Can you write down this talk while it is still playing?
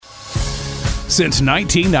Since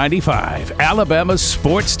 1995, Alabama's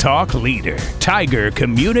sports talk leader, Tiger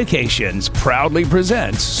Communications, proudly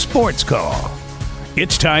presents SportsCall.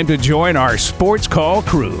 It's time to join our SportsCall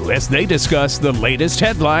crew as they discuss the latest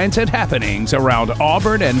headlines and happenings around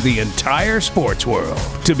Auburn and the entire sports world.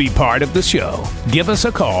 To be part of the show, give us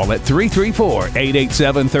a call at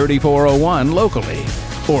 334-887-3401 locally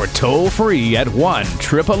or toll free at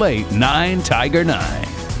 1-888-9-TIGER-9.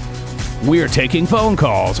 We're taking phone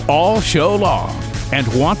calls all show long and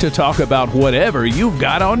want to talk about whatever you've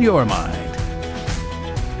got on your mind.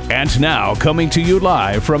 And now, coming to you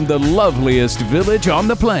live from the loveliest village on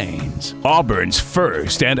the plains, Auburn's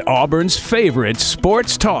first and Auburn's favorite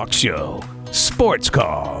sports talk show,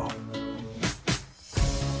 SportsCall.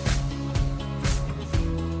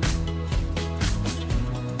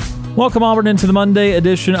 Welcome, Auburn, into the Monday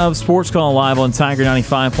edition of SportsCall live on Tiger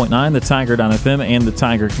 95.9, the Tiger.fm, and the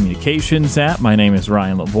Tiger Communications app. My name is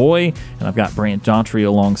Ryan Lavoie, and I've got Brant Daughtry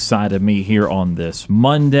alongside of me here on this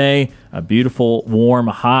Monday. A beautiful, warm,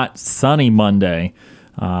 hot, sunny Monday.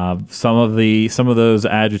 Some of those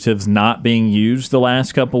adjectives not being used the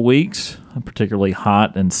last couple weeks, particularly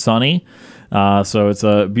hot and sunny. So it's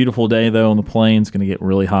a beautiful day, though, on the plains. Going to get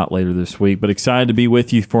really hot later this week. But excited to be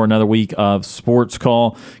with you for another week of Sports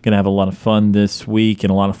Call. Going to have a lot of fun this week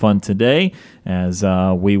and a lot of fun today, as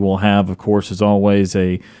we will have, of course, as always,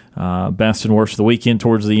 a best and worst of the weekend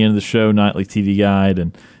towards the end of the show, nightly TV guide,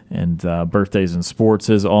 and birthdays and sports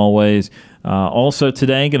as always. Also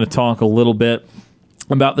today, going to talk a little bit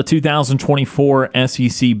about the 2024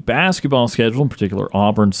 SEC basketball schedule, in particular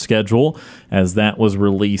Auburn's schedule, as that was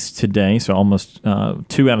released today. So almost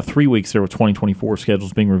 2 out of 3 weeks there with 2024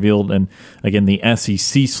 schedules being revealed, and again the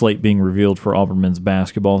SEC slate being revealed for Auburn men's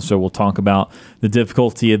basketball. So we'll talk about the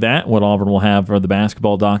difficulty of that, what Auburn will have for the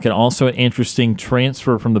basketball docket. Also an interesting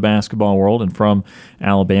transfer from the basketball world and from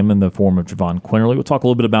Alabama in the form of Javon Quinterly. We'll talk a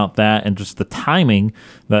little bit about that and just the timing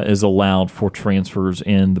that is allowed for transfers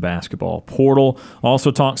in the basketball portal. Also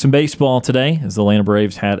talk some baseball today, as the Atlanta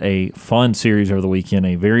Braves had a fun series over the weekend,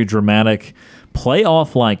 a very dramatic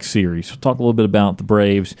playoff-like series. We'll talk a little bit about the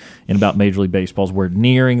Braves and about Major League Baseball. We're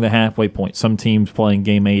nearing the halfway point. Some teams playing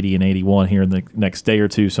Game 80 and 81 here in the next day or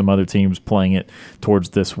two. Some other teams playing it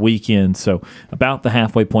towards this weekend. So about the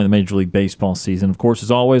halfway point of the Major League Baseball season. Of course, as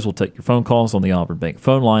always, we'll take your phone calls on the Auburn Bank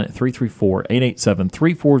phone line at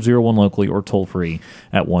 334-887-3401 locally or toll free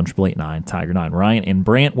at 1-888-9-TIGER-9. Ryan and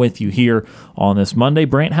Brant with you here on this Monday.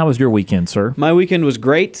 Brant, how was your weekend, sir? My weekend was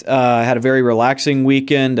great. I had a very relaxing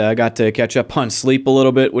weekend. I got to catch up on sleep a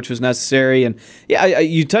little bit, which was necessary. And yeah,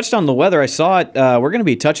 you touched on the weather. I saw it. We're going to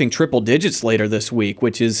be touching triple digits later this week,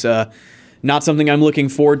 which is not something I'm looking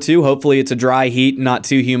forward to. Hopefully it's a dry heat, not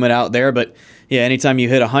too humid out there. But yeah, anytime you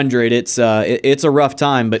hit 100, it's a rough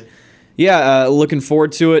time. But yeah, looking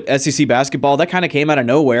forward to it. SEC basketball, that kind of came out of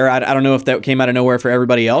nowhere. I don't know if that came out of nowhere for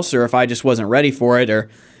everybody else or if I just wasn't ready for it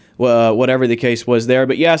or whatever the case was there.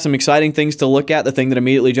 But yeah, some exciting things to look at. The thing that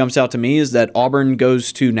immediately jumps out to me is that Auburn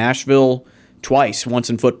goes to Nashville twice,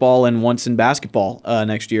 once in football and once in basketball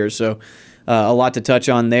next year. So a lot to touch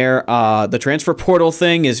on there. The transfer portal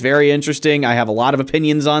thing is very interesting. I have a lot of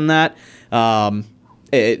opinions on that.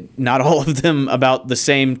 Not all of them about the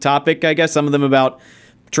same topic, I guess. Some of them about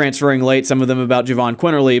transferring late, some of them about Javon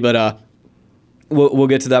Quinterly, but we'll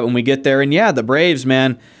get to that when we get there. And yeah, the Braves,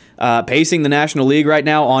 man, pacing the National League right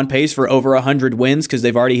now, on pace for over 100 wins because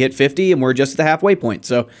they've already hit 50, and we're just at the halfway point.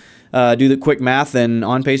 So do the quick math, and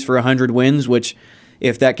on pace for 100 wins, which,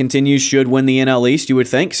 if that continues, should win the NL East, you would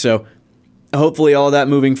think. So hopefully all of that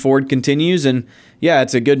moving forward continues. And yeah,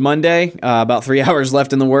 it's a good Monday, about 3 hours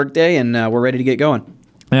left in the workday, and we're ready to get going.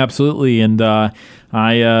 Absolutely. And a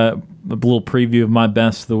little preview of my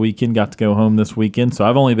best of the weekend. Got to go home this weekend, so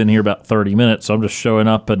I've only been here about 30 minutes, so I'm just showing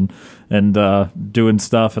up and doing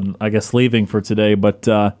stuff and I guess leaving for today. But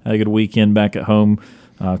had a good weekend back at home.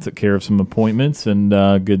 Took care of some appointments, and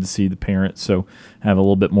good to see the parents. So have a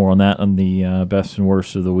little bit more on that on the best and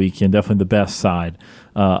worst of the weekend. Definitely the best side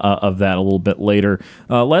of that a little bit later.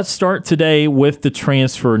 Let's start today with the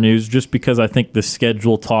transfer news, just because I think the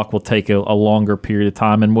schedule talk will take a longer period of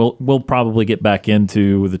time, and we'll probably get back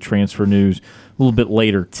into the transfer news a little bit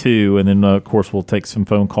later too. And then of course we'll take some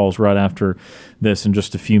phone calls right after this in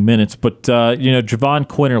just a few minutes. But Javon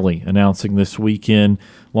Quinterly announcing this weekend,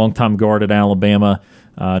 longtime guard at Alabama,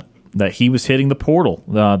 that he was hitting the portal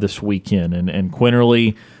this weekend. And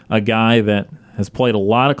Quinterly, a guy that has played a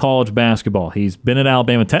lot of college basketball. He's been at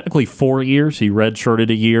Alabama technically 4 years. He redshirted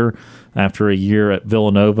a year after a year at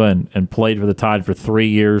Villanova and played for the Tide for 3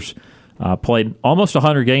 years. Played almost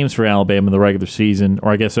 100 games for Alabama in the regular season,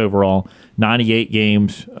 or I guess overall, 98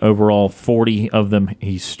 games overall, 40 of them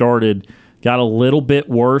he started. got a little bit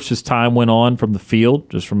worse as time went on from the field,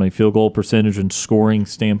 just from a field goal percentage and scoring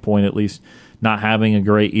standpoint, at least not having a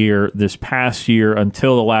great year this past year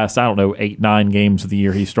until the last, 8-9 games of the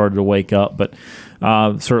year he started to wake up, but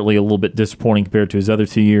certainly a little bit disappointing compared to his other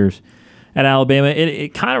 2 years at Alabama.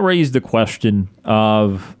 It kind of raised the question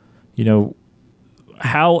of,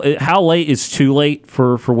 how late is too late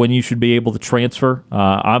for when you should be able to transfer.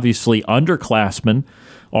 Obviously, underclassmen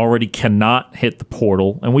already cannot hit the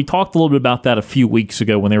portal. And we talked a little bit about that a few weeks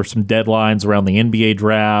ago when there were some deadlines around the NBA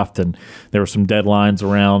draft, and there were some deadlines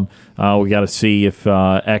around we got to see if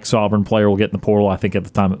ex-Auburn player will get in the portal. I think at the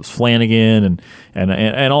time it was Flanagan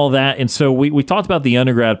and all that. And so we talked about the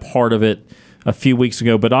undergrad part of it a few weeks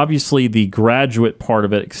ago, but obviously the graduate part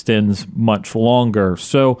of it extends much longer.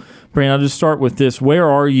 So, Brandon, I'll just start with this. Where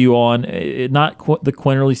are you on, not the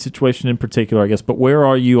Quinterly situation in particular, I guess, but where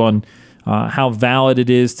are you on how valid it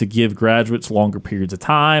is to give graduates longer periods of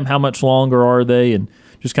time? How much longer are they? And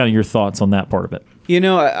just kind of your thoughts on that part of it.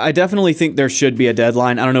 I definitely think there should be a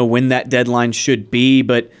deadline. I don't know when that deadline should be,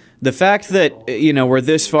 but the fact that, we're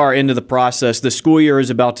this far into the process, the school year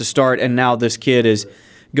is about to start, and now this kid is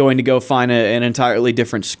going to go find an entirely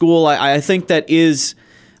different school. I think that is,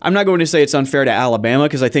 I'm not going to say it's unfair to Alabama,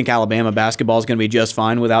 because I think Alabama basketball is going to be just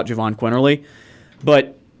fine without Jahvon Quinterly,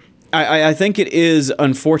 but I think it is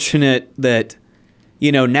unfortunate that,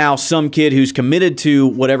 now some kid who's committed to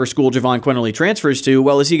whatever school Jahvon Quinterly transfers to,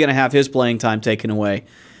 well, is he going to have his playing time taken away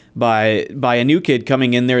by a new kid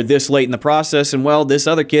coming in there this late in the process? And, well, this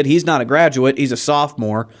other kid, he's not a graduate, he's a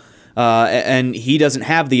sophomore, and he doesn't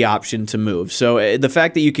have the option to move. So the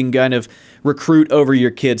fact that you can kind of recruit over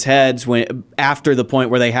your kids' heads after the point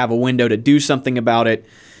where they have a window to do something about it,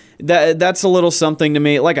 that's a little something to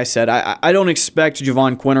me. Like I said, I don't expect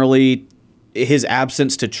Jahvon Quinterly, his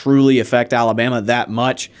absence, to truly affect Alabama that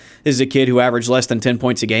much. This is a kid who averaged less than 10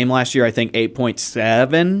 points a game last year. I think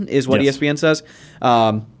 8.7 is what Yes. ESPN says.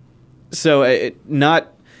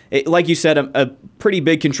 Like you said, a pretty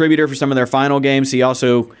big contributor for some of their final games. He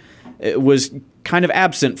also was kind of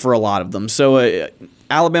absent for a lot of them. So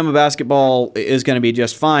Alabama basketball is going to be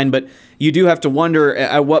just fine, but you do have to wonder,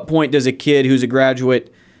 at what point does a kid who's a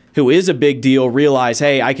graduate who is a big deal realize,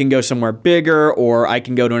 hey, I can go somewhere bigger, or I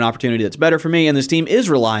can go to an opportunity that's better for me, and this team is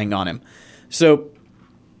relying on him. So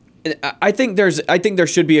I think there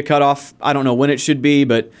should be a cutoff. I don't know when it should be,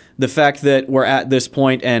 but the fact that we're at this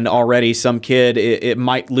point and already some kid it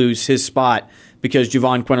might lose his spot because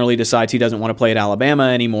Jahvon Quinterly decides he doesn't want to play at Alabama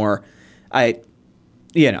anymore, I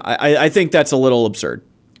think that's a little absurd.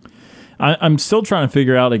 I'm still trying to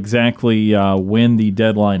figure out exactly when the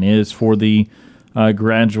deadline is for the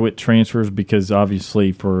graduate transfers, because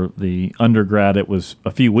obviously for the undergrad it was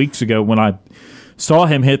a few weeks ago when I saw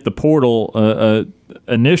him hit the portal.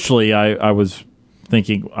 Initially I was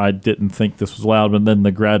thinking, I didn't think this was allowed, but then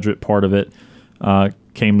the graduate part of it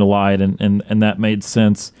came to light, and that made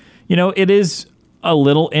sense. It is a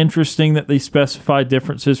little interesting that they specify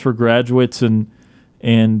differences for graduates and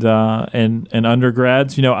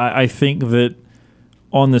undergrads. I think that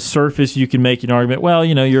on the surface, you can make an argument, well,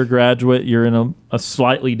 you're a graduate, you're in a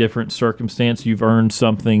slightly different circumstance, you've earned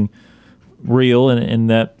something real in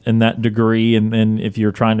that degree, and then if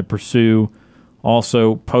you're trying to pursue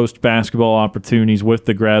also post-basketball opportunities with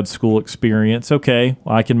the grad school experience, okay,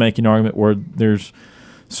 well, I can make an argument where there's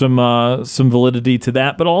some validity to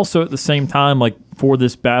that, but also at the same time, like for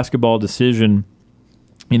this basketball decision,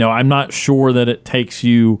 I'm not sure that it takes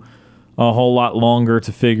you a whole lot longer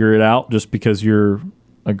to figure it out just because you're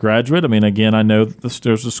a graduate. I mean, again, I know that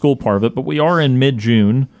there's a school part of it, but we are in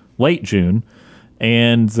mid-June, late June,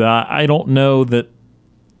 and I don't know that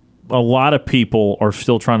a lot of people are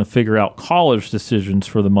still trying to figure out college decisions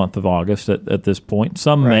for the month of August at this point.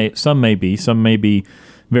 Some may be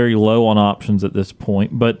very low on options at this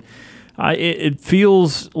point, but it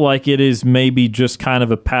feels like it is maybe just kind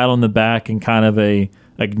of a pat on the back and kind of a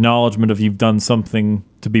acknowledgement of you've done something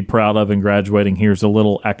to be proud of in graduating. Here's a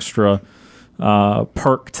little extra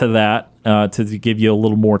perk to that to give you a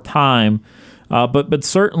little more time. But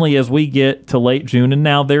certainly as we get to late June, and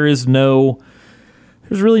now there's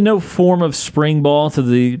really no form of spring ball to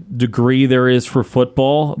the degree there is for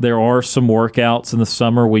football. There are some workouts in the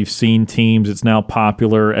summer. We've seen teams, it's now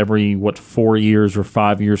popular every, 4 years or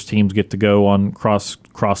 5 years, teams get to go on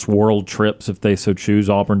cross-world trips if they so choose.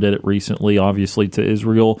 Auburn did it recently, obviously, to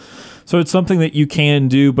Israel. So it's something that you can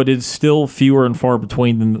do, but it's still fewer and far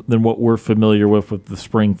between than what we're familiar with the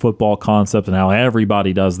spring football concept and how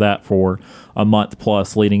everybody does that for a month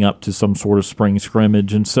plus leading up to some sort of spring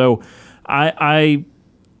scrimmage. And so I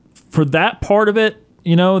for that part of it,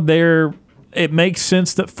 it makes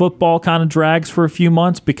sense that football kind of drags for a few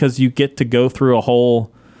months because you get to go through a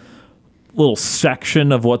whole little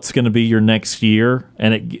section of what's going to be your next year,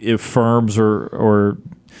 and it affirms or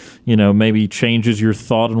maybe changes your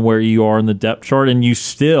thought on where you are in the depth chart. And you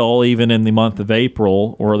still, even in the month of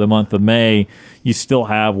April or the month of May, you still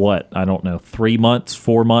have 3 months,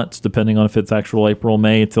 4 months, depending on if it's actual April,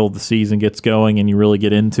 May, until the season gets going and you really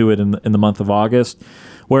get into it in the month of August.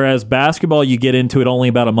 Whereas basketball, you get into it only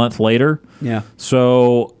about a month later. Yeah.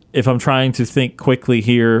 So if I'm trying to think quickly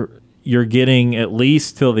here, you're getting at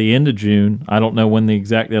least till the end of June. I don't know when the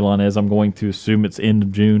exact deadline is. I'm going to assume it's end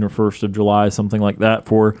of June or 1st of July, something like that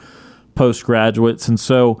for postgraduates. And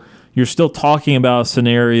so you're still talking about a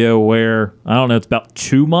scenario where, I don't know, it's about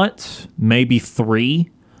 2 months, maybe 3,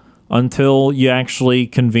 until you actually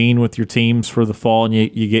convene with your teams for the fall and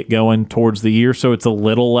you get going towards the year. So it's a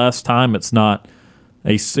little less time. It's not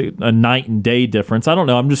a night and day difference. I don't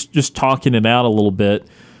know. I'm just talking it out a little bit.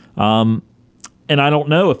 And I don't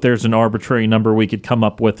know if there's an arbitrary number we could come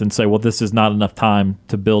up with and say, well, this is not enough time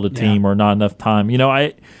to build a team or not enough time.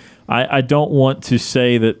 I don't want to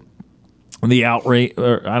say that the outrage,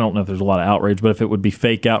 or I don't know if there's a lot of outrage, but if it would be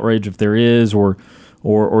fake outrage, if there is, or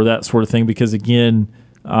that sort of thing, because again,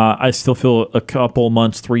 I still feel a couple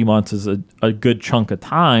months, 3 months is a good chunk of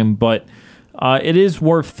time, but it is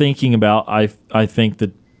worth thinking about. I think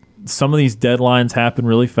that some of these deadlines happen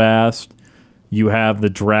really fast. You have the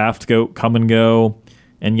draft come and go,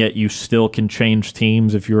 and yet you still can change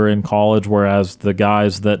teams if you're in college, whereas the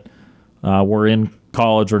guys that were in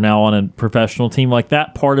college are now on a professional team. Like,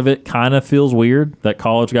 that part of it kind of feels weird, that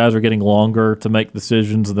college guys are getting longer to make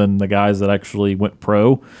decisions than the guys that actually went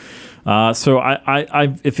pro. So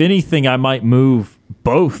I if anything, I might move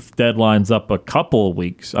both deadlines up a couple of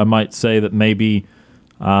weeks. I might say that maybe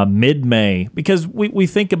mid-May, because we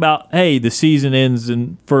think about, hey, the season ends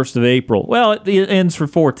in 1st of April. Well, it ends for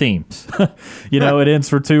 4 teams. It ends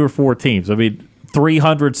for 2 or 4 teams. I mean,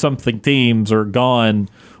 300-something teams are gone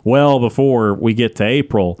well before we get to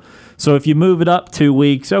April. So if you move it up 2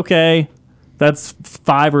 weeks, okay, that's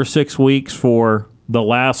 5 or 6 weeks for the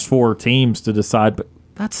last 4 teams to decide, but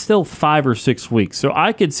that's still 5 or 6 weeks. So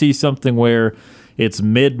I could see something where it's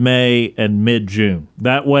mid-May and mid-June.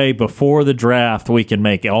 That way, before the draft, we can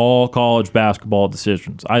make all college basketball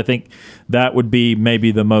decisions. I think that would be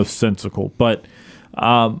maybe the most sensible. But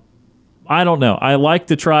I don't know. I like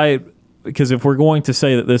to try it, because if we're going to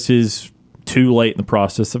say that this is too late in the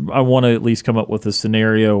process, I want to at least come up with a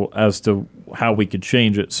scenario as to how we could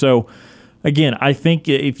change it. So, again, I think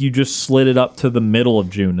if you just slid it up to the middle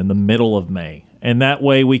of June and the middle of May, and that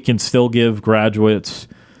way we can still give graduates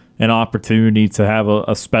an opportunity to have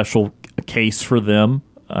a special case for them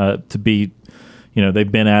to be,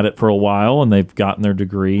 they've been at it for a while and they've gotten their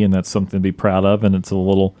degree, and that's something to be proud of, and it's a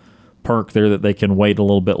little perk there that they can wait a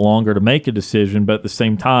little bit longer to make a decision. But at the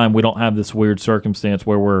same time, we don't have this weird circumstance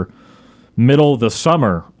where we're middle of the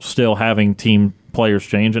summer still having team players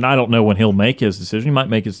change, and I don't know when he'll make his decision. He might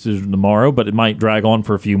make his decision tomorrow, but it might drag on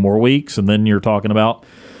for a few more weeks, and then you're talking about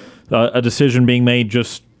a decision being made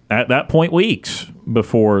just at that point weeks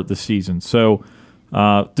before the season. So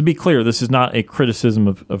to be clear, this is not a criticism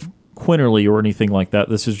of Quinterly or anything like that.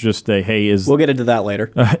 This is just a, hey, we'll get into that later.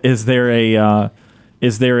 Is there a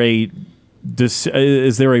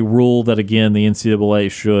rule that, again, the NCAA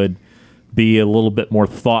should be a little bit more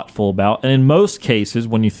thoughtful about? And in most cases,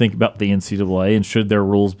 when you think about the NCAA and should their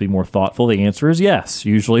rules be more thoughtful, the answer is yes.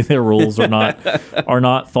 Usually their rules are not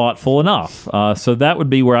thoughtful enough. So that would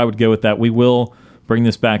be where I would go with that. We will bring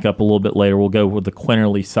this back up a little bit later. We'll go with the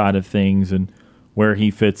Quinterly side of things and where he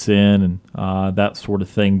fits in and that sort of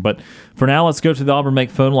thing. But for now, let's go to the Auburn Make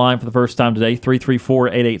phone line for the first time today,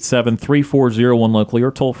 334-887-3401 locally,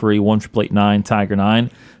 or toll-free,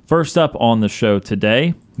 1-888-9-TIGER-9. First up on the show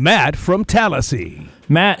today, Matt from Tallahassee.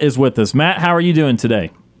 Matt is with us. Matt, how are you doing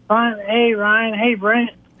today? Fine. Hey, Ryan. Hey,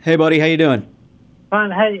 Brent. Hey, buddy. How you doing?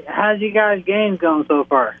 Fine. Hey, how's you guys' games going so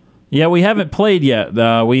far? Yeah, we haven't played yet.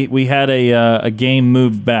 We had a game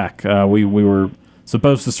moved back. We were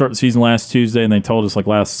supposed to start the season last Tuesday, and they told us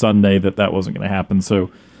last Sunday that wasn't going to happen.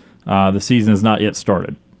 So the season has not yet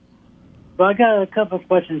started. Well, I got a couple of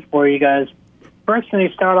questions for you guys. First, let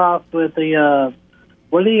me start off with the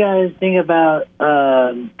what do you guys think about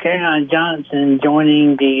Kerryon Johnson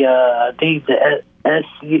joining the I think the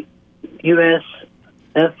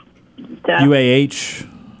USF staff? UAH.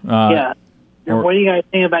 Yeah. What do you guys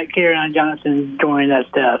think about Kerryon Johnson joining that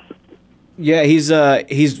staff? Yeah, he's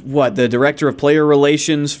what, the director of player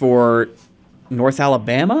relations for North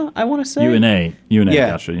Alabama, I want to say? UNA,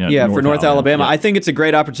 yeah. Gotcha. Yeah, for North Alabama. Yeah. I think it's a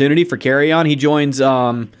great opportunity for Kerryon. He joins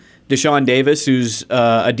Deshaun Davis, who's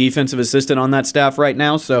a defensive assistant on that staff right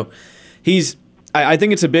now. So I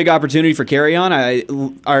think it's a big opportunity for Carrion.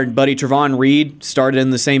 Our buddy Trevon Reed started in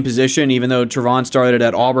the same position, even though Trevon started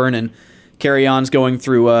at Auburn and Carrion's going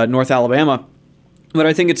through North Alabama. But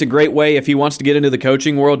I think it's a great way if he wants to get into the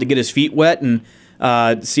coaching world to get his feet wet and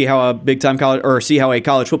see how a big-time college or see how a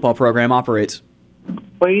college football program operates.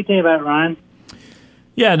 What do you think about it, Ryan?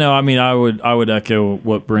 Yeah, no, I mean, I would echo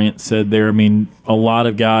what Brant said there. I mean, a lot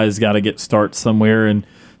of guys got to get started somewhere, and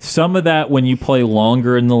some of that when you play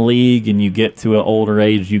longer in the league and you get to an older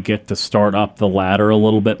age, you get to start up the ladder a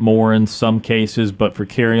little bit more in some cases. But for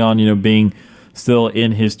Carrion, being still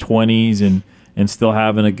in his 20s and still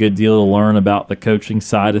having a good deal to learn about the coaching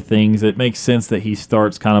side of things, it makes sense that he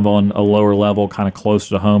starts kind of on a lower level, kind of close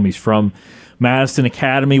to home. He's from Madison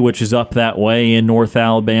Academy, which is up that way in North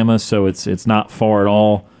Alabama, so it's not far at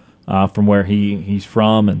all from where he's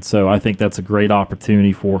from. And so I think that's a great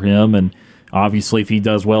opportunity for him. And obviously, if he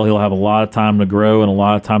does well, he'll have a lot of time to grow and a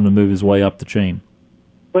lot of time to move his way up the chain.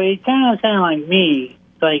 Well, it kind of sounded like me,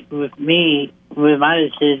 with my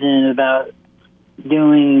decision about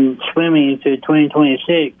doing swimming to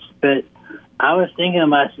 2026, but I was thinking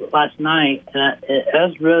last night, and it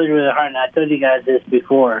was really, really hard, and I told you guys this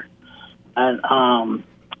before, and I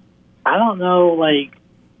don't know, I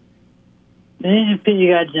need to put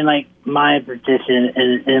you guys in, my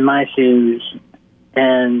position, in my shoes,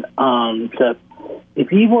 and so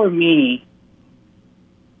if you were me,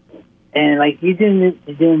 and, you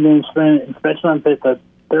didn't swim Special Olympics for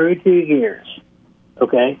 32 years,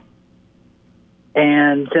 okay?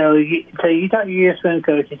 And so you thought you were a swim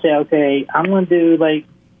coach. You say, okay, I'm going to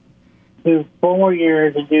do 4 more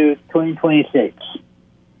years and do 2026,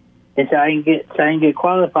 and so I can get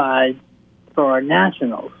qualified for our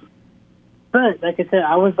nationals. But like I said,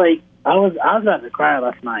 I was about to cry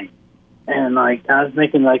last night, and I was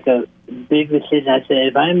making a big decision. I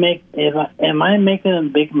said, am I making a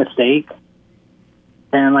big mistake?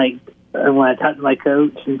 And when I talked to my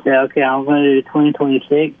coach and said, okay, I'm going to do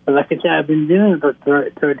 2026. But like I said, I've been doing it for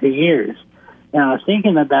 30 years. And I was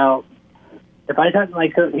thinking about, if I talk to my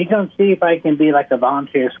coach, he's going to see if I can be a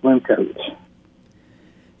volunteer swim coach.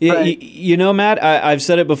 Yeah, Matt, I've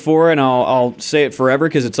said it before, and I'll say it forever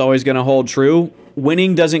because it's always going to hold true.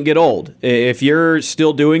 Winning doesn't get old. If you're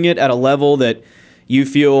still doing it at a level that you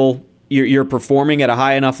feel you're performing at a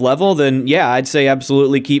high enough level, then yeah, I'd say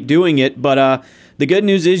absolutely keep doing it. But the good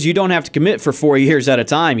news is you don't have to commit for 4 years at a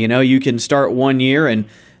time. You can start 1 year, and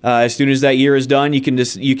as soon as that year is done, you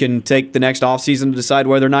can take the next off season to decide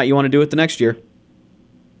whether or not you want to do it the next year.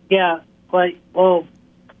 Yeah, Brent,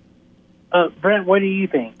 what do you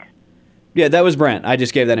think? Yeah, that was Brent. I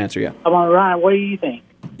just gave that answer. Yeah. Ryan, what do you think?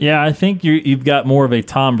 Yeah, I think you've got more of a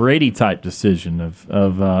Tom Brady type decision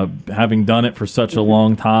of having done it for such a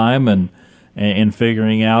long time and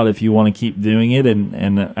figuring out if you want to keep doing it.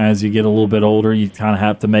 And as you get a little bit older, you kind of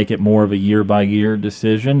have to make it more of a year-by-year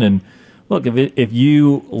decision. And look, if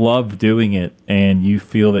you love doing it and you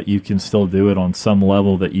feel that you can still do it on some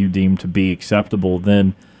level that you deem to be acceptable,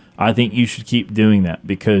 then I think you should keep doing that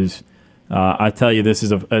because I tell you, this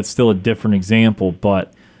is it's still a different example.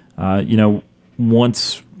 But,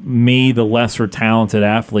 once me, the lesser talented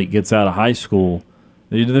athlete, gets out of high school,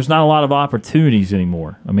 there's not a lot of opportunities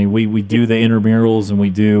anymore. I mean, we do the intramurals and we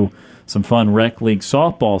do some fun rec league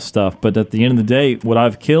softball stuff, but at the end of the day, would I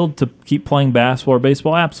have killed to keep playing basketball or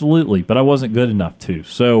baseball? Absolutely, but I wasn't good enough to.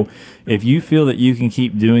 So if you feel that you can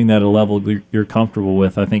keep doing that at a level you're comfortable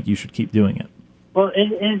with, I think you should keep doing it. Well,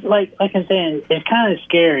 it's like I'm saying, it's kind of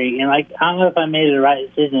scary, and I don't know if I made the right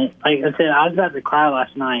decision. Like I said, I was about to cry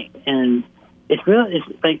last night, and it's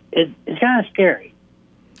kind of scary.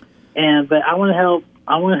 But I want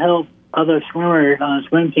to help other swimmers on the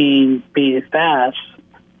swim team be as fast.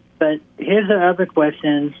 But here's the other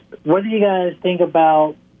questions. What do you guys think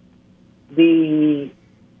about the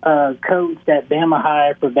coach that Bama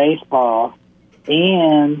hired for baseball?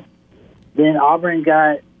 And then Auburn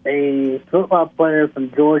got a football player from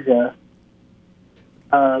Georgia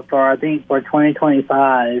for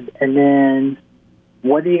 2025. And then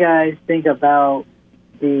what do you guys think about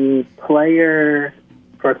the player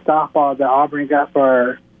for softball that Auburn got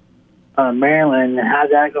for Maryland, and how's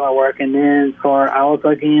that going to work? And then I was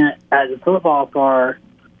looking at the football for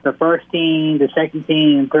the first team, the second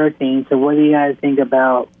team, and third team. So what do you guys think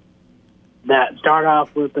about that? Start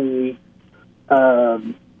off with the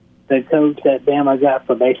coach that Bama got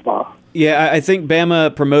for baseball. Yeah, I think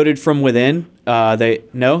Bama promoted from within. They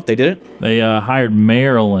didn't. They hired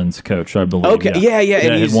Maryland's coach, I believe. Okay, yeah.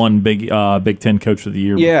 And he had won Big Ten Coach of the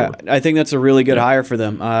Year. Yeah, before. I think that's a really good hire for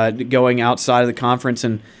them. Going outside of the conference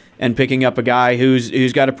and and picking up a guy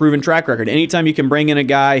who's got a proven track record. Anytime you can bring in a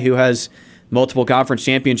guy who has multiple conference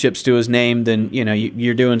championships to his name, then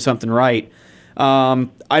you're doing something right.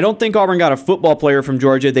 I don't think Auburn got a football player from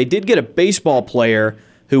Georgia. They did get a baseball player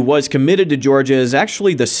who was committed to Georgia, is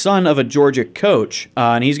actually the son of a Georgia coach,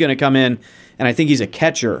 and he's going to come in, and I think he's a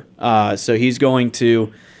catcher. So he's going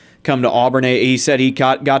to come to Auburn. He said he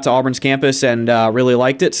got to Auburn's campus and really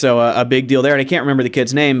liked it, so a big deal there. And I can't remember the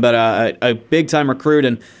kid's name, but a big-time recruit.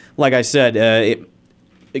 And like I said,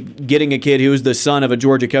 getting a kid who's the son of a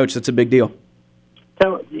Georgia coach, that's a big deal.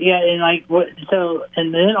 So, yeah,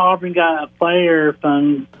 and then Auburn got a player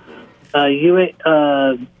from UAB,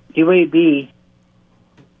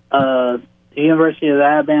 the University of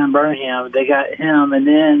Alabama and Birmingham. They got him, and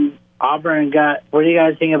then Auburn got, what do you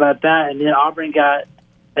guys think about that? And then Auburn got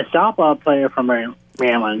a softball player from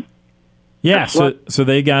Maryland. Yeah, so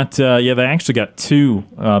they got they actually got two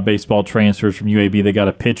baseball transfers from UAB. They got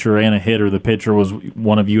a pitcher and a hitter. The pitcher was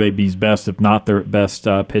one of UAB's best, if not their best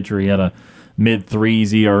pitcher. He had a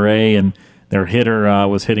mid-threes ERA, and their hitter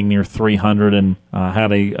was hitting near 300 and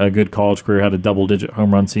had a good college career, had a double-digit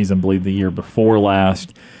home run season, I believe, the year before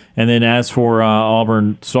last. And then as for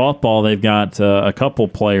Auburn softball, they've got a couple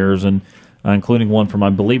players, and including one from, I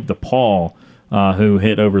believe, DePaul, who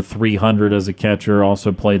hit over 300 as a catcher,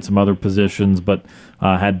 also played some other positions, but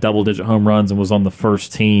had double-digit home runs and was on the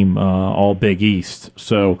first team all Big East.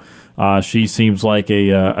 So she seems like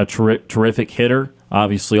a terrific hitter.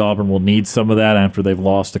 Obviously, Auburn will need some of that after they've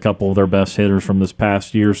lost a couple of their best hitters from this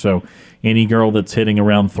past year. So any girl that's hitting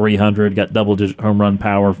around 300, got double-digit home run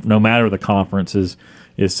power, no matter the conference, is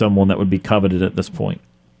someone that would be coveted at this point.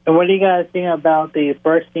 And what do you guys think about the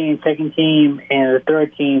first team, second team, and the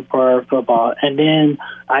third team for football? And then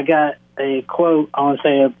I got a quote. I want to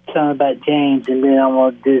say something about James, and then I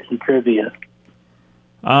want to do some trivia.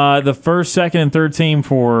 The first, second, and third team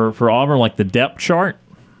for Auburn, like the depth chart?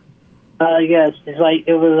 Yes,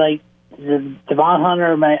 it was like Devon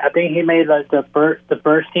Hunter. I think he made like the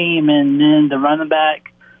first team, and then the running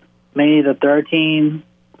back made the third team.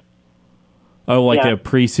 Oh, like a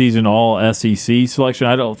preseason all SEC selection?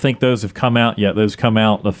 I don't think those have come out yet. Those come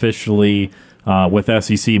out officially with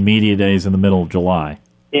SEC Media Days in the middle of July.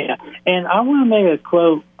 Yeah, and I want to make a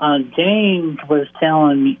quote. James was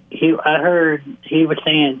telling me, I heard he was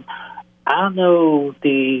saying, I don't know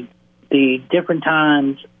the different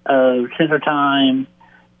times of Central Time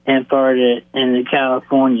and Florida and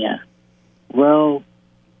California. Well,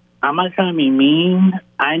 I'm not trying to be mean.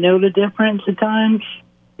 I know the difference at times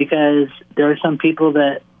because there are some people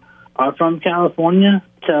that are from California.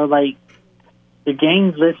 So, like, the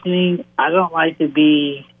James listening, I don't like to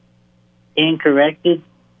be incorrected.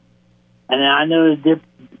 And I know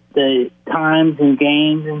the times and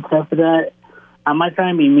games and stuff of that. I'm not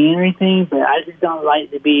trying to be mean or anything, but I just don't like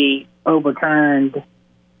to be overturned.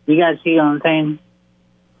 You guys see what I'm saying?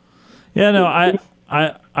 Yeah, no,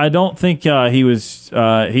 I don't think he was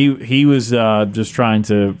just trying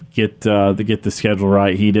to get the schedule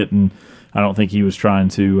right. He didn't. I don't think he was trying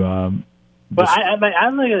to. But I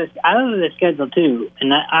look at the schedule too,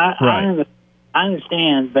 and I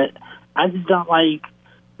understand, but I just don't like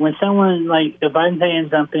when someone, like, if I'm saying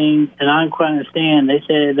something and I don't quite understand, they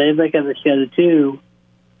say they look at the schedule too.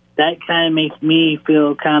 That kind of makes me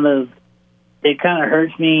feel it kind of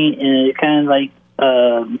hurts me, and it kind of like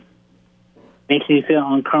makes me feel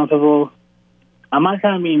uncomfortable. I'm not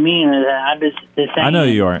trying to be mean or that. I'm just saying. I know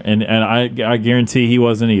you are, and I guarantee he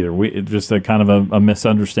wasn't either. Just a kind of a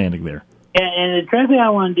misunderstanding there. Yeah, and the trivia I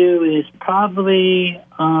want to do is probably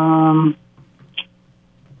how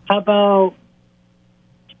about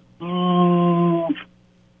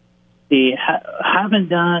haven't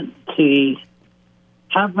done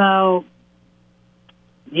how about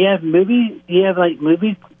you have movies? You have like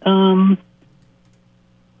movies?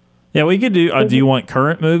 Yeah, we could do. Do you want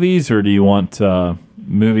current movies, or do you want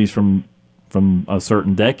movies from a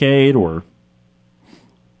certain decade, or?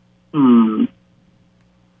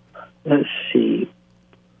 Let's see.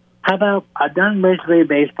 How about I've done basically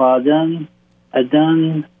baseball. I've done.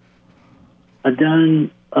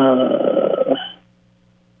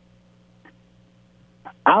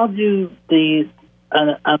 I'll do the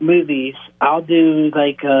movies. I'll do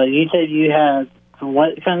like you said you have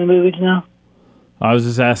what kind of movies now? I was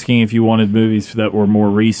just asking if you wanted movies that were more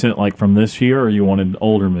recent, like from this year, or you wanted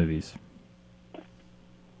older movies.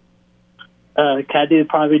 Can I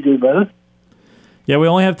probably do both? Yeah, we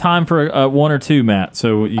only have time for one or two, Matt,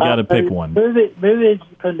 so you got to pick one. Movies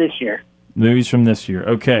from this year. Movies from this year.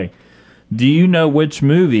 Okay. Do you know which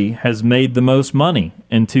movie has made the most money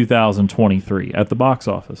in 2023 at the box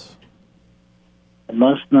office? The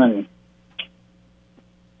most money.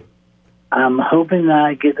 I'm hoping that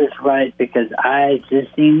I get this right because I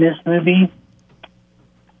just seen this movie.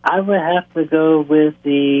 I would have to go with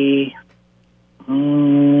the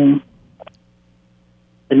new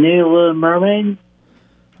Little Mermaid.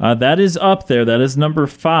 That is up there. That is number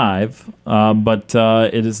 5, but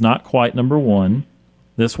it is not quite number 1.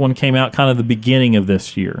 This one came out kind of the beginning of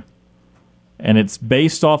this year, and it's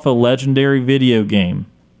based off a legendary video game.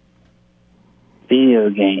 Video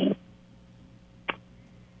game.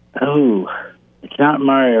 Oh, it's not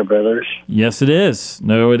Mario Brothers. Yes, it is.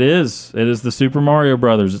 No, it is. It is the Super Mario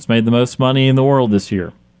Brothers. It's made the most money in the world this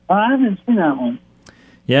year. Oh, I haven't seen that one.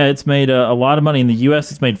 Yeah, it's made a lot of money in the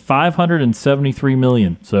U.S. It's made $573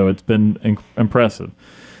 million, so it's been impressive.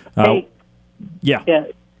 Hey, yeah.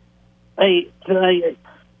 Hey, so,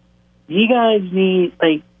 you guys need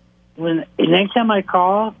when next time I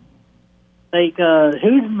call,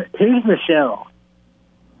 who's Michelle?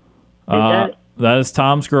 That is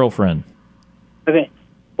Tom's girlfriend. Okay.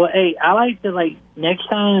 Well, hey, I like to next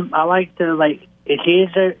time. I like to if she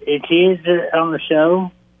is there on the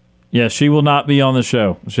show. Yeah, she will not be on the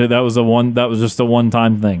show. That was just a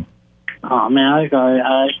one-time thing. Oh man,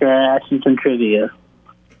 I should ask you some trivia.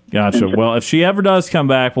 Gotcha. Well, if she ever does come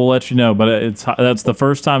back, we'll let you know. But that's the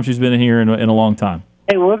first time she's been in here in a long time.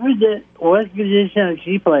 Hey, what position does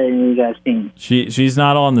she play in you guys' team? She's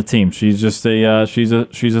not on the team. She's just she's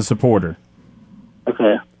a supporter.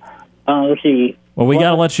 Okay. Let's see. Well, we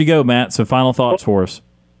got to let you go, Matt. So, final thoughts for us.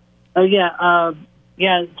 Oh yeah.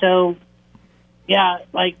 So, yeah.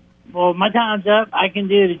 Well, my time's up. I can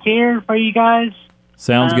do the cheer for you guys.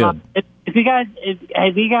 Sounds good. Have you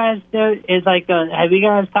guys talked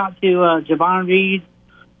to Javon Reed,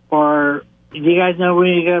 or do you guys know when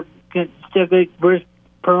you still get Bruce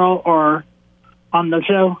Pearl or on the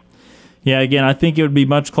show? Yeah, again, I think it would be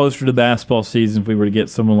much closer to basketball season if we were to get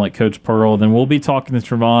someone like Coach Pearl. Then we'll be talking to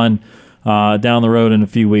Trevon down the road in a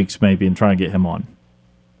few weeks maybe and try and get him on.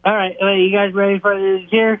 All right. You guys ready for the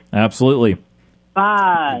cheer? Absolutely.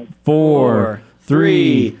 5, 4,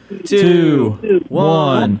 3, 2,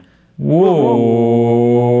 1. War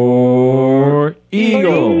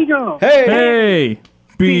Eagle. Hey.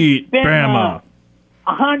 Beat Bama.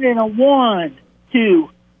 101, 2,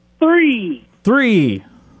 3. 3.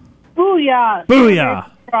 Booyah. Booyah.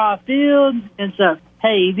 Field and stuff.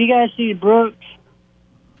 Hey, if you guys see Brooks,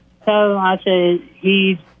 tell him I said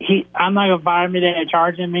I'm not going to fire him today or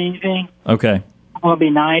charge him anything. Okay. I'm going to be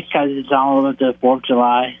nice because it's all of the 4th of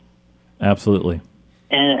July. Absolutely.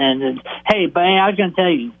 And hey, but I was going to tell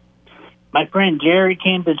you, my friend Jerry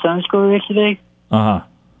came to Sunday school yesterday. Uh-huh.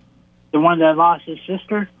 The one that lost his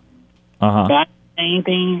sister. Uh-huh. I didn't say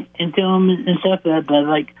anything into him and stuff, but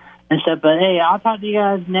hey, I'll talk to you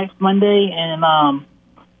guys next Monday, and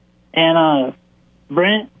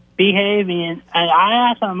Brent, behave, and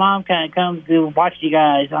I asked my mom can I come to watch you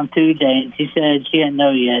guys on Tuesday, and she said she didn't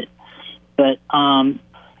know yet, but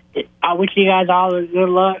I wish you guys all the good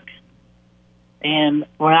luck, and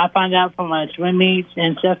when I find out from my swim meets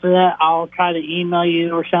and stuff like that, I'll try to email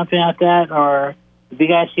you or something like that, or if you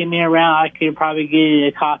guys see me around, I could probably get you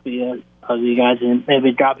a copy of you guys and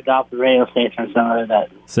maybe drop it off the radio station or something like that.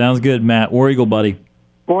 Sounds good, Matt. War Eagle, buddy.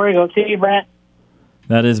 War Eagle. See you, Brent.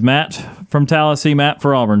 That is Matt from Tallahassee, Matt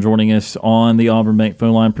for Auburn, joining us on the Auburn Bank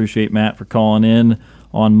phone line. Appreciate Matt for calling in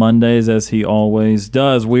on Mondays, as he always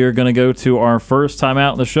does. We are going to go to our first time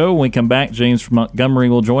out in the show. When we come back, James from Montgomery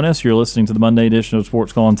will join us. You're listening to the Monday edition of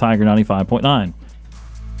Sports Call on Tiger 95.9.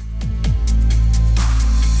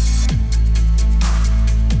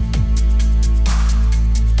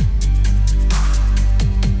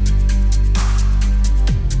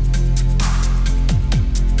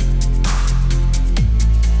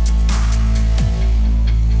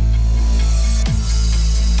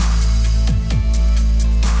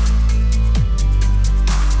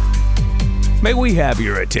 May we have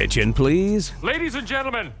your attention, please? Ladies and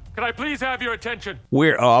gentlemen, can I please have your attention?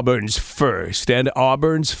 We're Auburn's first and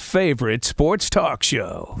Auburn's favorite sports talk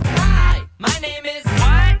show. Hi, my name is...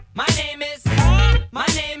 What? My name is... My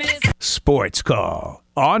name is... Sports Call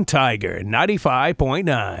on Tiger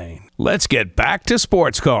 95.9. Let's get back to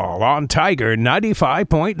Sports Call on Tiger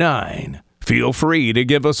 95.9. Feel free to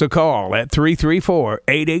give us a call at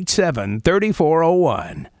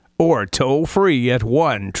 334-887-3401. Or toll free at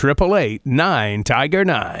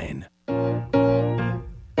 1-888-9-TIGER-9.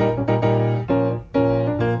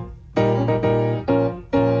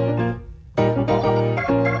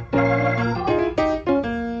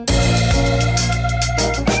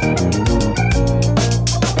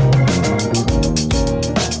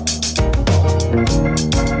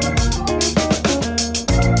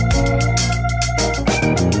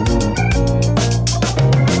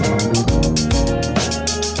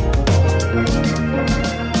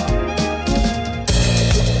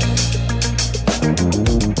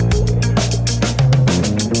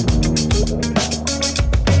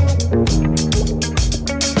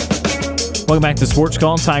 Welcome back to Sports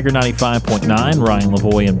Call, Tiger 95.9. Ryan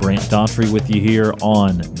Lavoie and Brant Daughtry with you here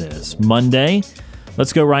on this Monday.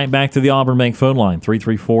 Let's go right back to the Auburn Bank phone line,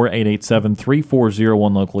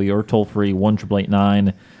 334-887-3401 locally or toll-free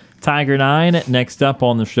 1-888-9 Tiger 9. Next up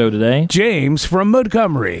on the show today, James from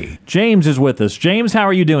Montgomery. James is with us. James, how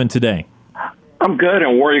are you doing today? I'm good,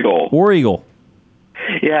 and War Eagle. War Eagle.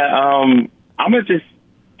 Yeah, I'm going to just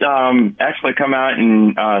actually come out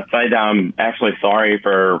and say that I'm actually sorry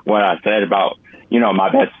for what I said about,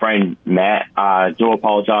 my best friend, Matt. I do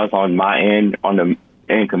apologize on my end, on the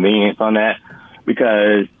inconvenience on that,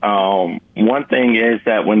 because one thing is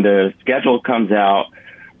that when the schedule comes out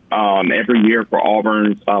every year for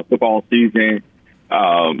Auburn's football season,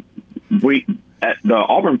 the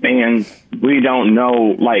Auburn fans, we don't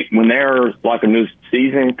know, like, when there's like a new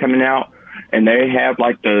season coming out and they have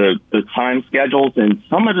like the time schedules, and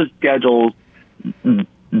some of the schedules,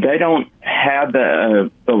 they don't have they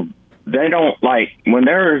don't, like, when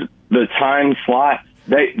there's the time slots,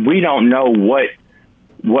 we don't know what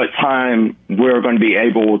time we're going to be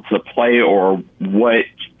able to play or what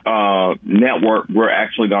network we're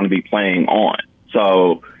actually going to be playing on.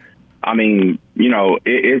 So, I mean,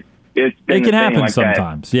 it's been, it can happen like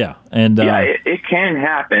sometimes, that. yeah. And it can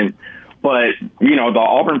happen, but the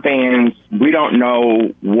Auburn fans, we don't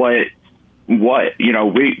know what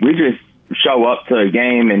we just show up to a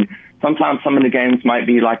game, and sometimes some of the games might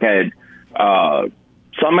be like at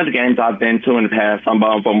some of the games I've been to in the past, some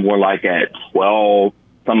of them were like at 12,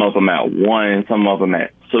 some of them at 1, some of them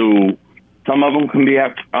at 2, some of them can be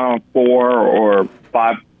at 4 or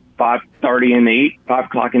 5:30 5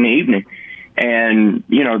 o'clock in the evening. And,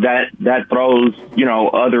 that throws,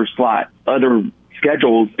 other slots, other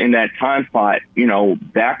schedules in that time slot,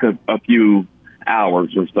 back a few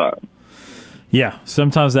hours or so. Yeah,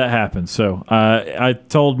 sometimes that happens. So I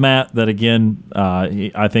told Matt that again.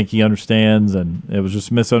 I think he understands, and it was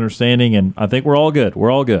just a misunderstanding. And I think we're all good.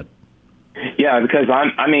 We're all good. Yeah, because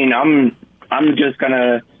I'm just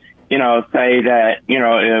gonna, say that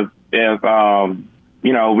if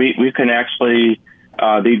we can actually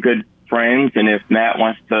be good friends, and if Matt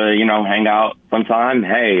wants to hang out sometime,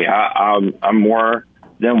 hey, I'm more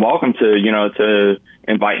than welcome to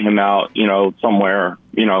invite him out somewhere.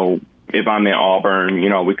 If I'm in Auburn,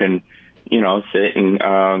 we can, sit and,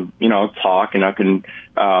 talk, and I can,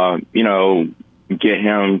 get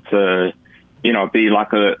him to, be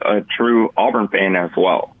like a true Auburn fan as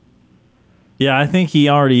well. Yeah, I think he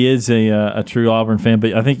already is a true Auburn fan,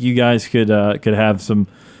 but I think you guys could have some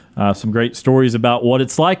great stories about what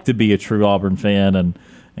it's like to be a true Auburn fan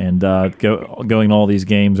and going to all these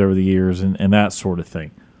games over the years and that sort of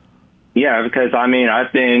thing. Yeah, because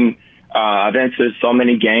I've been to so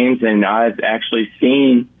many games, and I've actually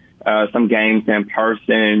seen some games in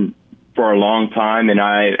person for a long time, and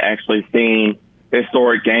I've actually seen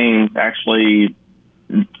historic games actually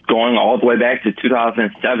going all the way back to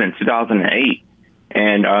 2007, 2008,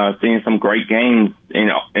 and seeing some great games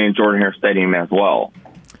in Jordan-Hare Stadium as well.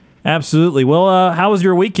 Absolutely. Well, how was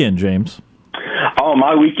your weekend, James? Oh,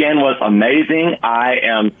 my weekend was amazing. I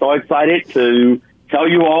am so excited to tell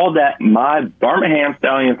you all that my Birmingham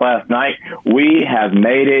Stallions last night, we have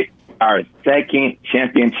made it our second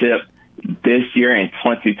championship this year in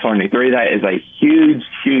 2023. That is a huge,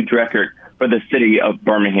 huge record for the city of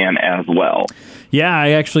Birmingham as well. Yeah,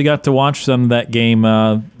 I actually got to watch some of that game.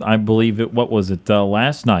 I believe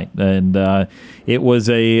last night, and it was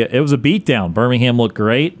a beatdown. Birmingham looked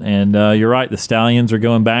great, and you're right. The Stallions are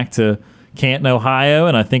going back to Canton, Ohio,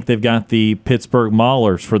 and I think they've got the Pittsburgh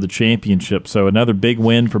Maulers for the championship. So another big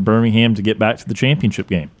win for Birmingham to get back to the championship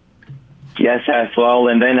game. Yes, as well.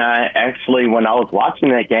 And then when I was watching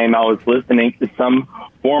that game, I was listening to some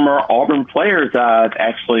former Auburn players I've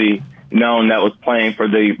actually known that was playing for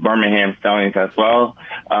the Birmingham Stallions as well.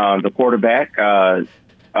 The quarterback, Alex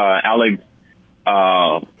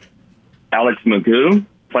Magoo,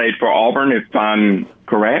 played for Auburn, if I'm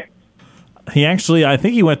correct. I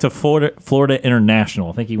think he went to Florida International.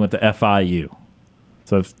 I think he went to FIU.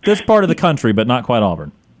 So this part of the country, but not quite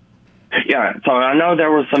Auburn. Yeah, so I know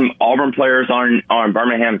there were some Auburn players on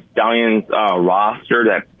Birmingham Stallions roster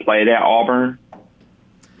that played at Auburn.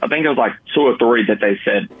 I think it was like 2 or 3 that they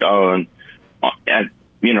said during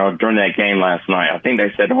that game last night. I think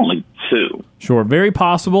they said only 2. Sure, very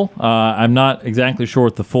possible. I'm not exactly sure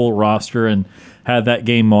with the full roster, and had that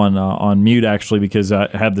game on mute actually because I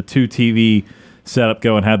had the 2 TV setup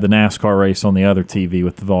going, had the NASCAR race on the other TV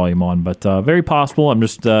with the volume on. But very possible. I'm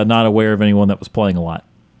just not aware of anyone that was playing a lot.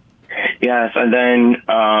 Yes, and then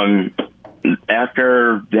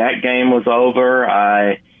after that game was over,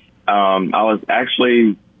 I was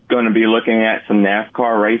actually going to be looking at some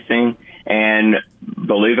NASCAR racing, And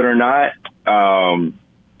believe it or not, one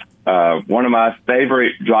of my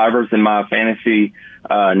favorite drivers in my fantasy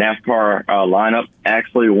NASCAR lineup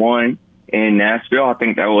actually won in Nashville. I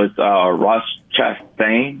think that was Ross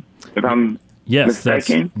Chastain, if I'm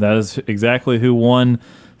mistaken. That is exactly who won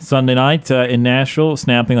Sunday night in Nashville,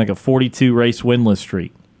 snapping like a 42 race winless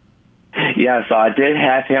streak. Yeah, so I did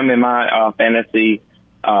have him in my fantasy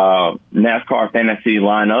NASCAR fantasy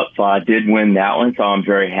lineup, so I did win that one. So I'm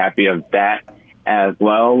very happy of that as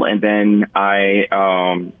well. And then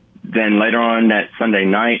then later on that Sunday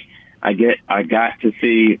night, I got to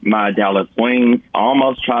see my Dallas Wings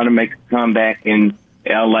almost try to make a comeback in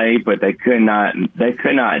LA, but they could not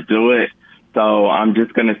do it. So I'm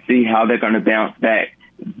just going to see how they're going to bounce back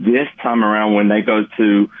this time around when they go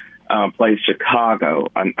to play Chicago.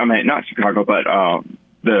 I mean, not Chicago, but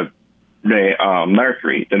the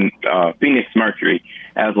Mercury, the Phoenix Mercury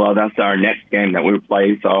as well. That's our next game that we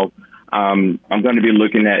play. So I'm going to be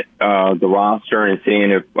looking at the roster and seeing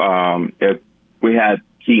if we have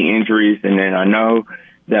key injuries. And then I know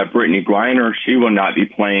that Brittany Griner, she will not be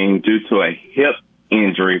playing due to a hip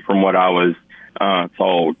injury from what I was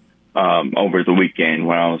told over the weekend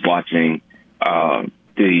when I was watching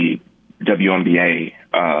the WNBA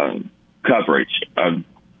coverage of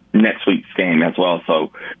next week's game as well.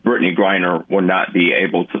 So Brittany Griner will not be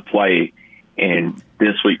able to play in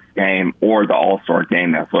this week's game or the All-Star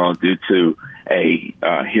game as well due to a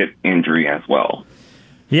hip injury as well.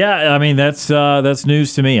 Yeah, I mean that's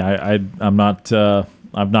news to me. I'm not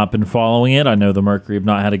I've not been following it. I know the Mercury have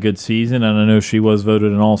not had a good season, and I know she was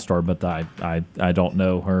voted an All-Star, but I don't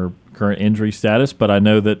know her current injury status. But I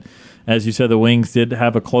know that, as you said, the Wings did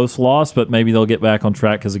have a close loss, but maybe they'll get back on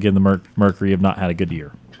track because, again, the Mercury have not had a good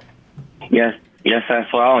year. Yes, as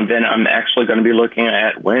well. And then I'm actually going to be looking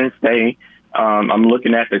at Wednesday. I'm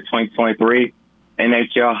looking at the 2023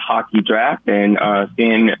 NHL hockey draft and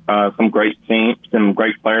seeing some great teams, some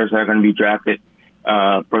great players that are going to be drafted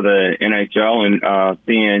for the NHL, and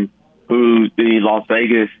seeing who the Las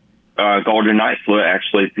Vegas Golden Knights will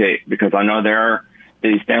actually pick, because I know they're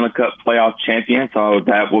the Stanley Cup playoff champion, so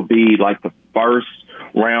that will be like the first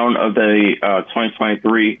round of the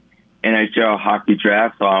 2023 NHL hockey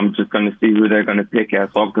draft. So I'm just going to see who they're going to pick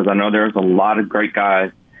as well, because I know there's a lot of great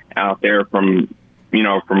guys out there from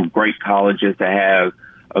great colleges that have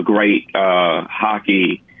a great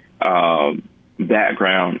hockey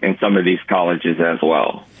background in some of these colleges as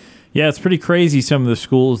well. Yeah, it's pretty crazy, some of the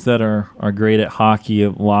schools that are great at hockey, a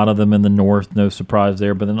lot of them in the north, no surprise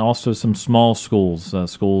there, but then also some small schools,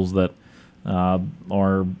 schools that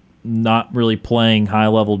are not really playing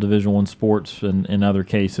high-level Division I sports in other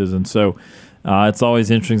cases. And so it's always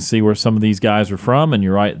interesting to see where some of these guys are from, and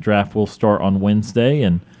you're right, draft will start on Wednesday,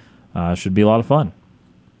 and should be a lot of fun.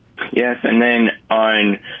 Yes, and then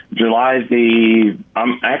on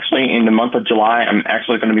I'm actually in the month of July, I'm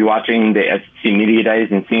actually going to be watching the SEC Media Days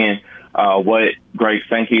and seeing what Greg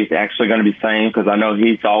Sankey is actually going to be saying, because I know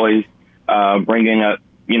he's always bringing up,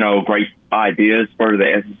 great ideas for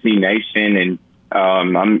the SEC Nation, and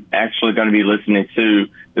I'm actually going to be listening to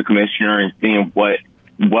the commissioner and seeing what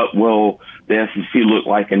will the SEC look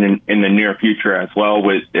like in the near future as well,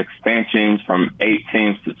 with expansions from 8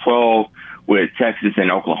 teams to 12, with Texas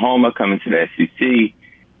and Oklahoma coming to the SEC,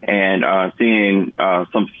 and seeing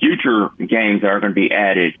some future games that are going to be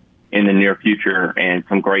added in the near future, and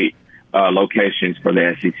some great locations for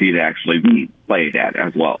the SEC to actually be played at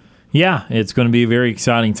as well. Yeah, it's going to be a very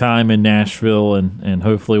exciting time in Nashville, and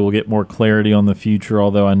hopefully we'll get more clarity on the future,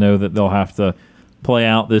 although I know that they'll have to play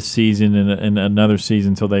out this season and another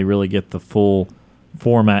season until they really get the full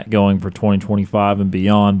format going for 2025 and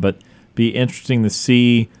beyond. But be interesting to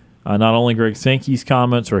see not only Greg Sankey's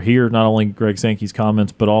comments, or hear not only Greg Sankey's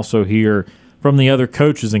comments, but also hear from the other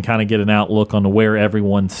coaches and kind of get an outlook on where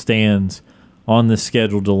everyone stands on the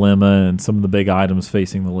schedule dilemma and some of the big items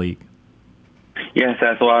facing the league. Yes,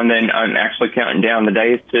 as well. And then I'm actually counting down the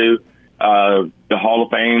days to the Hall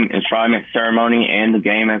of Fame enshrinement ceremony and the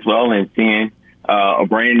game as well, and seeing a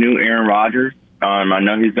brand new Aaron Rodgers. I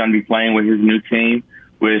know he's going to be playing with his new team,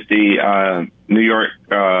 with the New York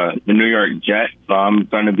Jets. So I'm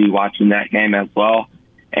going to be watching that game as well,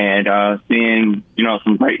 and seeing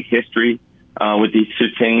some great history with these two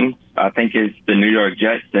teams. I think it's the New York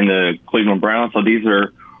Jets and the Cleveland Browns. So these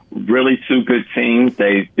are really two good teams.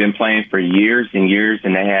 They've been playing for years and years,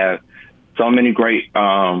 and they have so many great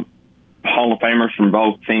Hall of Famers from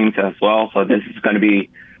both teams as well. So this is going to be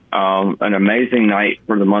an amazing night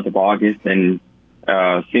for the month of August, and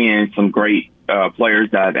seeing some great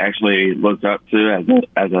players that I've actually looked up to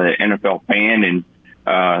as an NFL fan, and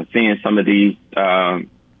seeing some of these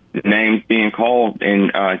names being called in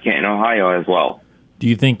Canton, Ohio as well. Do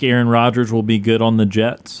you think Aaron Rodgers will be good on the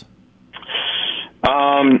Jets?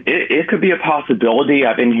 It could be a possibility.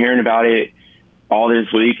 I've been hearing about it all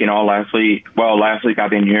this week and all last week. Well, last week I've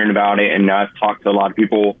been hearing about it, and I've talked to a lot of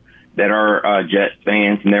people that are Jets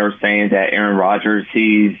fans, and they were saying that Aaron Rodgers,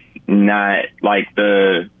 he's not like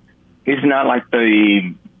a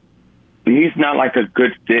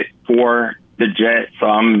good fit for the Jets. So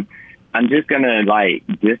I'm just gonna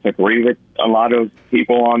disagree with a lot of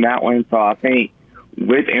people on that one. So I think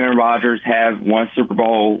with Aaron Rodgers have one Super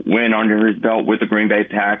Bowl win under his belt with the Green Bay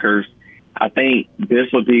Packers, I think this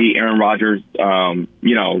will be Aaron Rodgers, time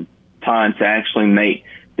to actually make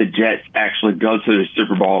the Jets actually go to the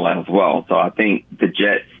Super Bowl as well. So I think the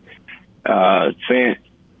Jets, since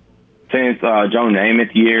Joe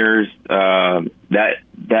Namath years,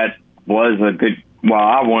 that was a good. Well,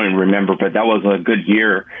 I wouldn't remember, but that was a good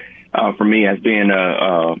year for me as being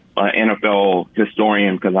a NFL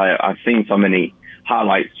historian, because I've seen so many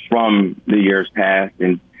highlights from the years past,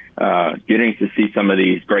 and getting to see some of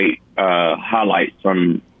these great highlights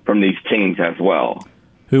from these teams as well.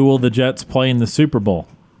 Who will the Jets play in the Super Bowl?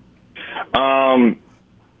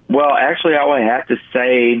 Well, actually, I would have to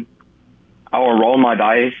say I will roll my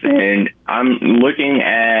dice, and I'm looking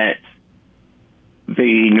at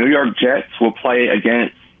the New York Jets will play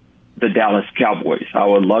against the Dallas Cowboys. I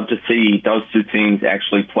would love to see those two teams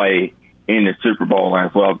actually play in the Super Bowl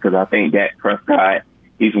as well, because I think Dak Prescott,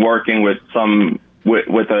 he's working with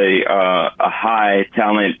a high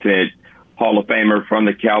talented Hall of Famer from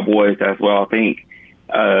the Cowboys as well. I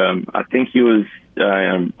think he was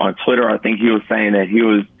on Twitter. I think he was saying that he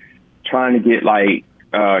was trying to get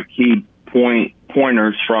key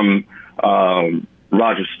pointers from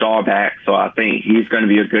Roger Staubach. So I think he's going to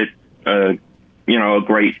be a good, a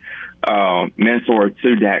great mentor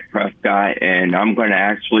to Dak Prescott. And I'm going to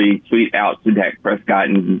actually tweet out to Dak Prescott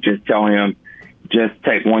and just tell him, just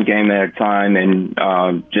take one game at a time, and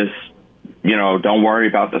don't worry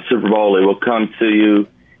about the Super Bowl. It will come to you,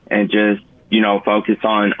 and just, focus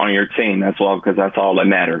on your team as well, because that's all that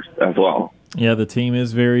matters as well. Yeah, the team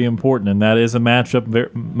is very important, and that is a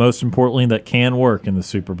matchup, most importantly, that can work in the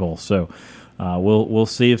Super Bowl. So we'll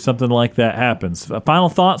see if something like that happens. Final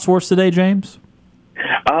thoughts for us today, James?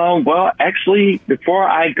 Well, actually, before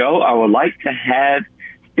I go, I would like to have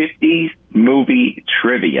 50s movie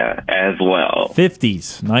trivia as well.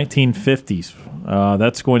 50s, 1950s.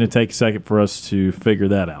 That's going to take a second for us to figure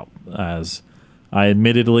that out, as I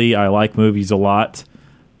like movies a lot,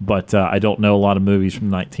 but I don't know a lot of movies from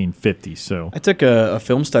 1950s. So I took a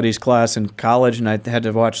film studies class in college, and I had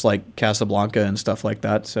to watch Casablanca and stuff like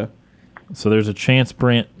that. So there's a chance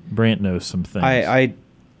Brant knows some things.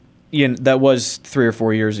 That was 3 or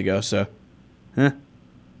 4 years ago. So,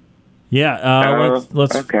 yeah.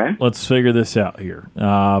 Let's figure this out here.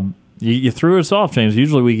 You threw us off, James.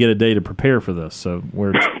 Usually we get a day to prepare for this, so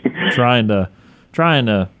we're trying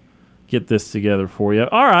to get this together for you.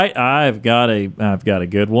 All right, I've got a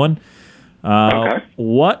good one. Okay.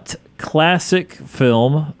 What classic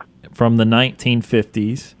film from the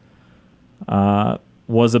 1950s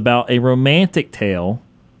was about a romantic tale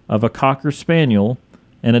of a Cocker Spaniel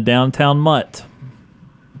and a downtown mutt?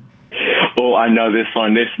 Oh, I know this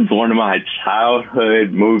one. This is one of my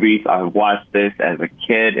childhood movies. I watched this as a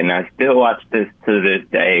kid, and I still watch this to this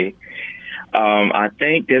day. I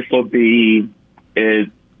think this will is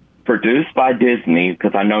produced by Disney,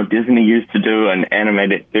 because I know Disney used to do an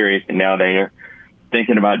animated series, and now they're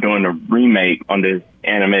thinking about doing a remake on this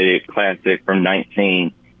animated classic from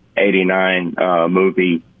 1989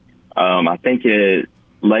 movie. I think it's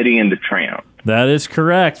Lady and the Tramp. That is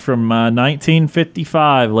correct, from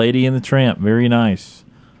 1955, Lady and the Tramp. Very nice.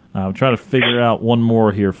 I'm trying to figure out one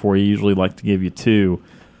more here for you. Usually like to give you two.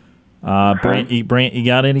 Brant, you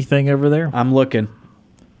got anything over there? I'm looking.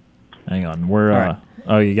 Hang on.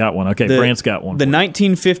 Oh, you got one. Okay, Brant's got one. The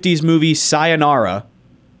 1950s movie Sayonara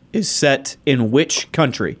is set in which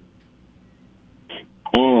country?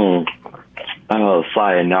 Oh,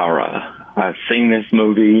 Sayonara. I've seen this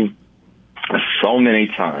movie so many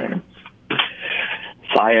times.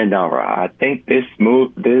 Sayonara. I think this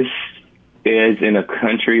is in a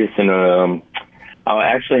country. It's in a. I'll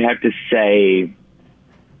actually have to say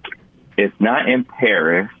it's not in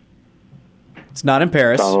Paris. It's not in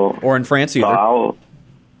Paris or in France either.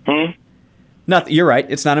 You're right.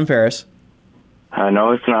 It's not in Paris. I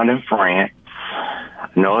know it's not in France. I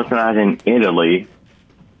know it's not in Italy.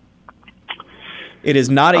 It is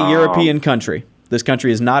not a European country. This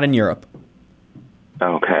country is not in Europe.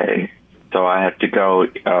 Okay. So I have to go.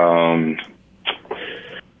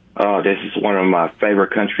 This is one of my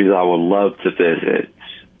favorite countries I would love to visit.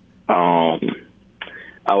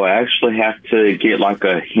 I would actually have to get like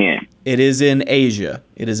a hint. It is in Asia.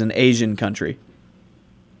 It is an Asian country.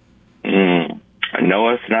 I know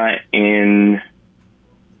it's not in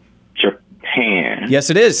Japan. Yes,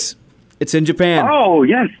 it is. It's in Japan. Oh,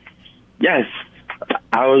 yes.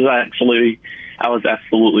 I was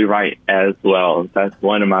absolutely right as well. That's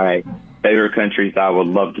one of my favorite countries I would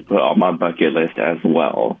love to put on my bucket list as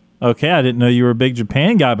well. Okay, I didn't know you were a big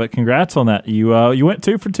Japan guy, but congrats on that. You went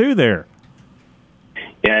 2 for 2 there.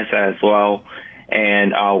 Yes, as well.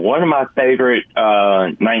 And one of my favorite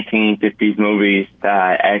 1950s movies that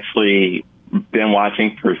I actually been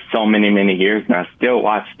watching for so many, many years, and I still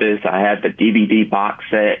watch this. I had the DVD box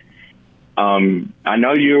set. I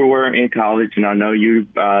know you were in college, and I know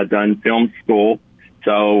you've done film school.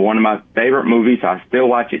 So one of my favorite movies, I still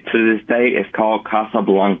watch it to this day, is called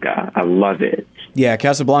Casablanca. I love it. Yeah,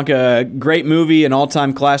 Casablanca, great movie, an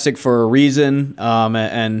all-time classic for a reason,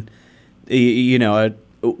 and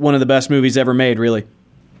one of the best movies ever made, really.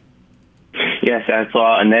 Yes, that's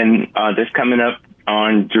all. And then this coming up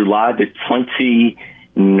on July the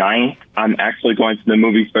 29th, I'm actually going to the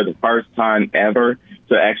movies for the first time ever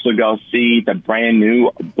to actually go see the brand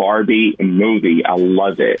new Barbie movie. I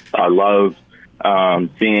love it. I love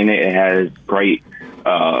seeing it. It has great.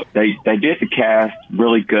 They did the cast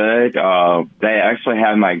really good. They actually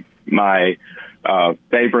had my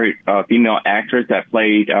favorite female actress that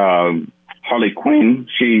played Harley Quinn.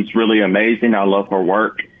 She's really amazing. I love her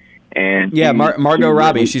work. And yeah, Margot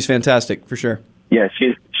Robbie. She's fantastic for sure. Yeah,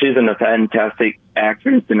 she's a fantastic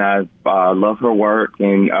actress, and I love her work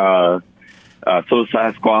in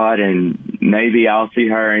Suicide Squad, and maybe I'll see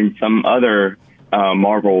her in some other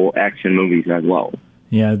Marvel action movies as well.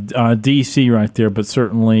 Yeah, DC right there, but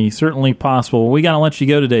certainly possible. We got to let you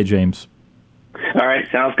go today, James. All right,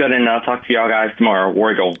 sounds good, and I'll talk to y'all guys tomorrow.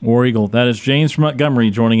 War Eagle. War Eagle. That is James from Montgomery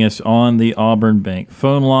joining us on the Auburn Bank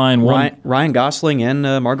phone line. Ryan Gosling and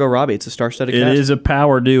Margot Robbie. It's a star-studded cast. It is a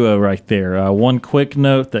power duo right there. One quick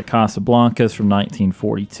note that Casablanca is from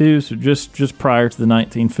 1942, so just prior to the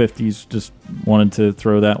 1950s. Just wanted to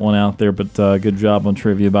throw that one out there, but good job on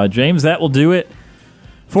trivia by James. That will do it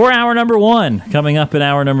for hour number 1. Coming up in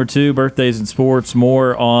hour number 2, birthdays and sports,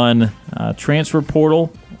 more on transfer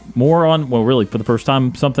portal. More on, well, really, for the first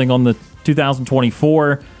time, something on the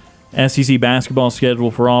 2024 SEC basketball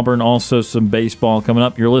schedule for Auburn. Also, some baseball coming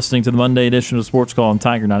up. You're listening to the Monday edition of Sports Call on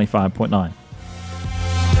Tiger 95.9.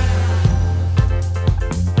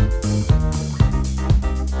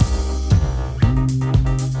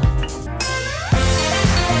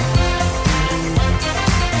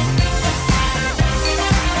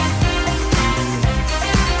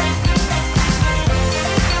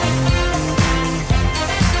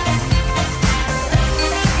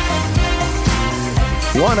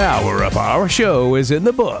 1 hour of our show is in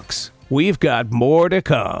the books. We've got more to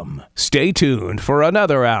come. Stay tuned for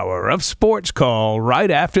another hour of Sports Call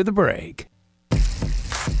right after the break.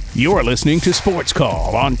 You're listening to Sports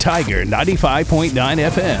Call on Tiger 95.9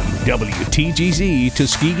 FM, WTGZ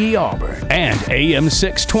Tuskegee, Auburn, and AM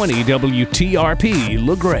 620 WTRP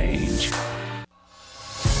LaGrange.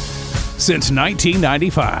 Since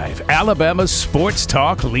 1995, Alabama's sports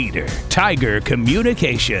talk leader, Tiger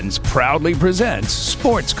Communications, proudly presents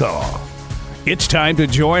Sports Call. It's time to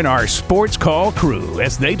join our Sports Call crew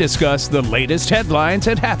as they discuss the latest headlines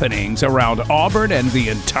and happenings around Auburn and the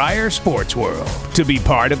entire sports world. To be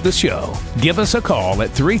part of the show, give us a call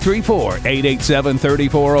at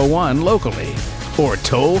 334-887-3401 locally or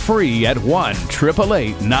toll free at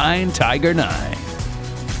 1-888-9-TIGER-9.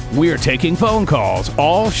 We're taking phone calls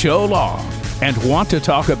all show long and want to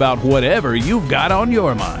talk about whatever you've got on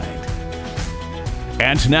your mind.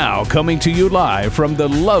 And now, coming to you live from the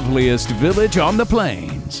loveliest village on the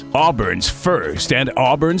plains, Auburn's first and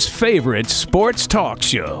Auburn's favorite sports talk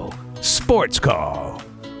show, Sports Call.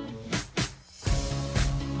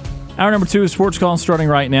 Hour number 2 is Sports Call starting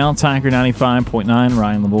right now. Tiger 95.9,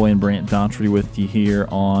 Ryan Lavoie and Brant Daughtry with you here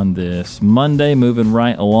on this Monday. Moving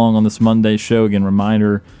right along on this Monday show. Again,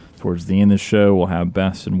 reminder, towards the end of the show, we'll have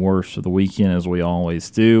best and worst of the weekend, as we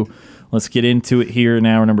always do. Let's get into it here in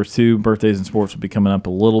hour number 2. Birthdays and sports will be coming up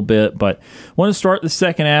a little bit, but I want to start the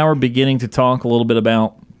second hour beginning to talk a little bit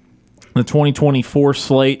about the 2024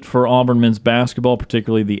 slate for Auburn men's basketball,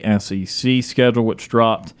 particularly the SEC schedule, which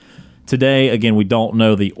dropped today. Again, we don't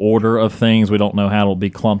know the order of things. We don't know how it'll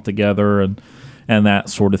be clumped together and that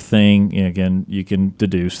sort of thing. Again, you can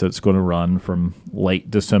deduce that it's going to run from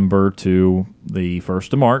late December to the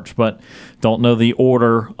 1st of March, but don't know the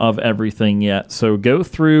order of everything yet. So go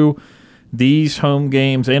through these home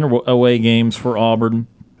games and away games for Auburn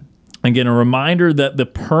Again, a reminder that the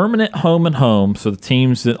permanent home and home, so the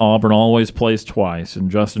teams that Auburn always plays twice, and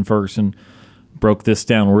Justin Ferguson broke this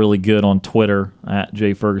down really good on Twitter at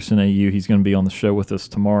JFergusonAU. He's going to be on the show with us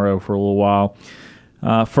tomorrow for a little while.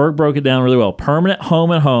 Ferg broke it down really well. Permanent home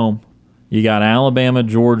and home, you got Alabama,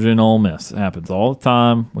 Georgia, and Ole Miss. It happens all the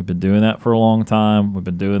time. We've been doing that for a long time. We've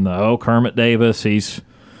been doing Kermit Davis, he's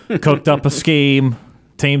cooked up a scheme.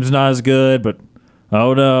 Team's not as good, but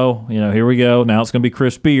oh no, here we go. Now it's going to be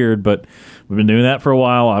Chris Beard, but we've been doing that for a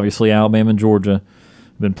while. Obviously, Alabama and Georgia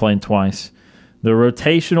have been playing twice. The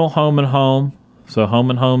rotational home and home, so home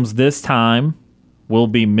and homes this time will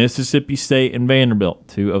be Mississippi State and Vanderbilt,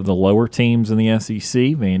 two of the lower teams in the SEC.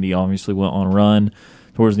 Vandy obviously went on a run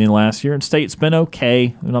towards the end of last year, and State's been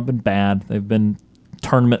okay. They've not been bad. They've been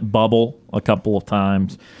tournament bubble a couple of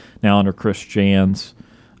times now under Chris Jans.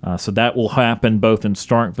 So that will happen both in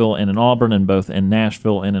Starkville and in Auburn, and both in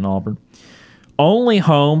Nashville and in Auburn. Only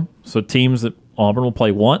home, so teams that Auburn will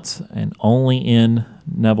play once and only in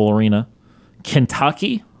Neville Arena.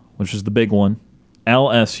 Kentucky, which is the big one,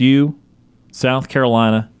 LSU, South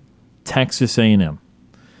Carolina, Texas A&M.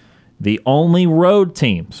 The only road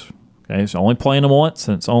teams, okay, so only playing them once,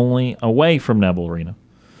 and it's only away from Neville Arena.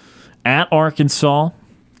 At Arkansas,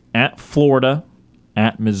 at Florida,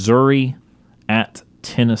 at Missouri, at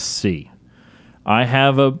Tennessee. I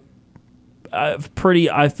have a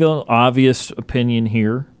pretty, I feel, obvious opinion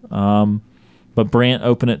here. But Brant,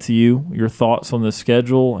 open it to you. Your thoughts on the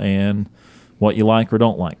schedule and what you like or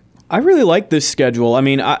don't like. I really like this schedule. I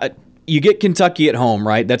mean, you get Kentucky at home,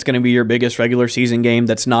 right? That's going to be your biggest regular season game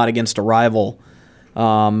that's not against a rival.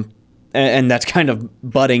 And that's kind of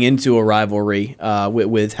butting into a rivalry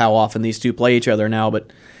with how often these two play each other now.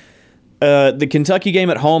 But the Kentucky game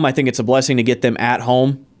at home, I think it's a blessing to get them at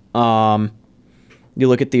home. You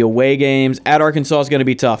look at the away games. At Arkansas is going to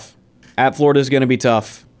be tough. At Florida is going to be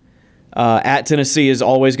tough. At Tennessee is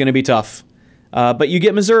always going to be tough. But you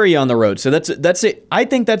get Missouri on the road, so that's it. I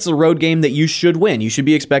think that's a road game that you should win. You should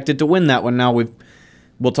be expected to win that one. Now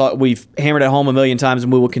we've hammered it home a million times,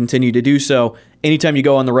 and we will continue to do so. Anytime you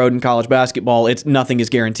go on the road in college basketball, nothing is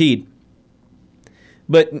guaranteed.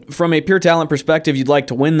 But from a pure talent perspective, you'd like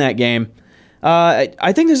to win that game.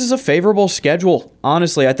 I think this is a favorable schedule.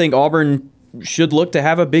 Honestly, I think Auburn should look to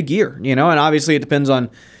have a big year. And obviously it depends on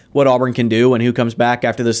what Auburn can do and who comes back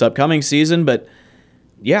after this upcoming season, but.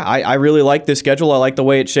 Yeah, I really like this schedule. I like the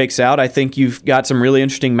way it shakes out. I think you've got some really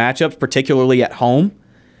interesting matchups, particularly at home.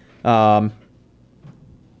 Yeah,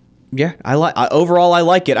 overall I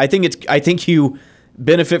like it. I think you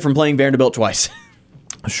benefit from playing Vanderbilt twice.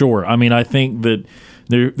 Sure. I mean, I think that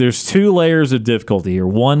there's two layers of difficulty here.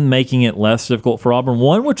 One making it less difficult for Auburn.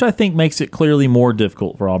 One which I think makes it clearly more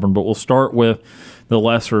difficult for Auburn. But we'll start with the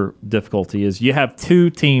lesser difficulty. Is you have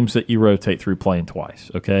two teams that you rotate through playing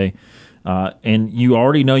twice. Okay. And you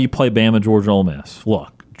already know you play Bama, Georgia, Ole Miss.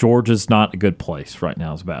 Look, Georgia's not a good place right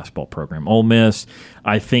now as a basketball program. Ole Miss,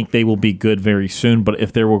 I think they will be good very soon, but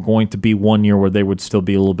if there were going to be 1 year where they would still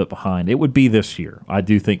be a little bit behind, it would be this year. I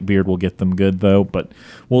do think Beard will get them good, though, but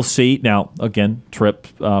we'll see. Now, again, trip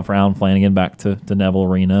for Alan Flanagan back to Neville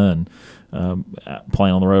Arena, and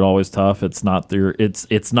playing on the road always tough. It's not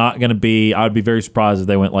going to be. I would be very surprised if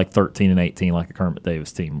they went like 13-18 like a Kermit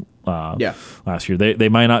Davis team last year. They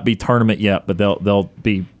might not be tournament yet, but they'll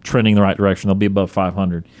be trending the right direction. They'll be above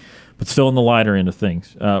 500, but still in the lighter end of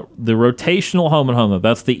things. The rotational home and home, though,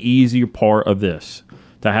 that's the easier part of this.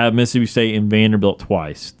 To have Mississippi State and Vanderbilt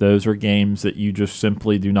twice, those are games that you just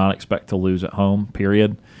simply do not expect to lose at home,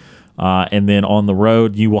 period. And then on the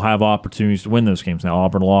road, you will have opportunities to win those games. Now,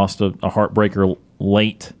 Auburn lost a heartbreaker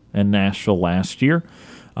late in Nashville last year.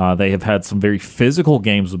 They have had some very physical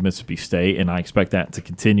games with Mississippi State, and I expect that to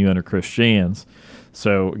continue under Chris Jans.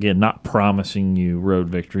 So, again, not promising you road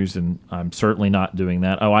victories, and I'm certainly not doing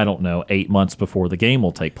that. I don't know, 8 months before the game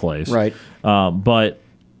will take place. Right. But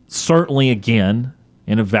certainly, again,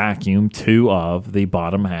 in a vacuum, two of the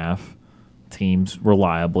bottom half teams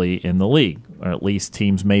reliably in the league, or at least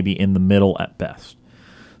teams maybe in the middle at best.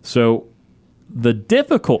 So the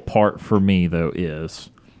difficult part for me, though, is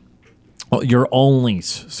your only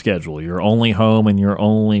schedule, your only home and your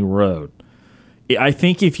only road. I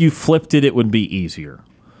think if you flipped it, it would be easier.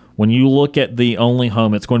 When you look at the only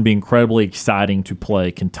home, it's going to be incredibly exciting to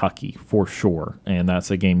play Kentucky for sure, and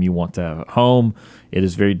that's a game you want to have at home. It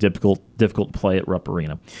is very difficult to play at Rupp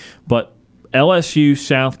Arena. But LSU,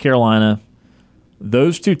 South Carolina,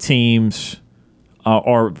 those two teams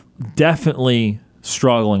are definitely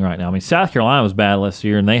struggling right now. I mean, South Carolina was bad last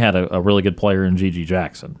year, and they had a really good player in Gigi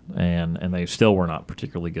Jackson, and they still were not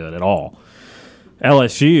particularly good at all.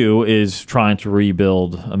 LSU is trying to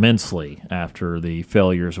rebuild immensely after the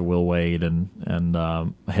failures of Will Wade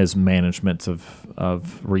and his management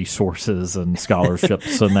of resources and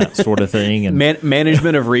scholarships and that sort of thing. And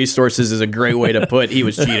management of resources is a great way to put he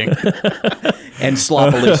was cheating. And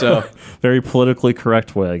sloppily so. Very politically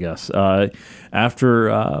correct way, I guess. After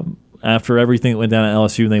everything that went down at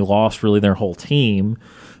LSU and they lost really their whole team,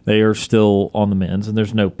 they are still on the men's, and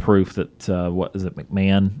there's no proof that what is it,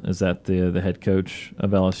 McMahon? Is that the head coach of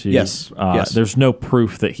LSU? Yes. Yes. There's no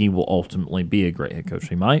proof that he will ultimately be a great head coach.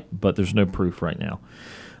 He might, but there's no proof right now.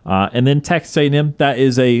 And then Texas A&M, that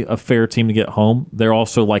is a fair team to get home. They're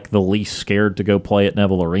also like the least scared to go play at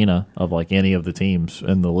Neville Arena of like any of the teams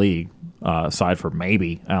in the league, aside from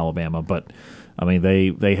maybe Alabama. But I mean,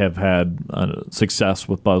 they have had success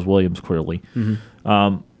with Buzz Williams clearly.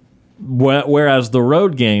 Mm-hmm. Whereas the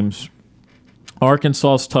road games,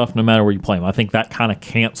 Arkansas is tough no matter where you play them. I think that kind of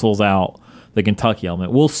cancels out the Kentucky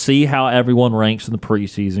element. We'll see how everyone ranks in the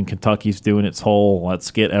preseason. Kentucky's doing its whole let's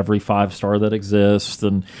get every 5-star that exists,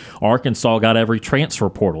 and Arkansas got every transfer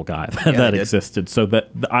portal guy that existed. So that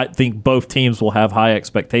I think both teams will have high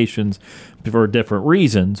expectations for different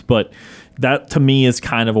reasons, but that to me is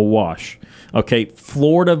kind of a wash. Okay,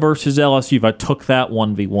 Florida versus LSU, if I took that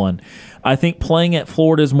 1v1, I think playing at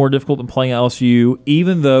Florida is more difficult than playing at LSU,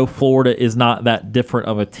 even though Florida is not that different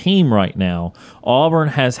of a team right now. Auburn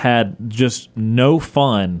has had just no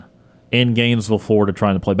fun in Gainesville, Florida,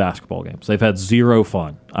 trying to play basketball games. They've had zero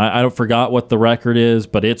fun. I forgot what the record is,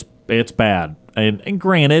 but it's bad. And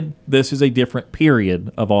granted, this is a different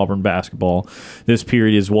period of Auburn basketball. This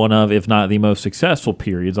period is one of, if not the most successful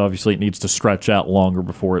periods. Obviously, it needs to stretch out longer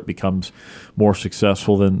before it becomes more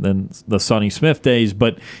successful than the Sonny Smith days.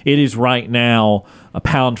 But it is right now a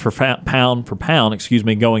pound for pound,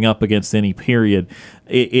 going up against any period.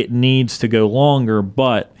 It needs to go longer,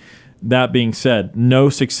 but that being said, no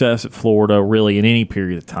success at Florida really in any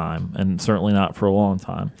period of time, and certainly not for a long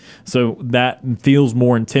time. So that feels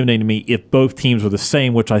more intimidating to me if both teams are the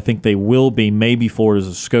same, which I think they will be. Maybe Florida's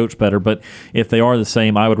a scotch better, but if they are the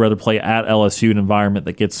same, I would rather play at LSU, an environment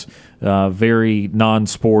that gets very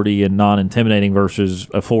non-sporty and non-intimidating versus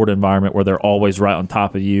a Florida environment where they're always right on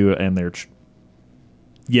top of you and they're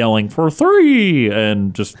yelling for 3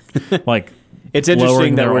 and just like – it's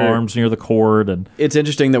interesting that their arms near the court, and it's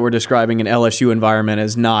interesting that we're describing an LSU environment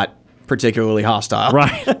as not particularly hostile.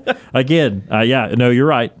 Right. Again, you're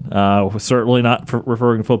right. Certainly not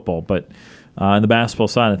referring to football, but in the basketball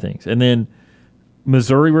side of things. And then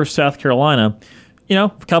Missouri versus South Carolina. A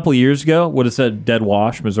couple of years ago, would have said dead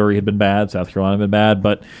wash. Missouri had been bad, South Carolina had been bad,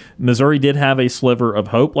 but Missouri did have a sliver of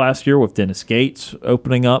hope last year with Dennis Gates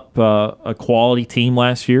opening up a quality team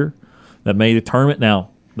last year that made the tournament. Now,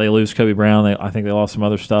 they lose Kobe Brown. I think they lost some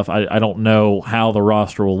other stuff. I don't know how the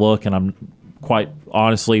roster will look, and I'm quite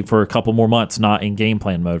honestly, for a couple more months, not in game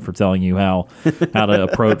plan mode for telling you how to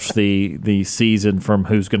approach the season from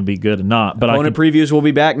who's going to be good and not. But opponent previews will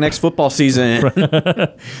be back next football season.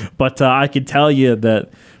 But I can tell you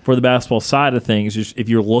that for the basketball side of things, if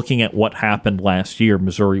you're looking at what happened last year,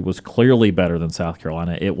 Missouri was clearly better than South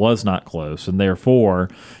Carolina. It was not close, and therefore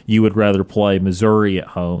you would rather play Missouri at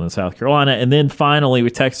home than South Carolina. And then finally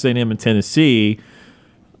with Texas A&M and Tennessee,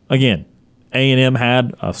 again, A&M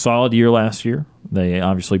had a solid year last year. They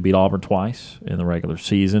obviously beat Auburn twice in the regular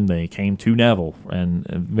season. They came to Neville, and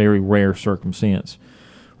a very rare circumstance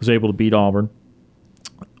was able to beat Auburn.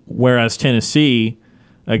 Whereas Tennessee,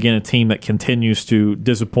 again, a team that continues to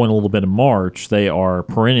disappoint a little bit in March, they are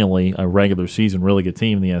perennially a regular season really good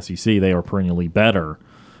team in the SEC. They are perennially better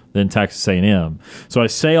than Texas A&M. So I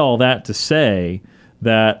say all that to say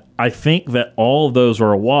that I think that all of those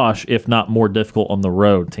are a wash, if not more difficult on the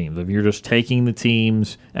road teams. If you're just taking the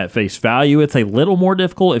teams at face value, it's a little more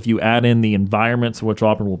difficult if you add in the environments in which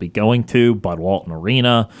Auburn will be going to, Bud Walton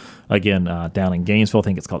Arena, again, down in Gainesville. I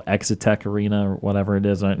think it's called Exitech Arena or whatever it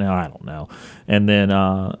is right now. I don't know. And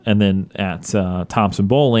then at Thompson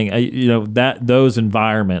Bowling, those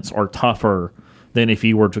environments are tougher than if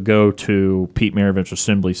you were to go to Pete Maravich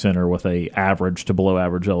Assembly Center with a average to below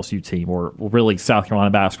average LSU team, or really South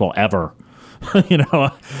Carolina basketball ever.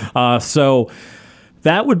 So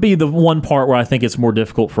that would be the one part where I think it's more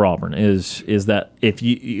difficult for Auburn is that if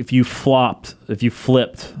you flipped,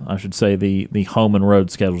 I should say, the home and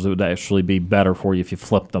road schedules, it would actually be better for you. If you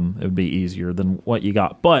flipped them, it would be easier than what you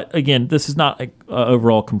got. But again, this is not an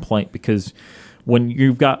overall complaint, because when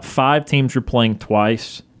you've got 5 teams you're playing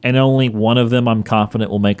twice, and only one of them I'm confident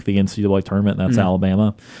will make the NCAA tournament, and that's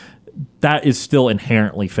Alabama, that is still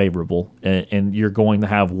inherently favorable, and you're going to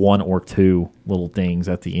have 1 or 2 little things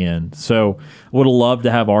at the end. So I would have loved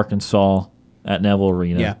to have Arkansas at Neville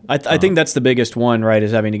Arena. Yeah, I think that's the biggest one, right,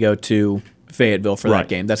 is having to go to Fayetteville for that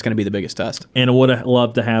game. That's going to be the biggest test. And I would have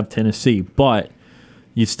loved to have Tennessee, but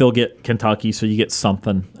you still get Kentucky, so you get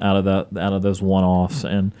something out of those one-offs.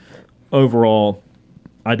 And overall,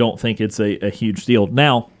 I don't think it's a huge deal.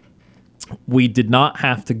 Now, we did not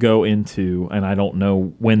have to go into, and I don't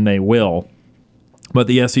know when they will, but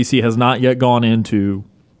the SEC has not yet gone into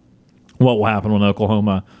what will happen when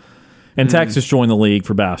Oklahoma and Texas join the league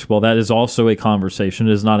for basketball. That is also a conversation.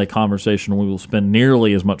 It is not a conversation we will spend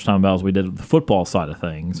nearly as much time about as we did with the football side of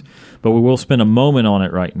things, but we will spend a moment on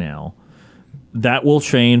it right now. That will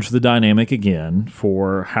change the dynamic again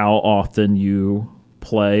for how often you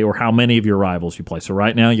play or how many of your rivals you play. So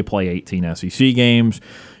right now you play 18 SEC games.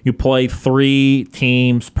 You play 3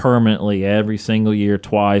 teams permanently every single year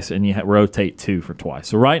twice, and you rotate 2 for twice.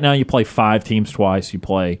 So right now you play 5 teams twice. You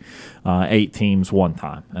play 8 teams one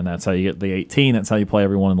time, and that's how you get the 18. That's how you play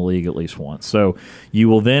everyone in the league at least once. So you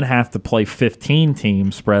will then have to play 15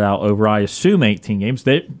 teams spread out over, I assume, 18 games.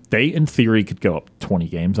 They in theory could go up 20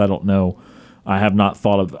 games. I don't know. I have not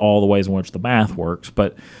thought of all the ways in which the math works,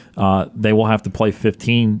 but they will have to play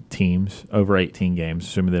 15 teams over 18 games,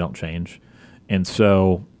 assuming they don't change. And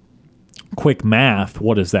so, quick math,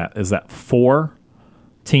 what is that? Is that 4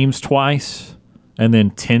 teams twice and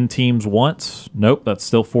then 10 teams once? Nope, that's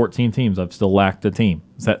still 14 teams. I've still lacked a team.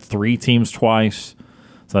 Is that 3 teams twice?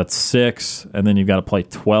 So that's 6, and then you've got to play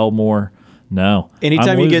 12 more? No.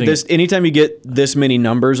 Anytime you get this many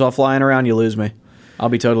numbers all flying around, you lose me. I'll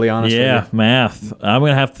be totally honest with you. Yeah, math. I'm going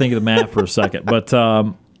to have to think of the math for a second. But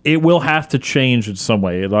it will have to change in some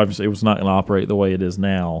way. It was not going to operate the way it is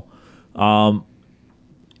now.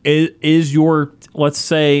 Is your, let's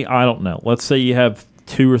say, I don't know, let's say you have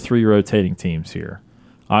 2 or 3 rotating teams here.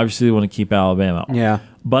 Obviously, you want to keep Alabama. Yeah.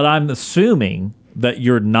 But I'm assuming that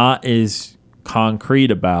you're not as concrete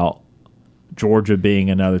about Georgia being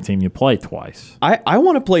another team you play twice. I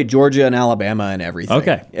want to play Georgia and Alabama and everything.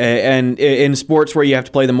 Okay. And in sports where you have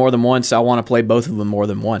to play them more than once, I want to play both of them more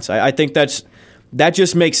than once. I think that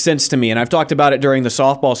just makes sense to me. And I've talked about it during the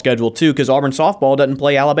softball schedule too, because Auburn softball doesn't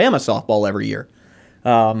play Alabama softball every year.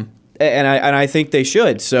 And I think they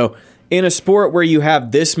should. So in a sport where you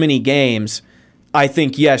have this many games, I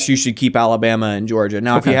think, yes, you should keep Alabama and Georgia.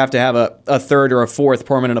 Now, if you have to have a third or a fourth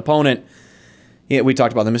permanent opponent, we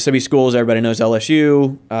talked about the Mississippi schools. Everybody knows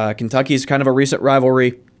LSU. Kentucky is kind of a recent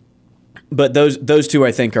rivalry. But those 2,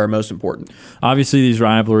 I think, are most important. Obviously, these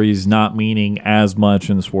rivalries not meaning as much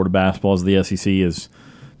in the sport of basketball as the SEC is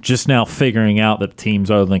just now figuring out that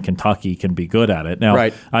teams other than Kentucky can be good at it. Now,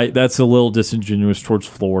 right. That's a little disingenuous towards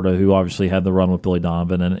Florida, who obviously had the run with Billy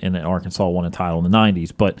Donovan, and Arkansas won a title in the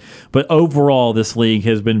 90s. But overall, this league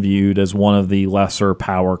has been viewed as one of the lesser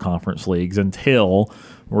power conference leagues until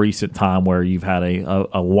recent time, where you've had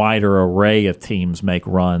a wider array of teams make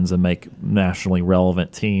runs and make nationally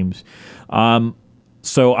relevant teams.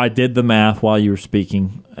 So I did the math while you were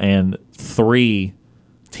speaking, and 3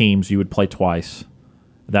 teams you would play twice.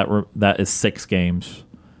 That is 6 games,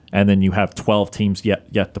 and then you have 12 teams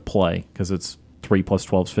yet to play, because it's 3 plus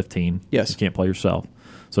 12 is 15. Yes, you can't play yourself.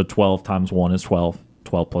 So 12 times 1 is 12.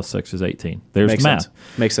 12 plus 6 is 18. There's the math.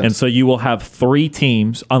 Makes sense. And so you will have 3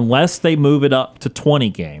 teams, unless they move it up to 20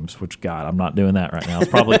 games, which, God, I'm not doing that right now. It's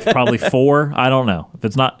probably 4. I don't know. If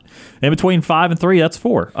it's not in between 5 and 3, that's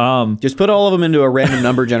 4. Just put all of them into a random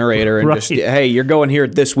number generator and right. hey, you're going here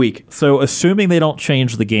this week. So assuming they don't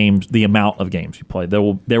change the games, the amount of games you play, there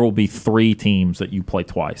will be 3 teams that you play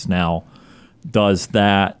twice. Now,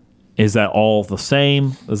 is that all the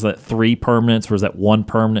same? Is that 3 permanents, or is that 1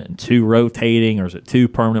 permanent and 2 rotating, or is it 2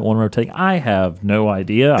 permanent, 1 rotating? I have no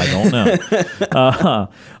idea. I don't know.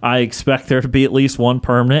 I expect there to be at least 1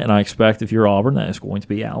 permanent, and I expect if you're Auburn, that is going to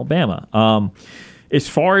be Alabama. As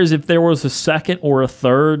far as if there was a second or a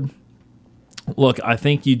third, look, I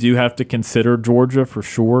think you do have to consider Georgia for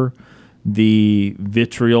sure. The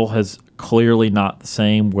vitriol has clearly not the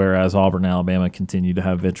same, whereas Auburn and Alabama continue to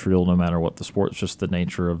have vitriol no matter what the sport. It's just the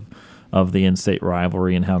nature of the in-state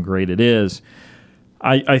rivalry and how great it is.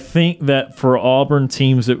 I think that for Auburn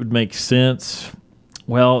teams it would make sense.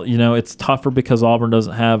 Well, it's tougher because Auburn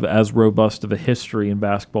doesn't have as robust of a history in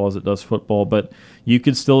basketball as it does football, but you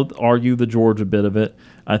could still argue the Georgia bit of it.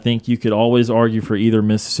 I think you could always argue for either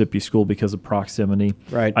Mississippi school because of proximity.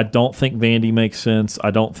 Right. I don't think Vandy makes sense.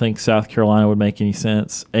 I don't think South Carolina would make any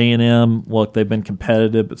sense. A&M, look, they've been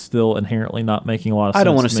competitive, but still inherently not making a lot of sense. I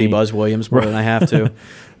don't want to see Buzz Williams more than I have to.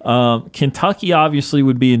 Kentucky obviously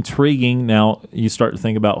would be intriguing. Now you start to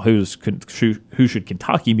think about who should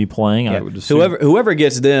Kentucky be playing. Yeah. I would assume Whoever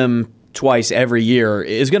gets them twice every year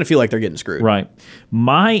is going to feel like they're getting screwed. Right.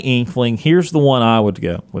 My inkling, here's the one I would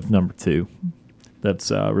go with number 2.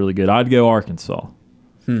 That's really good. I'd go Arkansas.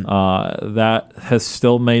 That has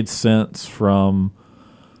still made sense from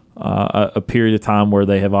a period of time where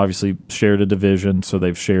they have obviously shared a division, so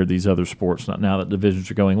they've shared these other sports. Now that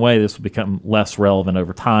divisions are going away, this will become less relevant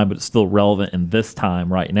over time, but it's still relevant in this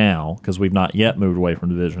time right now because we've not yet moved away from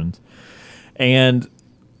divisions. And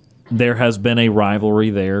there has been a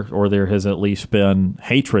rivalry there, or there has at least been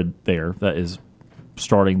hatred there that is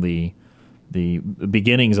starting the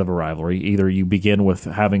beginnings of a rivalry. Either you begin with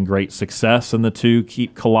having great success and the two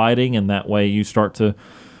keep colliding, and that way you start to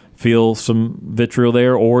feel some vitriol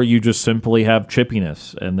there, or you just simply have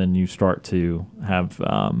chippiness, and then you start to have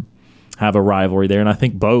a rivalry there. And I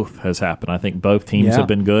think both has happened. I think both teams have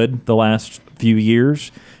been good the last few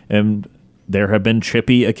years, and there have been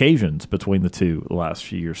chippy occasions between the two the last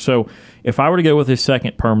few years. So if I were to go with a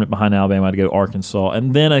second permanent behind Alabama, I'd go Arkansas,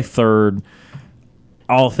 and then a third,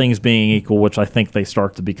 all things being equal, which I think they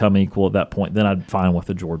start to become equal at that point, then I'd fine with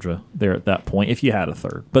the Georgia there at that point if you had a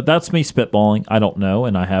third. But that's me spitballing. I don't know,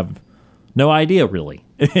 and I have no idea really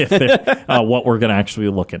what we're going to actually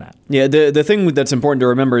be looking at. Yeah, the thing that's important to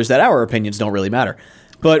remember is that our opinions don't really matter.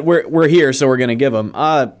 But we're here, so we're going to give them.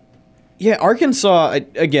 Yeah, Arkansas,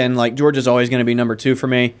 again, like Georgia's always going to be number 2 for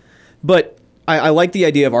me. But I like the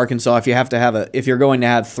idea of Arkansas if you're going to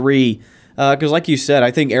have 3. Because like you said,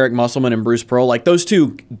 I think Eric Musselman and Bruce Pearl, like those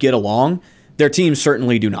two get along. Their teams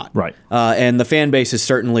certainly do not. Right. And the fan bases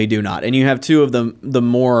certainly do not. And you have two of the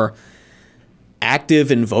more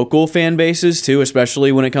active and vocal fan bases too,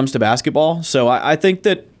 especially when it comes to basketball. So I think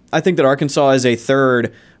that Arkansas is a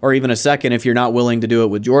third or even a second if you're not willing to do it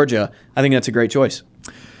with Georgia. I think that's a great choice.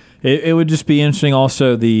 It would just be interesting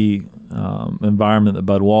also the environment that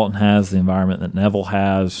Bud Walton has, the environment that Neville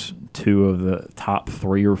has, 2 of the top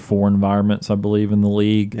 3 or 4 environments, I believe, in the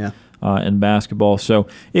league in basketball. So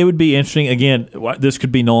it would be interesting. Again, this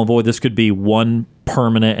could be null and void. This could be 1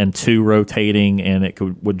 permanent and 2 rotating, and it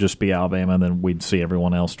would just be Alabama, and then we'd see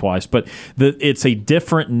everyone else twice. But it's a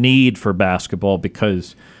different need for basketball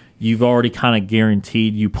because you've already kind of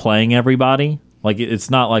guaranteed you playing everybody. Like, it's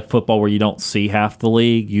not like football where you don't see half the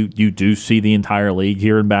league. You do see the entire league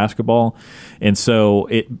here in basketball. And so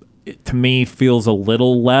it to me feels a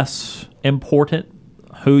little less important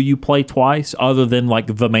who you play twice, other than like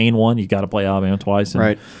the main one. You got to play Alabama twice.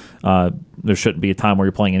 And, right. There shouldn't be a time where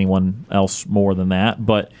you're playing anyone else more than that.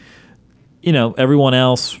 But, everyone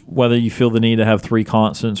else, whether you feel the need to have 3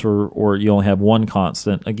 constants or you only have 1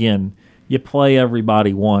 constant, again, you play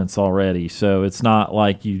everybody once already, so it's not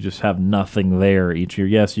like you just have nothing there each year.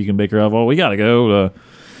 Yes, you can bicker up, we got to go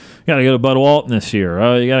to Bud Walton this year.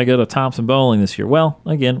 You got to go to Thompson Bowling this year. Well,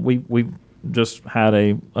 again, we just had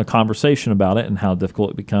a conversation about it and how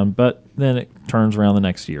difficult it becomes, but then it turns around the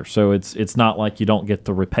next year. So it's not like you don't get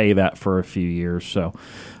to repay that for a few years. So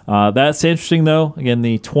that's interesting, though. Again,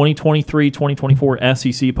 the 2023-2024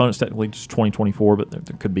 SEC opponents, technically just 2024, but there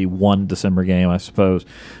could be 1 December game, I suppose.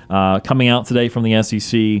 Coming out today from the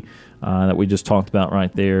SEC that we just talked about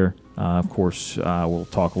right there. Of course, we'll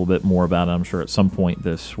talk a little bit more about it, I'm sure, at some point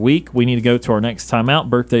this week. We need to go to our next timeout.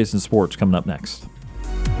 Birthdays and sports coming up next.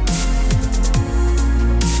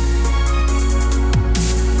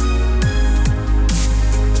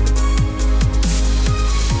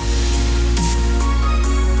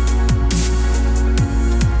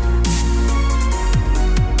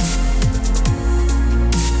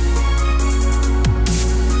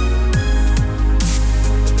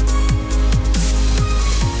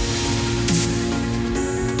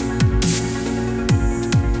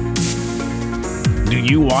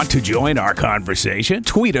 You want to join our conversation?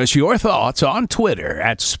 Tweet us your thoughts on Twitter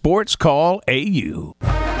at SportsCallAU.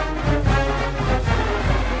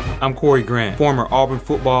 I'm Corey Grant, former Auburn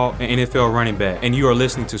football and NFL running back, and you are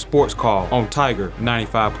listening to Sports Call on Tiger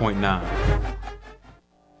 95.9.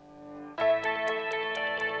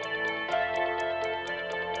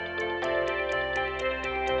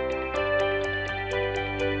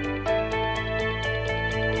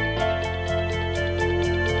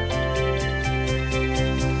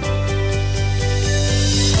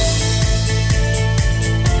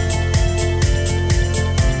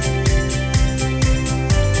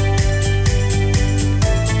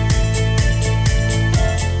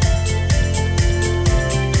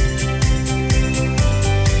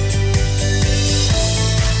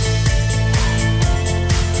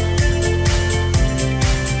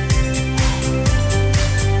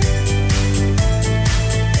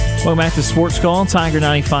 Welcome back to Sports Call, Tiger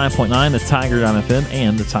 95.9, the Tiger.fm,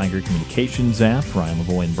 and the Tiger Communications app. Ryan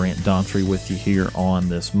Lavoie and Brant Daughtry with you here on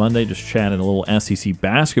this Monday. Just chatting a little SEC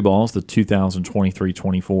basketball as the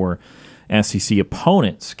 2023-24 SEC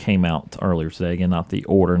opponents came out earlier today. Again, not the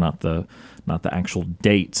order, not the actual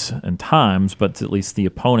dates and times, but at least the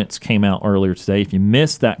opponents came out earlier today. If you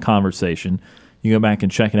missed that conversation, you go back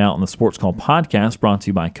and check it out on the Sports Call podcast brought to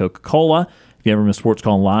you by Coca-Cola. If you ever miss Sports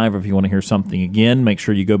Call live or if you want to hear something again, make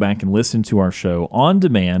sure you go back and listen to our show on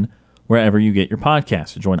demand wherever you get your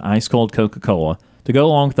podcast. Enjoy an ice-cold Coca-Cola to go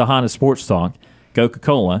along with the hottest sports talk.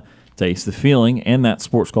 Coca-Cola, taste the feeling, and that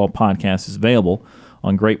Sports Call podcast is available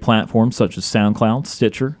on great platforms such as SoundCloud,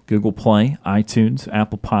 Stitcher, Google Play, iTunes,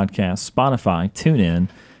 Apple Podcasts, Spotify, TuneIn,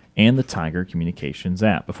 and the Tiger Communications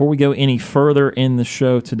app. Before we go any further in the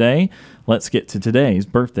show today, let's get to today's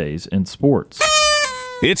birthdays in sports.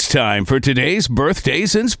 It's time for today's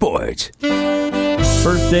birthdays in sports.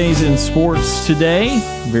 Birthdays in sports today.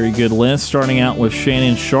 Very good list. Starting out with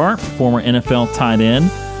Shannon Sharpe, former NFL tight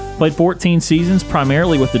end. Played 14 seasons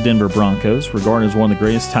primarily with the Denver Broncos, regarded as one of the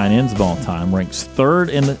greatest tight ends of all time. Ranks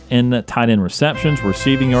third in the tight end receptions,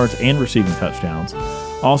 receiving yards, and receiving touchdowns.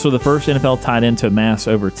 Also the first NFL tight end to amass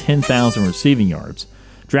over 10,000 receiving yards.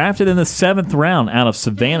 Drafted in the 7th round out of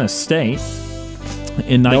Savannah State.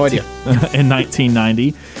 In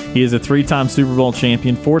 1990, he is a 3-time Super Bowl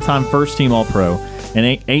champion, 4-time first-team All-Pro,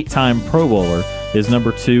 and 8-time Pro Bowler. His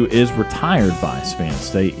number 2 is retired by Savannah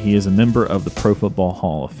State. He is a member of the Pro Football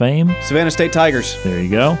Hall of Fame. Savannah State Tigers. There you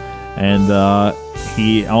go. And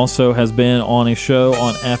he also has been on a show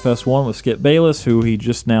on FS1 with Skip Bayless, who he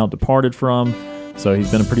just now departed from. So he's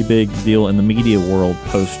been a pretty big deal in the media world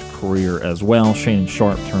post-career as well. Shannon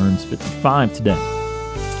Sharpe turns 55 today.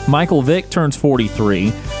 Michael Vick turns 43.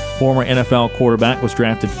 Former NFL quarterback, was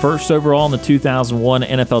drafted first overall in the 2001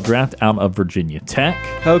 NFL Draft out of Virginia Tech.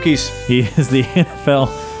 Hokies. He is the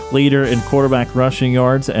NFL leader in quarterback rushing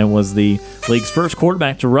yards and was the league's first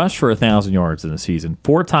quarterback to rush for 1,000 yards in the season.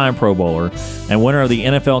 4-time Pro Bowler and winner of the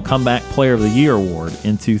NFL Comeback Player of the Year award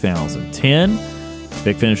in 2010.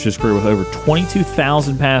 Vick finished his career with over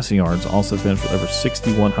 22,000 passing yards, also finished with over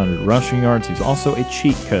 6,100 rushing yards. He's also a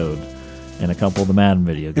cheat code in a couple of the Madden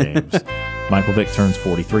video games. Michael Vick turns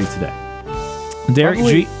 43 today. Derek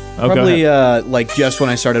G. Probably like just when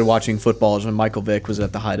I started watching football is when Michael Vick was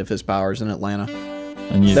at the height of his powers in Atlanta.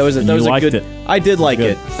 And you, that was a good. It. I did like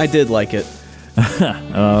it. I did like it.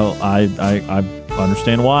 I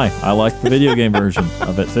understand why. I like the video game version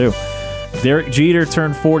of it too. Derek Jeter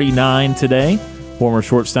turned 49 today. Former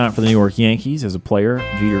shortstop for the New York Yankees. As a player,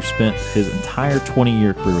 Jeter spent his entire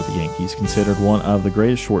 20-year career with the Yankees, considered one of the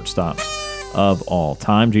greatest shortstops of all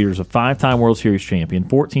time. Jeter's a 5-time World Series champion,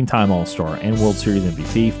 14-time All-Star and World Series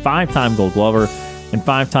MVP, 5-time Gold Glover, and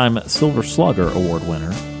 5-time Silver Slugger Award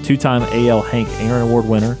winner, 2-time AL Hank Aaron Award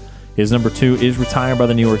winner. His number 2 is retired by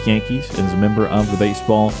the New York Yankees and is a member of the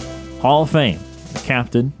Baseball Hall of Fame. The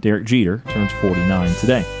captain, Derek Jeter, turns 49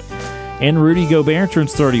 today. And Rudy Gobert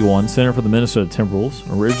turns 31, center for the Minnesota Timberwolves.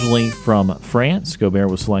 Originally from France,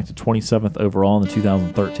 Gobert was selected 27th overall in the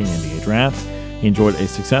 2013 NBA Draft. He enjoyed a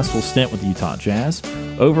successful stint with the Utah Jazz.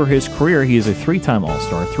 Over his career, he is a 3-time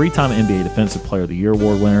All-Star, 3-time NBA Defensive Player of the Year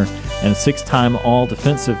award winner, and a 6-time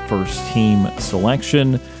All-Defensive First-Team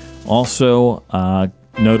selection. Also,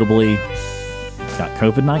 notably, got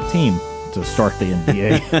COVID-19 to start the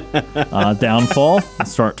NBA downfall,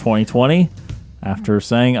 start 2020, after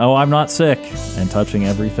saying, "Oh, I'm not sick," and touching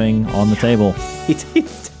everything on the table. He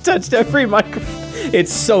touched every microphone.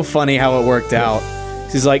 It's so funny how it worked out.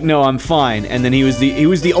 He's like, "No, I'm fine," and then he was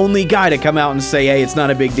the only guy to come out and say, "Hey, it's not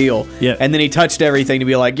a big deal." Yeah. And then he touched everything to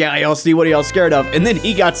be like, "Yeah, y'all see what are y'all scared of?" And then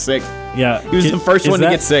he got sick. Yeah, he was the first one to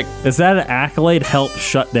get sick. Is that an accolade? Help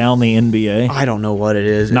shut down the NBA? I don't know what it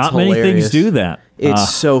is. Not many things do that.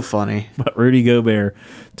 It's so funny. But Rudy Gobert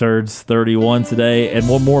turns 31 today, and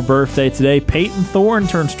one more birthday today. Peyton Thorne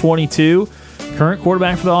turns 22. Current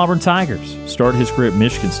quarterback for the Auburn Tigers. Started his career at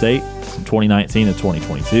Michigan State from 2019 to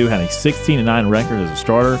 2022. Had a 16-9 record as a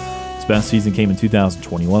starter. His best season came in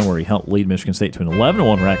 2021, where he helped lead Michigan State to an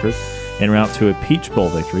 11-1 record en route to a Peach Bowl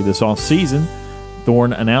victory. This offseason,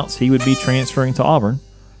 Thorne announced he would be transferring to Auburn.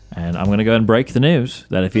 And I'm going to go ahead and break the news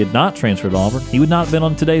that if he had not transferred to Auburn, he would not have been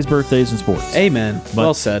on today's birthdays in sports. Amen.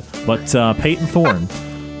 Well said. But Peyton Thorne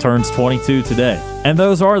turns 22 today. And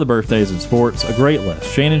those are the birthdays in sports. A great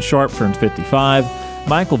list. Shannon Sharpe turns 55.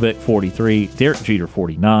 Michael Vick, 43. Derek Jeter,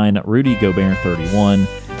 49. Rudy Gobert, 31.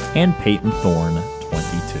 And Peyton Thorne,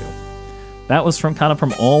 22. That was from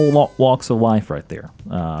all walks of life right there.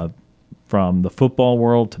 From the football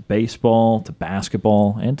world to baseball to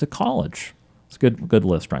basketball and to college. It's a good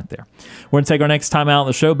list right there. We're going to take our next time out on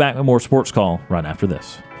the show. Back with more Sports Call right after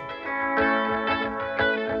this.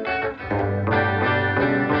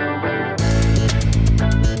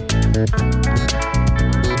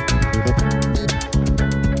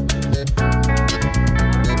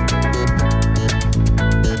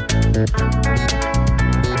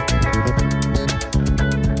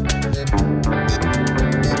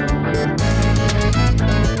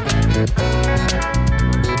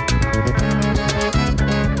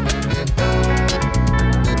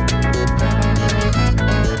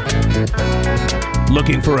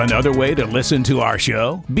 Looking for another way to listen to our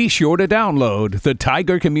show? Be sure to download the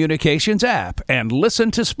Tiger Communications app and listen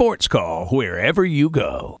to Sports Call wherever you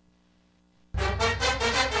go.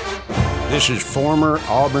 This is former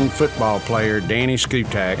Auburn football player Danny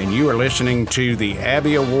Skutak, and you are listening to the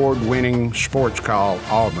Abby Award-winning Sports Call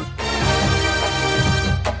Auburn.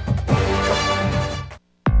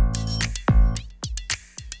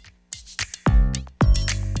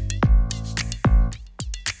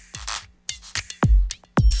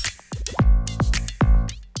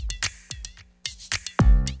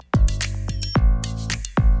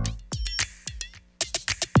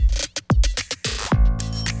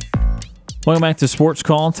 Welcome back to Sports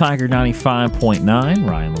Call, Tiger 95.9.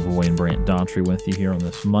 Ryan Lavoie and Brant Daughtry with you here on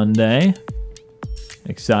this Monday.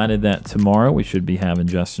 Excited that tomorrow we should be having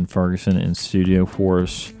Justin Ferguson in studio for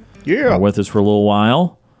us. Yeah. With us for a little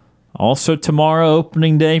while. Also tomorrow,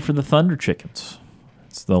 opening day for the Thunder Chickens.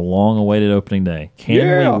 It's the long-awaited opening day.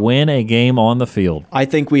 Can we win a game on the field? I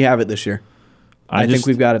think we have it this year. I think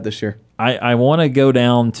we've got it this year. I want to go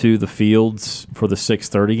down to the fields for the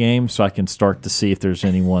 6:30 game so I can start to see if there's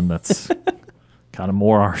anyone that's kind of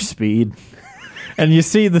more our speed. And you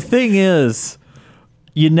see, the thing is,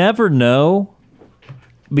 you never know,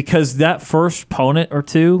 because that first opponent or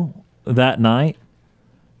two that night,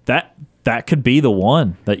 that could be the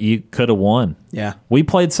one that you could have won. Yeah. We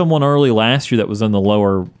played someone early last year that was on the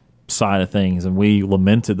lower side of things, and we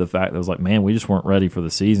lamented the fact that it was like, man, we just weren't ready for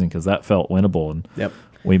the season because that felt winnable. And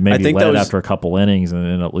we maybe led after a couple innings and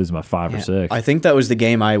ended up losing by 5 or 6. I think that was the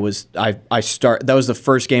game that was the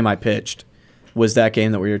first game I pitched, was that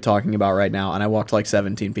game that we were talking about right now, and I walked like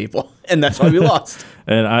 17 people, and that's why we lost.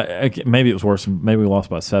 And maybe it was worse. Maybe we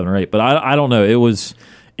lost by 7 or 8, but I don't know. It was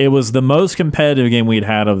the most competitive game we'd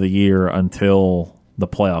had of the year until the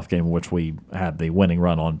playoff game, in which we had the winning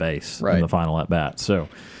run on base in the final at bat. So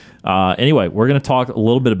anyway, we're going to talk a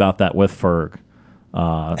little bit about that with Ferg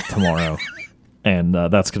tomorrow. And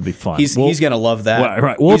that's going to be fun. He's going to love that.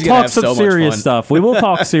 Right. We'll talk some serious stuff. We will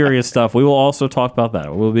talk serious stuff. We will also talk about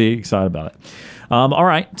that. We'll be excited about it. All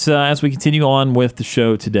right. As we continue on with the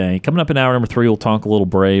show today, coming up in hour number 3, we'll talk a little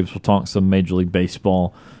Braves. We'll talk some Major League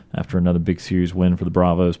Baseball after another big series win for the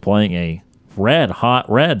Bravos, playing a red-hot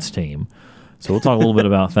Reds team. So we'll talk a little bit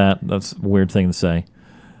about that. That's a weird thing to say.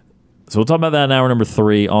 So we'll talk about that in hour number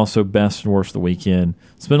 3. Also, best and worst of the weekend.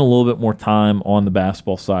 Spend a little bit more time on the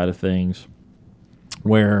basketball side of things,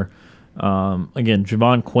 where, again,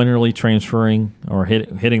 Javon Quinterly transferring or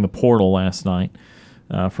hitting the portal last night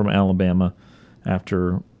from Alabama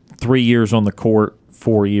after 3 years on the court,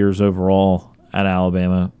 4 years overall at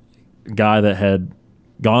Alabama. A guy that had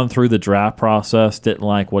gone through the draft process, didn't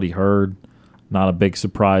like what he heard, not a big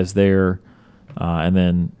surprise there, and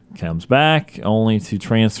then comes back only to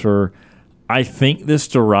transfer. I think this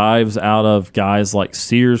derives out of guys like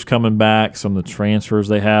Sears coming back, some of the transfers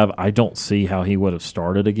they have. I don't see how he would have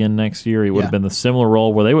started again next year. He would have been the similar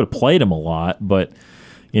role where they would have played him a lot, but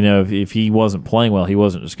if he wasn't playing well, he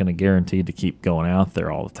wasn't just going to guarantee to keep going out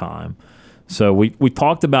there all the time. So we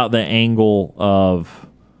talked about the angle of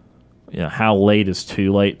how late is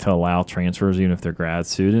too late to allow transfers, even if they're grad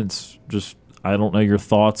students. Just, I don't know your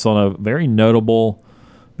thoughts on a very notable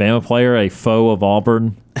Bama player, a foe of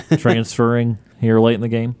Auburn, transferring here late in the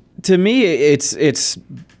game. To me, it's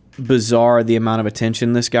bizarre the amount of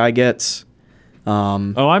attention this guy gets.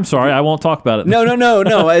 I'm sorry, I won't talk about it. No,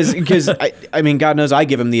 because I mean, God knows I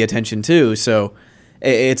give him the attention too. So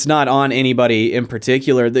it's not on anybody in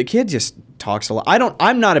particular. The kid just talks a lot.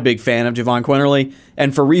 I'm not a big fan of Javon Quinterly,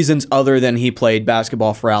 and for reasons other than he played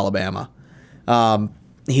basketball for Alabama.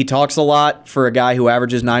 He talks a lot for a guy who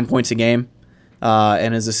averages 9 points a game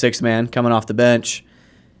and is a sixth man coming off the bench.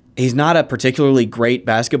 He's not a particularly great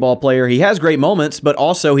basketball player. He has great moments, but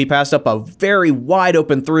also he passed up a very wide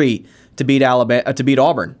open three to beat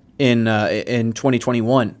Auburn in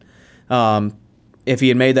 2021. If he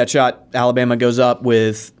had made that shot, Alabama goes up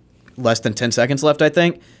with less than 10 seconds left, I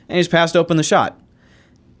think, and he's passed open the shot.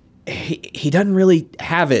 He doesn't really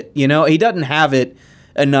have it, He doesn't have it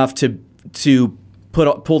enough to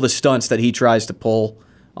pull the stunts that he tries to pull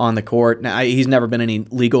on the court. Now, he's never been in any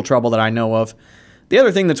legal trouble that I know of. The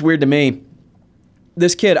other thing that's weird to me,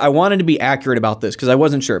 this kid, I wanted to be accurate about this because I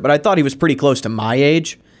wasn't sure, but I thought he was pretty close to my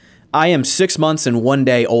age. I am 6 months and 1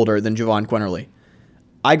 day older than Javon Quinterly.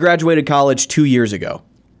 I graduated college 2 years ago.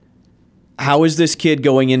 How is this kid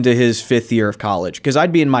going into his 5th year of college? Because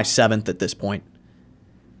I'd be in my 7th at this point.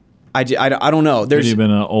 I don't know. Could he have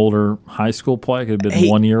been an older high school player? Could have been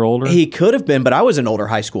 1 year older? He could have been, but I was an older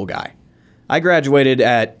high school guy. I graduated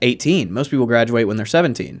at 18. Most people graduate when they're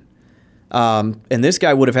 17. And this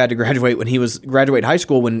guy would have had to graduate high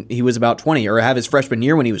school when he was about 20, or have his freshman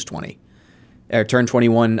year when he was 20. Or turned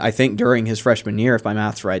 21, I think, during his freshman year, if my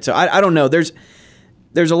math's right. So I don't know. There's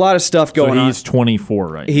a lot of stuff going on. He's 24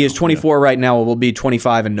 right now. He is 24 right now. Will be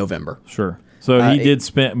 25 in November. Sure. So he did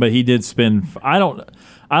spend. I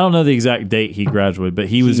don't know the exact date he graduated, but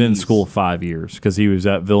he was in school 5 years because he was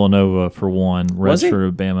at Villanova for one.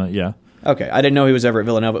 Redshirted Bama. Yeah. Okay, I didn't know he was ever at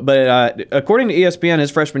Villanova, but according to ESPN,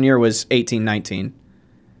 his freshman year was 18-19.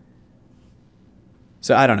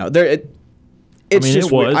 So I don't know.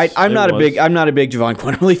 I'm not a big Javon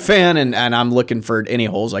Quinterly fan, and I'm looking for any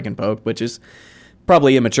holes I can poke, which is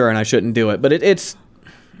probably immature, and I shouldn't do it. But it's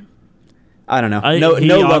I don't know.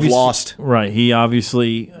 No love lost. Right. He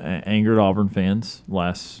obviously angered Auburn fans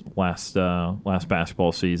last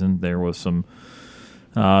basketball season. There was some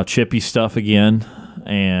chippy stuff again,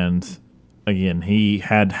 and again, he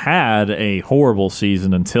had a horrible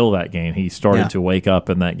season until that game. He started to wake up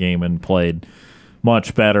in that game and played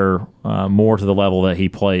much better, more to the level that he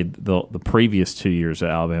played the previous 2 years at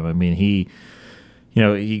Alabama. I mean, he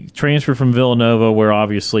transferred from Villanova, where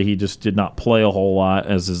obviously he just did not play a whole lot,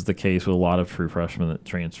 as is the case with a lot of true freshmen that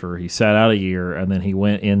transfer. He sat out a year, and then he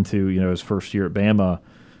went into his first year at Bama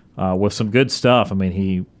with some good stuff. I mean,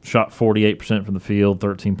 he shot 48% from the field,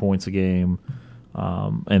 13 points a game.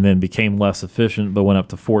 And then became less efficient, but went up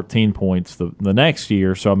to 14 points the next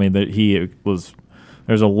year. So I mean,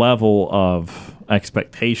 there's a level of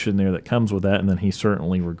expectation there that comes with that, and then he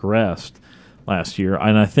certainly regressed last year.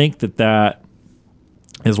 And I think that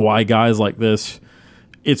is why guys like this,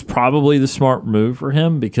 it's probably the smart move for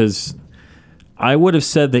him, because I would have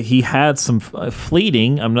said that he had some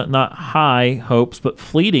fleeting, I'm not high hopes, but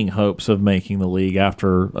fleeting hopes of making the league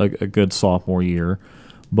after a good sophomore year.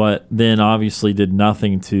 But then obviously did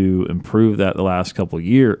nothing to improve that the last couple of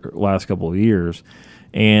years.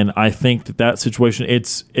 And I think that situation,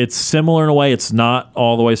 it's similar in a way. It's not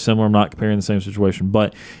all the way similar. I'm not comparing the same situation,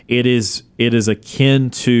 but it is akin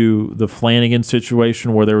to the Flanagan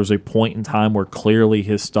situation, where there was a point in time where clearly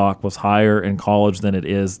his stock was higher in college than it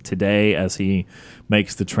is today as he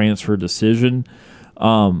makes the transfer decision.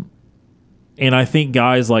 And I think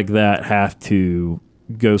guys like that have to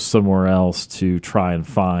go somewhere else to try and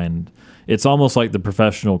find. It's almost like the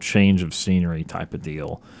professional change of scenery type of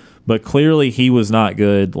deal. But clearly he was not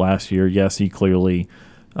good last year. Yes, he clearly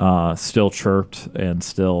still chirped and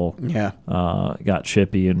still got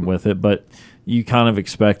chippy and with it. But you kind of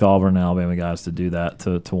expect Auburn and Alabama guys to do that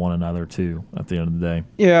to one another too at the end of the day.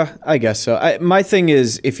 Yeah, I guess so. My thing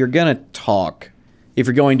is, if you're going to talk, if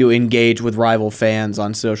you're going to engage with rival fans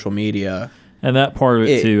on social media. And that part of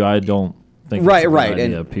it too, I don't think right, it's a good right.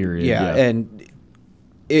 idea, and, period. Yeah, and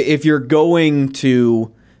if you're going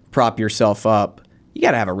to prop yourself up, you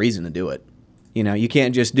got to have a reason to do it. You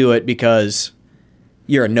can't just do it because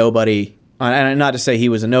you're a nobody. And not to say he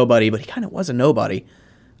was a nobody, but he kind of was a nobody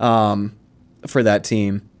for that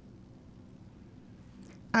team.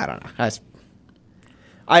 I don't know.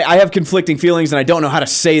 I have conflicting feelings, and I don't know how to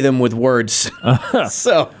say them with words.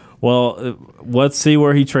 Well, let's see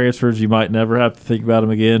where he transfers. You might never have to think about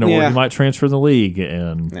him again, or he might transfer in the league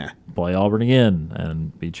and play Auburn again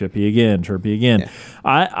and be chippy again, chirpy again.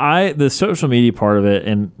 Yeah. The social media part of it,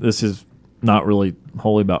 and this is not really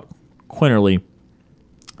wholly about Quinterly,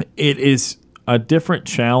 it is a different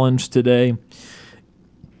challenge today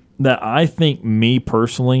that I think, me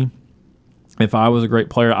personally, if I was a great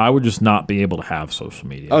player, I would just not be able to have social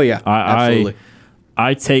media. Oh, yeah, absolutely.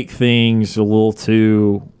 I take things a little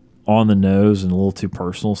too on the nose and a little too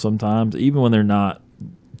personal sometimes, even when they're not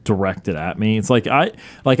directed at me. It's like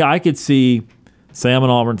I could see, say I'm an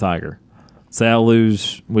Auburn Tiger, say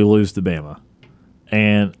we lose to Bama,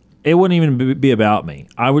 and it wouldn't even be about me.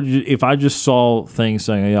 If I just saw things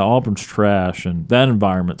saying, yeah, Auburn's trash and that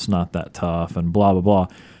environment's not that tough and blah blah blah,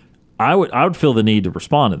 I would feel the need to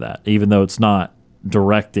respond to that, even though it's not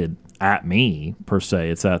directed at me per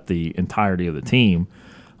se. It's at the entirety of the team,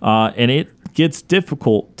 and it gets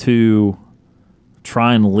difficult to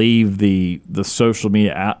try and leave the social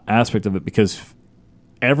media aspect of it, because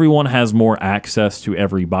everyone has more access to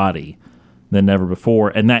everybody than ever before.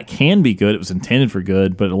 And that can be good. It was intended for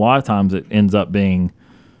good, but a lot of times it ends up being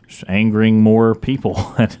just angering more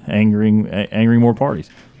people and angering more parties.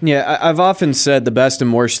 Yeah, I've often said the best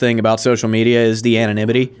and worst thing about social media is the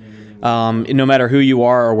anonymity. No matter who you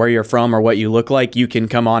are or where you're from or what you look like, you can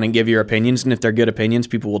come on and give your opinions, and if they're good opinions,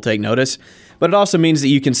 people will take notice. But it also means that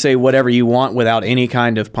you can say whatever you want without any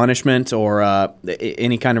kind of punishment or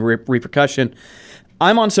any kind of repercussion.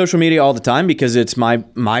 I'm on social media all the time because it's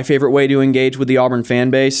my favorite way to engage with the Auburn fan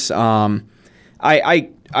base.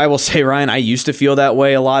 I will say, Ryan, I used to feel that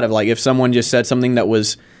way a lot of like if someone just said something that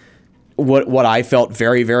was what I felt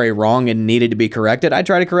very, very wrong and needed to be corrected, I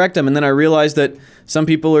try to correct them. And then I realized that some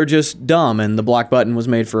people are just dumb and the block button was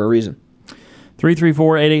made for a reason.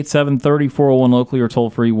 334-887-3401 locally or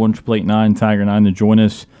toll free 1-888-9-TIGER-9 to join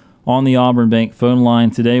us on the Auburn Bank phone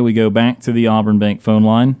line today. We go back to the Auburn Bank phone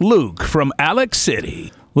line. Luke from Alex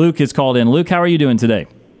City. Luke is called in. Luke, how are you doing today?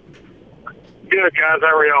 Good, guys.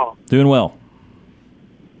 How are y'all? Doing well.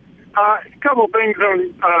 A couple of things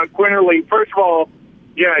on Quinterly. First of all,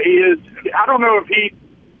 yeah, he is. I don't know if he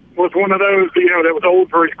was one of those, that was old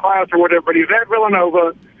for his class or whatever, but he's at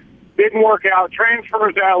Villanova, didn't work out,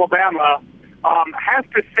 transfers to Alabama, has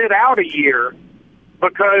to sit out a year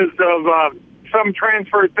because of some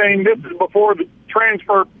transfer thing. This is before the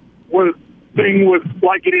transfer thing was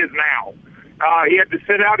like it is now. He had to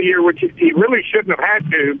sit out a year, which he really shouldn't have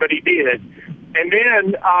had to, but he did. And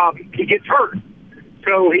then he gets hurt.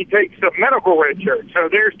 So he takes a medical red shirt. So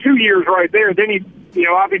there's 2 years right there. Then he,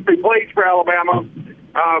 obviously plays for Alabama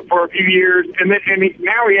for a few years, and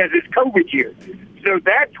now he has his COVID year. So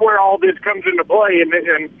that's where all this comes into play.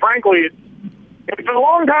 And frankly, it's a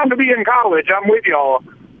long time to be in college. I'm with y'all.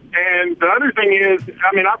 And the other thing is,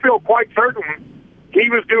 I feel quite certain he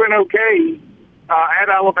was doing okay at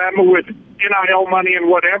Alabama with NIL money and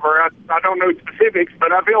whatever. I don't know specifics,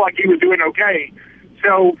 but I feel like he was doing okay.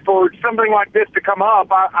 So for something like this to come up,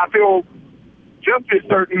 I feel just as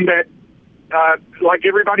certain that, like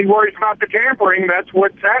everybody worries about the tampering, that's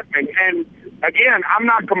what's happening. And again, I'm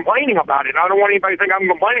not complaining about it. I don't want anybody to think I'm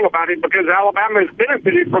complaining about it because Alabama has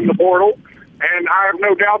benefited from the portal, and I have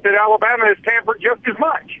no doubt that Alabama has tampered just as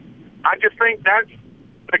much. I just think that's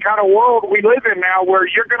the kind of world we live in now where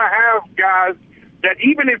you're going to have guys that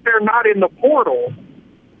even if they're not in the portal,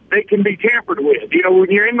 they can be tampered with.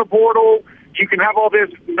 When you're in the portal, you can have all this,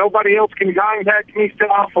 nobody else can contact me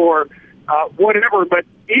stuff or whatever, but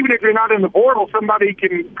even if you're not in the portal, somebody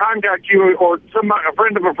can contact you or a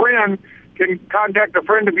friend of a friend can contact a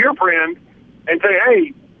friend of your friend and say,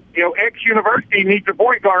 hey, X university needs a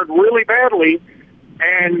point guard really badly,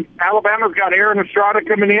 and Alabama's got Aaron Estrada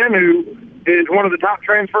coming in, who is one of the top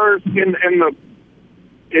transfers of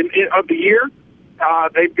the year.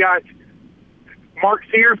 They've got Mark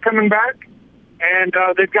Sears coming back, and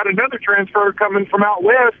they've got another transfer coming from out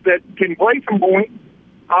west that can play some point.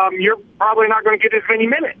 You're probably not going to get as many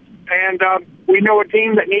minutes. And we know a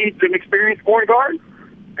team that needs an experienced point guard.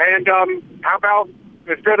 And how about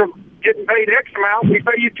instead of getting paid X amount, we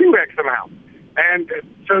pay you 2X amount. And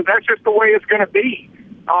so that's just the way it's going to be.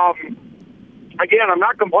 Again, I'm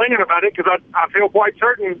not complaining about it because I feel quite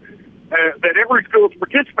certain that every school is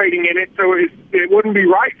participating in it, so it wouldn't be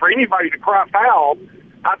right for anybody to cry foul.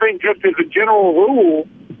 I think just as a general rule,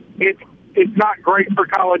 it's not great for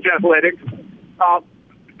college athletics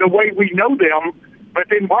the way we know them. But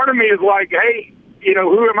then part of me is like, hey,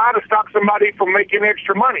 who am I to stop somebody from making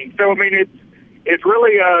extra money? So, it's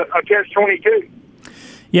really a catch-22.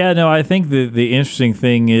 Yeah, no, I think the interesting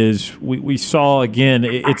thing is we saw, again,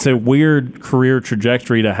 it's a weird career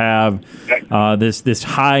trajectory to have this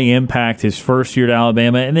high impact his first year at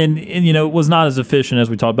Alabama. And then, it was not as efficient as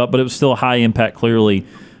we talked about, but it was still high impact clearly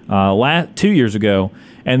 2 years ago.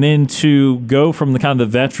 And then to go from the kind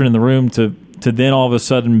of the veteran in the room to then all of a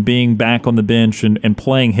sudden being back on the bench and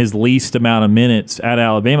playing his least amount of minutes at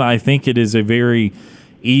Alabama, I think it is a very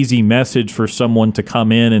easy message for someone to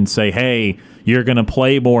come in and say, hey, you're going to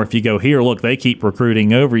play more if you go here. Look, they keep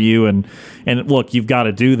recruiting over you. And look, you've got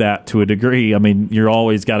to do that to a degree. You're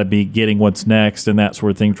always got to be getting what's next and that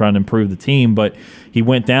sort of thing, trying to improve the team. But he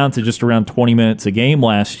went down to just around 20 minutes a game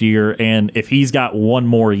last year. And if he's got one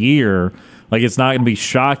more year, it's not going to be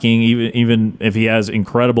shocking, even if he has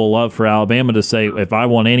incredible love for Alabama, to say, if I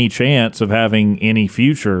want any chance of having any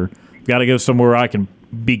future, got to go somewhere I can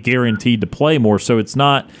be guaranteed to play more. So it's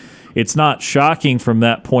not shocking from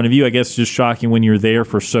that point of view. I guess it's just shocking when you're there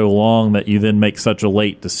for so long that you then make such a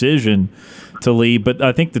late decision to leave. But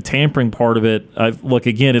I think the tampering part of it, look,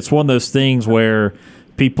 again, it's one of those things where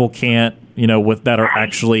people can't with that are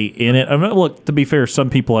actually in it. I mean, look, to be fair, some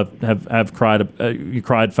people have cried. You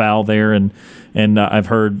cried foul there, and I've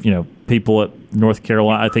heard people at North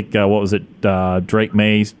Carolina. I think what was it? Drake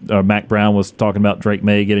May, Mac Brown was talking about Drake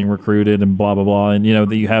May getting recruited and blah blah blah. And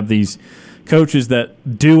that you have these coaches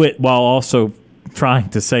that do it while also trying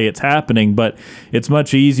to say it's happening, but it's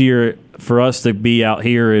much easier for us to be out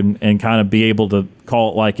here and kind of be able to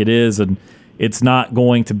call it like it is, and it's not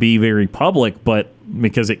going to be very public, but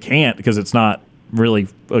because it's not really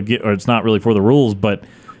for the rules, but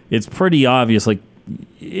it's pretty obvious. Like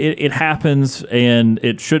it happens, and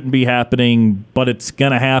it shouldn't be happening, but it's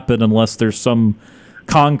going to happen unless there's some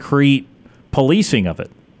concrete policing of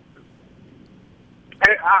it.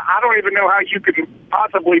 I don't even know how you can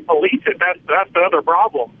possibly police it. That's the other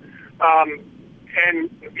problem. And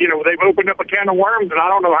they've opened up a can of worms, and I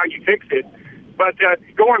don't know how you fix it. But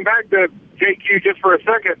going back to JQ just for a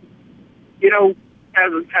second,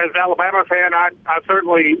 as an Alabama fan, I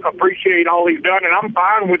certainly appreciate all he's done, and I'm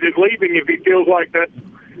fine with his leaving if he feels like that's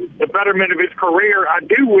the betterment of his career. I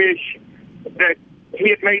do wish that he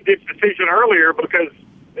had made this decision earlier because,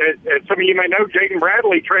 as some of you may know, Jaden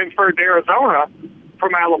Bradley transferred to Arizona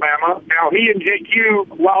from Alabama. Now, he and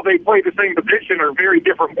JQ, while they play the same position, are very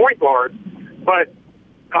different point guards. But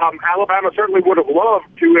Alabama certainly would have loved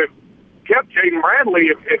to have kept Jaden Bradley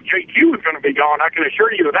if JQ was going to be gone. I can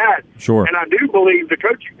assure you of that. Sure. And I do believe the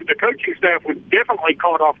coaching staff was definitely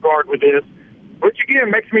caught off guard with this, which, again,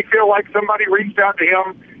 makes me feel like somebody reached out to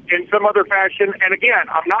him in some other fashion. And, again,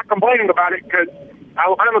 I'm not complaining about it because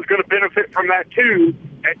Alabama's going to benefit from that, too,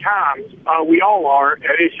 at times. We all are.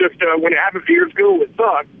 It's just when it happens to your school, it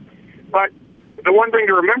sucks. But the one thing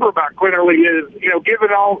to remember about Quinterly is,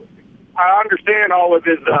 given all, I understand all of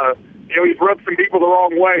his, he's rubbed some people the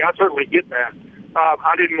wrong way. I certainly get that.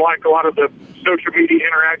 I didn't like a lot of the social media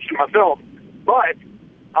interaction myself. But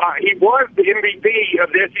he was the MVP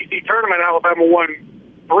of the SEC tournament Alabama won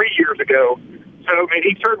 3 years ago. So, and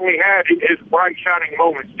he certainly had his bright, shining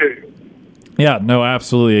moments, too. Yeah, no,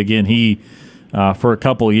 absolutely. Again, he, for a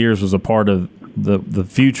couple of years, was a part of the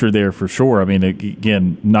future there for sure. I mean,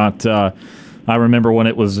 again, not I remember when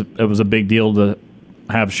it was a big deal to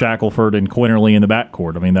have Shackelford and Quinterly in the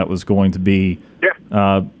backcourt. I mean, that was going to be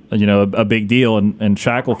a big deal, and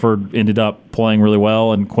Shackelford ended up playing really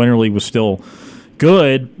well, and Quinterly was still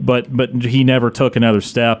good, but he never took another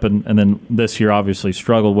step, and then this year obviously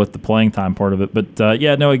struggled with the playing time part of it. But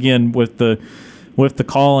again, with the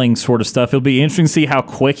calling sort of stuff, it'll be interesting to see how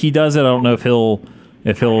quick he does it. I don't know if he'll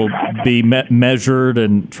be measured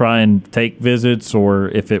and try and take visits, or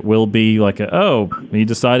if it will be like he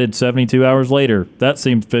decided 72 hours later. That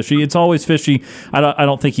seems fishy. It's always fishy. I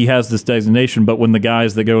don't think he has this designation, but when the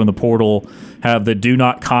guys that go in the portal have the do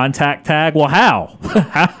not contact tag, well,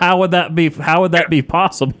 how would that be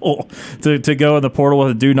possible to go in the portal with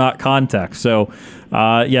a do not contact? So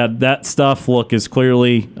that stuff is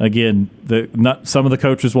clearly, again, some of the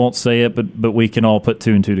coaches won't say it, but we can all put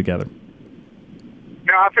two and two together.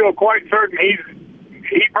 Now, I feel quite certain he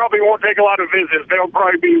probably won't take a lot of visits. There'll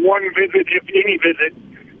probably be one visit, if any visit,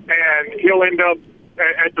 and he'll end up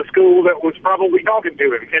at the school that was probably talking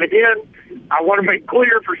to him. And again, I want to make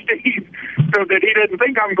clear for Steve so that he doesn't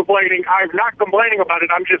think I'm complaining. I'm not complaining about it.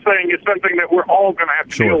 I'm just saying it's something that we're all going to have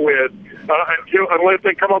to deal with unless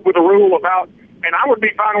they come up with a rule about, and I would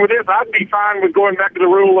be fine with this. I'd be fine with going back to the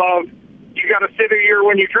rule of you got to sit a year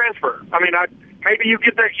when you transfer. I mean, maybe you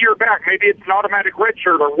get that year back. Maybe it's an automatic red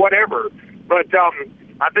shirt or whatever. But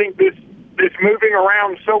I think this moving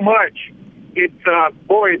around so much, it's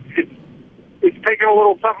taking a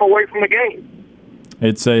little something away from the game.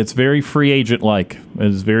 It's very free agent like.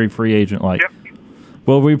 It's very free agent like. Yep.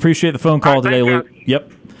 Well, we appreciate the phone call today, Luke.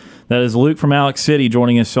 Yep. That is Luke from Alex City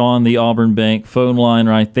joining us on the Auburn Bank phone line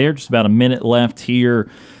right there. Just about a minute left here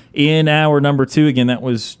in hour number 2. Again, that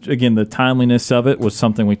was the timeliness of it was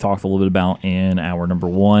something we talked a little bit about in hour number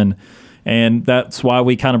 1. And that's why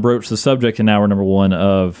we kind of broached the subject in hour number 1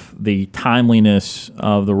 of the timeliness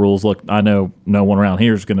of the rules. Look, I know no one around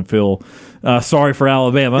here is going to feel sorry for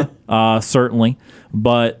Alabama, certainly.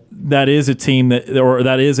 But that is a team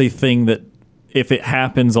that is a thing that if it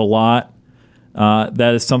happens a lot,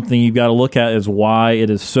 that is something you've got to look at is why it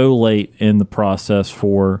is so late in the process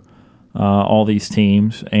for all these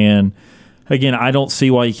teams. And again, I don't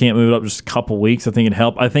see why you can't move it up just a couple weeks. I think it'd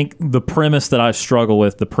help. I think the premise that I struggle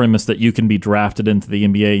with, the premise that you can be drafted into the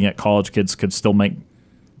NBA and yet college kids could still make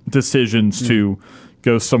decisions to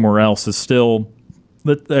go somewhere else is still,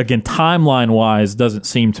 again, timeline-wise, doesn't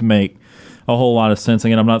seem to make a whole lot of sense.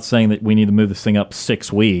 Again, I'm not saying that we need to move this thing up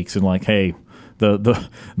 6 weeks and hey, the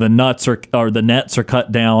nuts or the nets are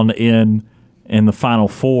cut down in the Final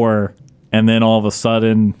Four. and then all of a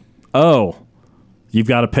sudden, oh, you've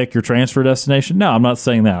got to pick your transfer destination? No, I'm not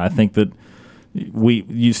saying that. I think that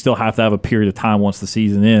you still have to have a period of time once the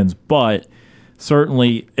season ends, but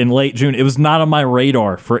certainly in late June, it was not on my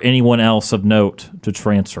radar for anyone else of note to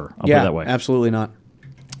transfer. I'll put it that way. Absolutely not.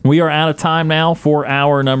 We are out of time now for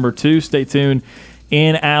hour number 2. Stay tuned.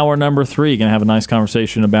 In hour number 3, going to have a nice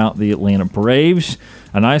conversation about the Atlanta Braves.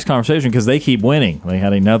 A nice conversation because they keep winning. They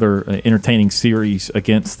had another entertaining series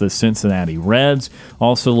against the Cincinnati Reds.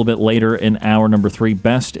 Also a little bit later in hour number 3,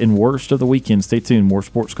 best and worst of the weekend. Stay tuned. More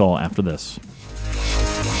Sports Call after this.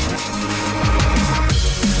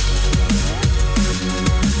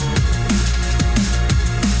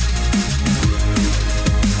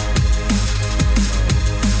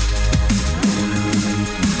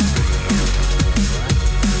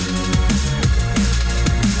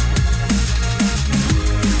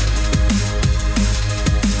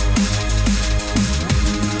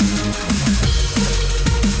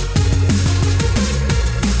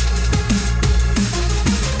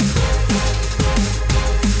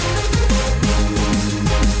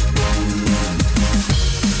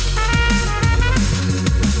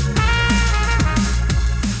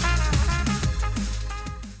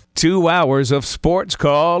 Two hours of Sports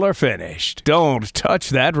Call are finished. Don't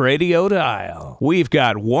touch that radio dial. We've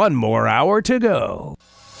got one more hour to go.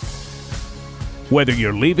 Whether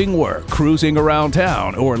you're leaving work, cruising around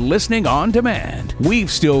town, or listening on demand,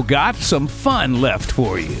 we've still got some fun left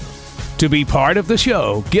for you. To be part of the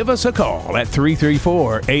show, give us a call at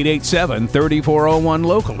 334-887-3401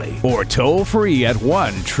 locally or toll free at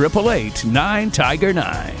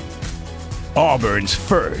 1-888-9-TIGER-9. Auburn's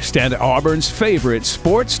first and Auburn's favorite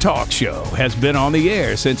sports talk show has been on the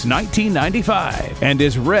air since 1995 and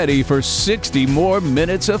is ready for 60 more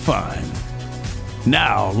minutes of fun.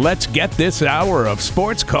 Now, let's get this hour of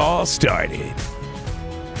Sports Call started.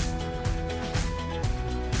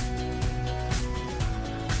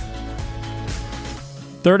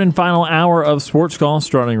 Third and final hour of Sports Call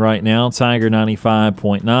starting right now. Tiger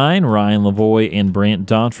 95.9, Ryan Lavoie and Brant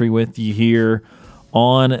Daughtry with you here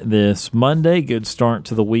on this Monday. Good start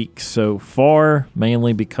to the week so far,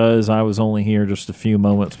 mainly because I was only here just a few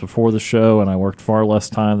moments before the show and I worked far less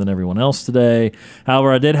time than everyone else today.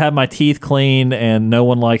 However, I did have my teeth cleaned and no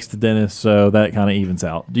one likes the dentist, so that kind of evens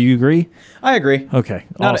out. Do you agree? I agree. Okay.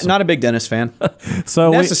 Awesome. Not a big dentist fan.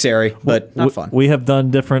 So necessary, but not fun. We have done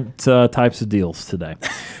different types of deals today.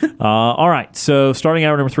 All right, so starting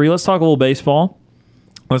hour number 3, let's talk a little baseball.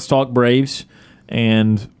 Let's talk Braves.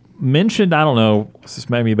 And mentioned, I don't know, this is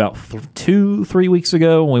maybe about 2-3 weeks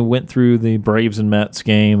ago when we went through the Braves and Mets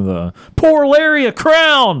game, the poor Larry a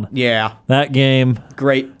crown. Yeah. That game.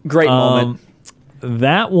 Great moment.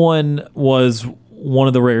 That one was one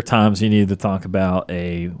of the rare times you needed to talk about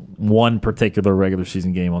one particular regular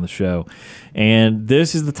season game on the show. And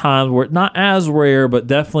this is the time where, not as rare, but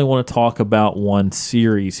definitely want to talk about one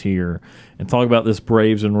series here and talk about this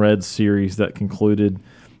Braves and Reds series that concluded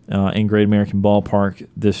in Great American Ballpark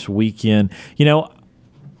this weekend. You know,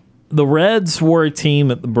 the Reds were a team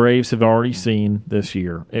that the Braves have already seen this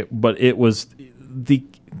year, but it was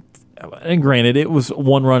and granted, it was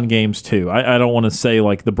one-run games too. I don't want to say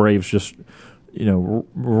like the Braves just,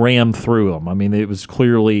 rammed through them. I mean, it was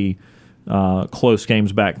clearly close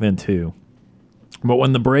games back then too. But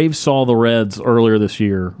when the Braves saw the Reds earlier this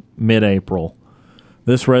year, mid-April,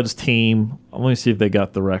 this Reds team, let me see if they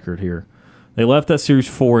got the record here. They left that series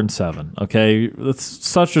 4-7. Okay, that's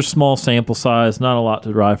such a small sample size, not a lot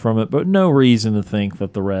to derive from it, but no reason to think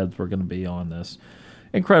that the Reds were going to be on this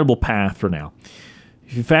incredible path for now.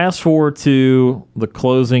 If you fast forward to the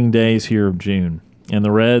closing days here of June, and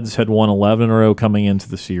the Reds had won 11 in a row coming into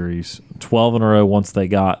the series, 12 in a row once they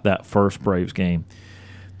got that first Braves game.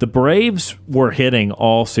 The Braves were hitting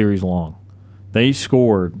all series long. They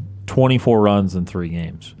scored 24 runs in 3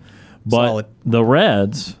 games. But Solid. The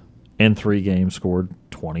Reds in 3 games scored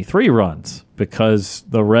 23 runs because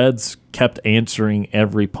the Reds kept answering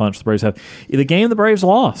every punch the Braves had. The game the Braves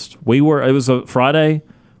lost. It was a Friday.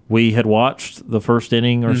 We had watched the first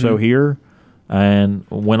inning or so here and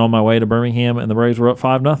went on my way to Birmingham, and the Braves were up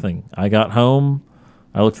 5-0. I got home.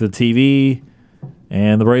 I looked at the TV,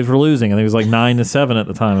 and the Braves were losing. I think it was like 9-7 at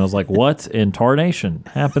the time. And I was like, what in tarnation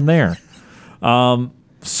happened there?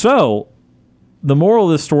 So the moral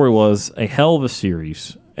of this story was a hell of a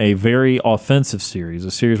series, a very offensive series,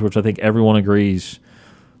 a series which I think everyone agrees,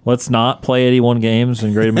 let's not play 81 games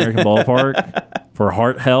in Great American Ballpark for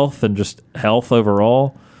heart health and just health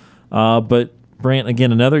overall. But, Brant,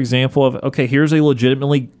 again, another example of, okay, here's a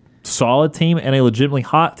legitimately solid team and a legitimately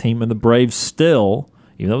hot team, and the Braves still,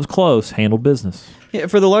 even though it was close, handled business. Yeah,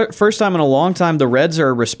 for the first time in a long time, the Reds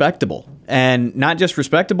are respectable. And not just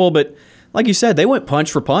respectable, but like you said, they went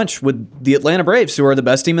punch for punch with the Atlanta Braves, who are the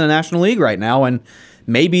best team in the National League right now and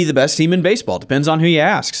maybe the best team in baseball. Depends on who you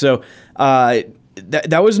ask. So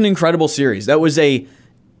that was an incredible series. That was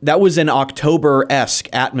an October-esque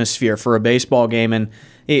atmosphere for a baseball game. And,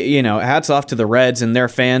 hats off to the Reds and their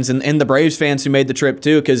fans and the Braves fans who made the trip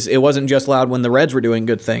too, because it wasn't just loud when the Reds were doing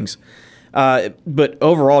good things. But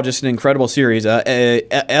overall, just an incredible series.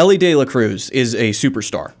 Elly De La Cruz is a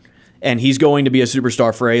superstar, and he's going to be a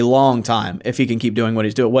superstar for a long time if he can keep doing what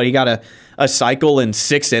he's doing. He got a cycle in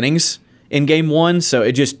 6 innings in Game 1, so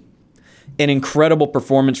it just an incredible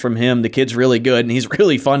performance from him. The kid's really good, and he's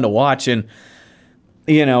really fun to watch. And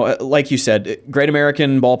like you said, Great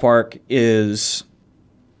American Ballpark is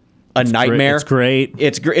a nightmare. It's great.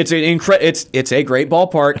 It's a great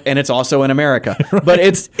ballpark, and it's also in America. Right. But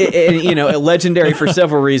it's legendary for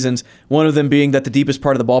several reasons. One of them being that the deepest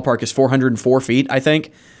part of the ballpark is 404 feet, I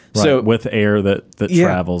think. Right. So with air that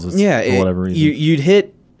travels, for whatever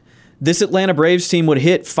reason. This Atlanta Braves team would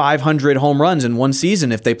hit 500 home runs in one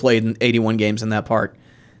season if they played in 81 games in that park.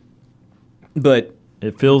 But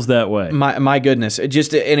it feels that way. My goodness,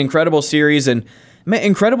 just an incredible series, and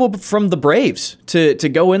incredible from the Braves to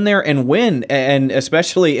go in there and win, and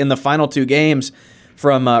especially in the final 2 games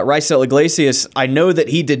from Raisel Iglesias. I know that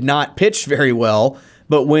he did not pitch very well,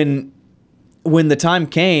 but when the time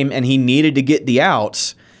came and he needed to get the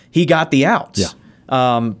outs, he got the outs. Yeah.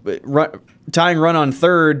 Tying run on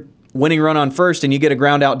third, winning run on first, and you get a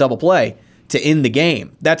ground out double play to end the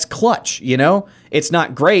game. That's clutch, It's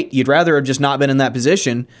not great. You'd rather have just not been in that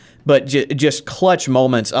position, but just clutch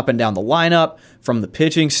moments up and down the lineup from the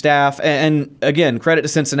pitching staff. And again, credit to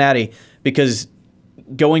Cincinnati, because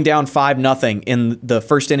going down 5-0 in the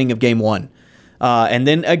first inning of Game 1. And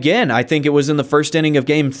then again, I think it was in the first inning of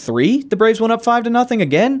Game 3, the Braves went up 5-0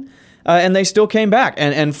 again, and they still came back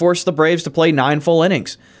and forced the Braves to play 9 full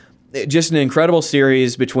innings. Just an incredible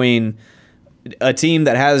series between a team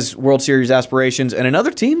that has World Series aspirations and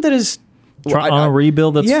another team that is on a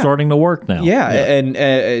rebuild that's starting to work now. Yeah.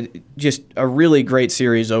 And just a really great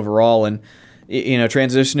series overall. And,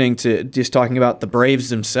 transitioning to just talking about the Braves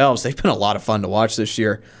themselves, they've been a lot of fun to watch this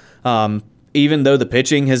year. Even though the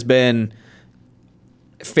pitching has been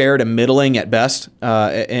fair to middling at best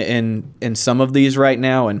in some of these right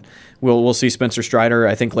now, and we'll see Spencer Strider,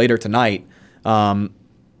 I think, later tonight.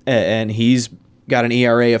 And he's got an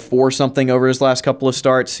ERA of 4-something over his last couple of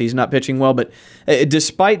starts. He's not pitching well, but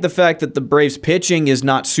despite the fact that the Braves pitching is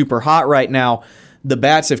not super hot right now, the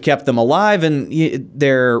bats have kept them alive, and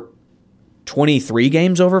they're 23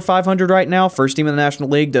 games over 500 right now, first team in the National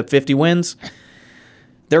League to 50 wins.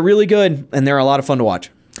 They're really good, and they're a lot of fun to watch.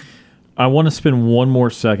 I want to spend one more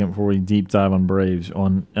second before we deep dive on Braves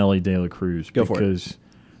on Elly De La Cruz. Go for it. Because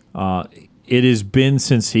it has been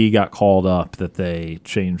since he got called up that the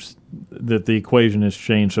equation has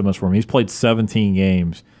changed so much for him. He's played 17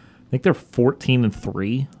 games. I think they're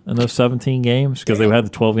 14-3 in those 17 games because they had the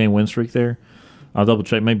 12-game win streak there. I'll double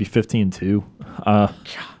check. Maybe 15-2.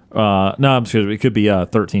 No, I'm excuse me. It could be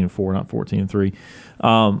 13-4, not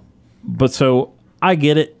 14-3. But so I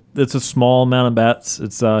get it. It's a small amount of bats.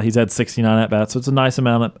 It's he's had 69 at bats, so it's a nice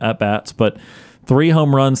amount of at bats. But 3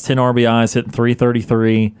 home runs, 10 RBIs, hitting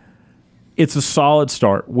 .333. It's a solid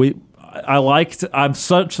start. I'm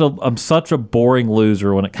such a boring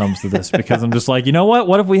loser when it comes to this because I'm just like, you know what?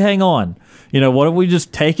 What if we hang on? What if we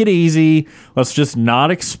just take it easy? Let's just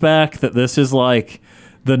not expect that this is like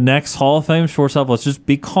the next Hall of Fame shortstop. Let's just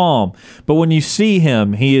be calm. But when you see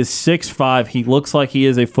him, he is 6'5". He looks like he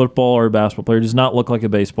is a football or a basketball player. He does not look like a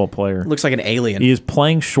baseball player. Looks like an alien. He is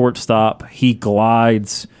playing shortstop. He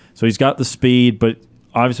glides. So he's got the speed, but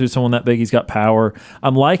obviously with someone that big, he's got power.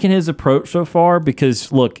 I'm liking his approach so far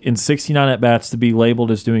because, look, in 69 at-bats to be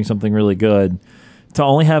labeled as doing something really good, to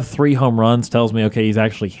only have 3 home runs tells me, okay, he's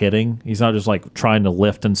actually hitting. He's not just like trying to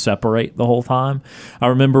lift and separate the whole time. I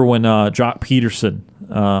remember when Jock Peterson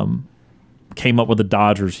came up with the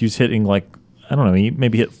Dodgers. He was hitting like, I don't know, he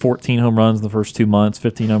maybe hit 14 home runs in the first 2 months,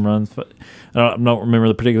 15 home runs. But I don't remember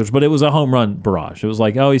the particulars, but it was a home run barrage. It was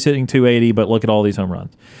like, oh, he's hitting 280, but look at all these home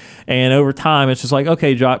runs. And over time, it's just like,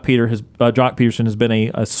 okay, Jock Peterson has been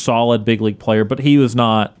a solid big league player, but he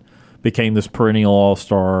became this perennial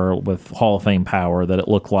all-star with Hall of Fame power that it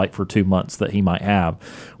looked like for 2 months that he might have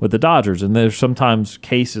with the Dodgers. And there's sometimes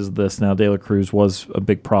cases of this. Now, De La Cruz was a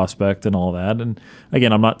big prospect and all that. And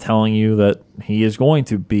again, I'm not telling you that he is going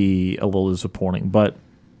to be a little disappointing, but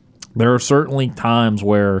there are certainly times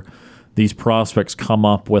where these prospects come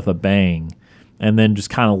up with a bang and then just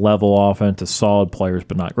kind of level off into solid players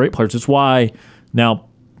but not great players. It's why now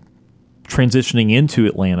transitioning into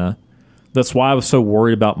Atlanta. That's why I was so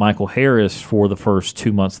worried about Michael Harris for the first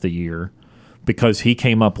 2 months of the year, because he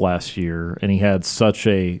came up last year and he had such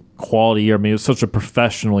a quality year. I mean, it was such a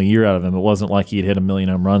professional year out of him. It wasn't like he had hit 1 million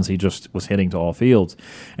home runs. He just was hitting to all fields.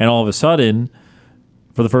 And all of a sudden,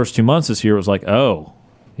 for the first 2 months this year, it was like, oh,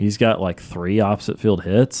 he's got like 3 opposite field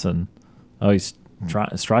hits, and he's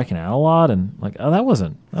striking out a lot, and like, oh, that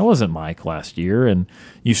wasn't Mike last year. And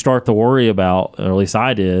you start to worry about, or at least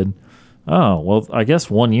I did, oh, well, I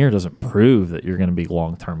guess 1 year doesn't prove that you're going to be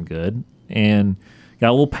long-term good. And got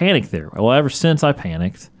a little panic there. Well, ever since I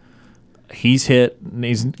panicked, he's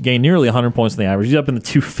gained nearly 100 points on the average. He's up in the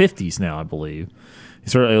 250s now, I believe.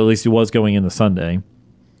 At least he was going into Sunday.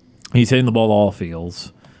 He's hitting the ball to all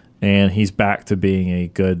fields, and he's back to being a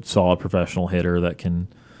good, solid professional hitter that can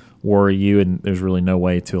worry you, and there's really no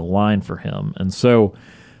way to align for him. And so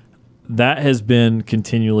that has been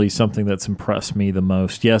continually something that's impressed me the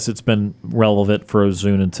most. Yes, it's been relevant for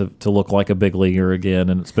Ozuna to look like a big leaguer again,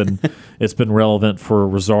 and it's been relevant for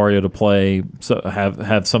Rosario to play, so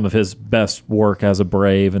have some of his best work as a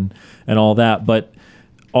Brave and all that. But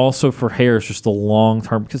also for Harris, just the long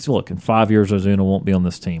term, because look, in 5 years Ozuna won't be on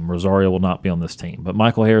this team. Rosario will not be on this team. But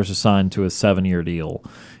Michael Harris is signed to a 7-year deal,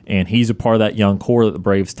 and he's a part of that young core that the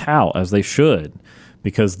Braves tout, as they should.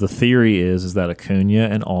 Because the theory is that Acuna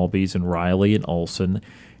and Albies and Riley and Olsen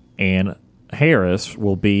and Harris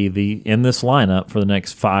will be in this lineup for the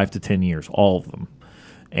next 5 to 10 years, all of them.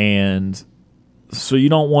 And so you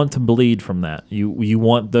don't want to bleed from that. You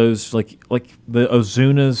want those, like the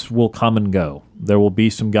Ozunas will come and go. There will be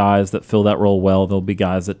some guys that fill that role well. There'll be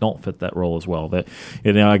guys that don't fit that role as well. That,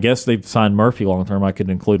 I guess they've signed Murphy long term. I could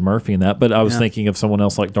include Murphy in that. But I was thinking of someone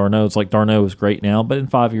else like d'Arnaud. It's like d'Arnaud is great now, but in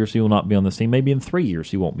 5 years he will not be on this team. Maybe in 3 years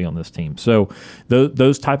he won't be on this team. So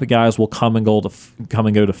those type of guys will come and go to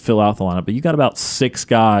fill out the lineup. But you got about 6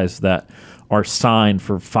 guys that are signed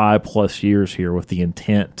for 5+ years here with the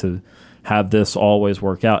intent to have this always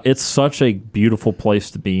work out. It's such a beautiful place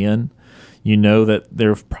to be in. You know that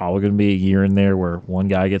there's probably going to be a year in there where one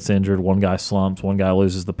guy gets injured, one guy slumps, one guy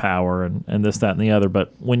loses the power, and this, that, and the other.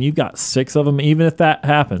 But when you've got 6 of them, even if that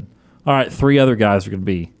happened, all right, 3 other guys are going to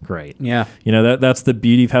be great. Yeah. That's the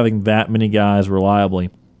beauty of having that many guys reliably.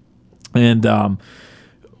 And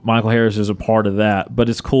Michael Harris is a part of that. But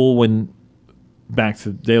it's cool when, back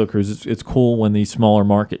to De La Cruz, it's cool when these smaller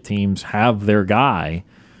market teams have their guy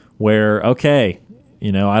where, okay,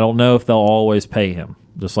 I don't know if they'll always pay him.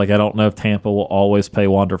 Just like I don't know if Tampa will always pay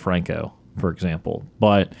Wander Franco, for example.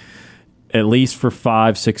 But at least for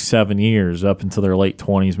 5, 6, 7 years, up until their late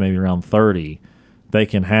 20s, maybe around 30, they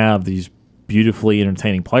can have these beautifully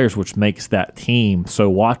entertaining players, which makes that team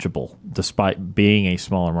so watchable, despite being a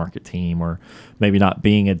smaller market team or maybe not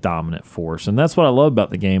being a dominant force. And that's what I love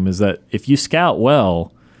about the game, is that if you scout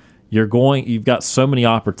well, you've got so many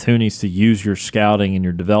opportunities to use your scouting and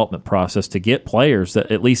your development process to get players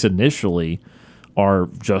that, at least initially, are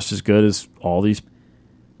just as good as all these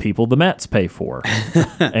people the Mets pay for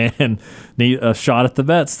and need a shot at the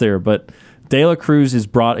Mets there. But De La Cruz has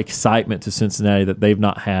brought excitement to Cincinnati that they've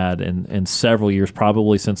not had in several years,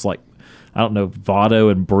 probably since, like, I don't know,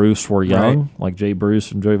 Votto and Bruce were young, like Jay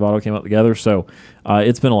Bruce and Joey Votto came out together. So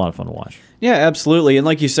it's been a lot of fun to watch. Yeah, absolutely. And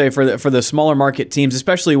like you say, for the smaller market teams,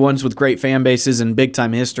 especially ones with great fan bases and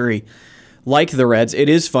big-time history, like the Reds, it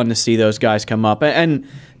is fun to see those guys come up. And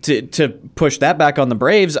to push that back on the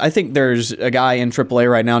Braves, I think there's a guy in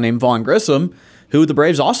AAA right now named Vaughn Grissom, who the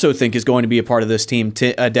Braves also think is going to be a part of this team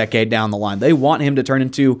a decade down the line. They want him to turn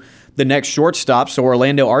into the next shortstop. So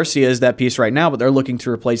Orlando Arcia is that piece right now, but they're looking to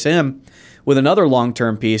replace him with another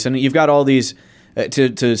long-term piece. And you've got all these,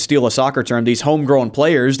 to steal a soccer term, these homegrown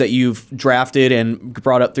players that you've drafted and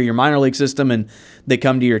brought up through your minor league system, and they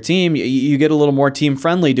come to your team. You get a little more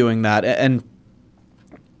team-friendly doing that. And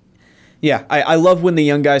yeah, I love when the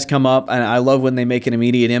young guys come up, and I love when they make an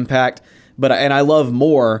immediate impact. And I love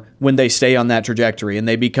more when they stay on that trajectory and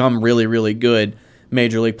they become really, really good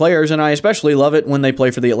major league players. And I especially love it when they play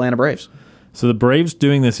for the Atlanta Braves. So the Braves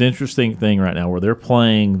doing this interesting thing right now where they're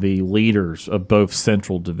playing the leaders of both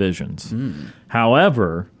central divisions.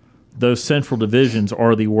 However, those central divisions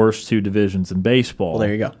are the worst 2 divisions in baseball. Well,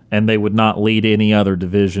 there you go. And they would not lead any other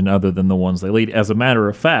division other than the ones they lead. As a matter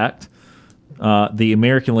of fact, the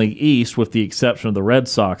American League East, with the exception of the Red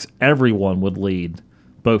Sox, everyone would lead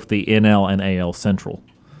both the NL and AL Central.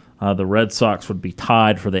 The Red Sox would be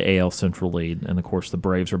tied for the AL Central lead, and of course the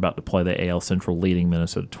Braves are about to play the AL Central leading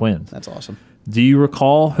Minnesota Twins. That's awesome. Do you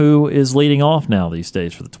recall who is leading off now these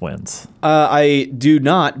days for the Twins? I do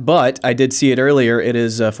not, but I did see it earlier. It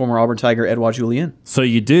is former Auburn Tiger Edouard Julien. So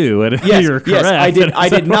you do, and Yes, you're correct. yes, I did. I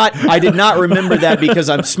did not remember that because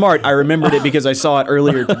I'm smart. I remembered it because I saw it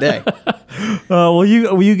earlier today. Well,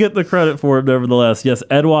 you get the credit for it, nevertheless. Yes,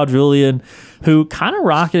 Edouard Julien, who kind of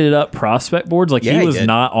rocketed up prospect boards. Like, he was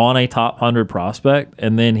not on a top 100 prospect,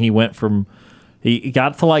 and then he went from he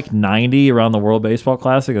got to like 90 around the World Baseball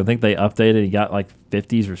Classic. I think they updated. He got like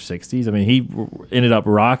 50s or 60s. I mean, he ended up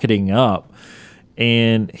rocketing up,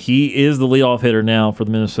 and he is the leadoff hitter now for the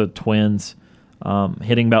Minnesota Twins,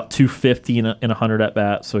 hitting about 250 in 100 at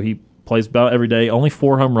bats. So he plays about every day. Only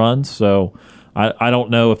 4 home runs. So I don't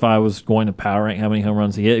know if I was going to power rank how many home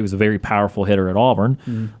runs he hit. He was a very powerful hitter at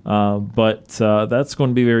Auburn, but that's going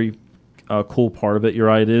to be very cool part of it. You're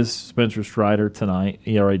right. It is Spencer Strider tonight.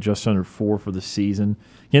 ERA just under 4 for the season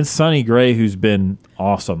against Sonny Gray, who's been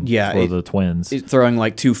awesome for the Twins. He's throwing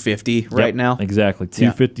like 250 right now. Exactly.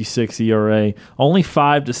 256 ERA. Only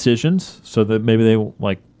 5 decisions, so that maybe they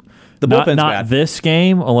like the bullpen's not bad. this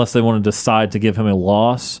game unless they want to decide to give him a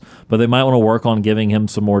loss, but they might want to work on giving him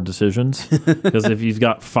some more decisions because if he's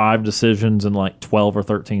got 5 decisions in like 12 or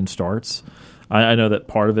 13 starts. I know that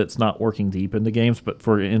part of it's not working deep into games, but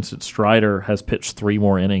for instance, Strider has pitched 3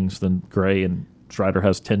 more innings than Gray, and Strider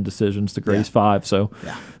has 10 decisions to Gray's 5. So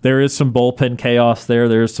there is some bullpen chaos there.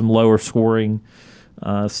 There is some lower scoring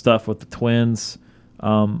stuff with the Twins.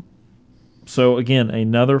 So again,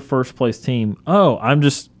 another first place team.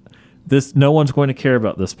 No one's going to care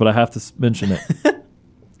about this, but I have to mention it.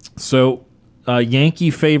 So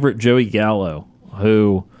Yankee favorite Joey Gallo,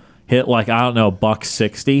 who hit like, I don't know,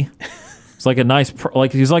 $160. It's like a nice,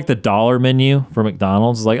 he's like the dollar menu for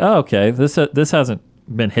McDonald's. It's like, oh, okay, this hasn't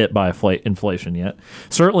been hit by inflation yet.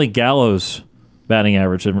 Certainly Gallo's batting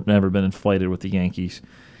average had never been inflated with the Yankees.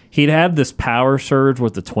 He'd had this power surge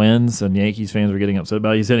with the Twins, and Yankees fans were getting upset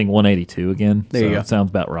about it. He's hitting 182 again. There you go. That sounds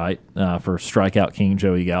about right for strikeout king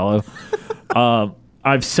Joey Gallo.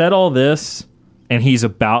 I've said all this, and he's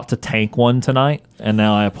about to tank one tonight, and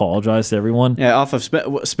now I apologize to everyone. Yeah, off of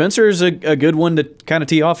Spencer's a good one to kind of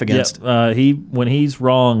tee off against. Yeah, when he's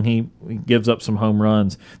wrong, he gives up some home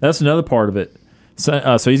runs. That's another part of it.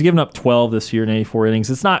 So he's given up 12 this year in 84 innings.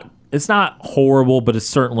 It's not horrible, but it's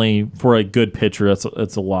certainly for a good pitcher. It's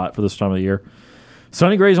a lot for this time of the year.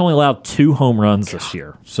 Sonny Gray's only allowed 2 home runs this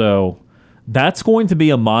year, so that's going to be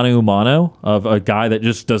a mano-a-mano of a guy that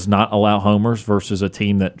just does not allow homers versus a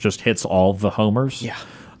team that just hits all the homers. Yeah.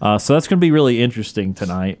 So that's going to be really interesting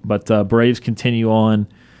tonight. But Braves continue on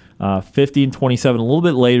 50-27. A little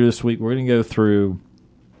bit later this week, we're going to go through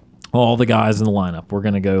all the guys in the lineup. We're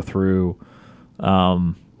going to go through,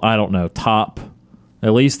 I don't know,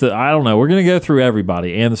 we're going to go through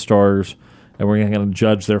everybody and the starters, and we're going to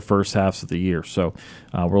judge their first halves of the year. So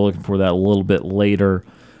we're looking for that a little bit later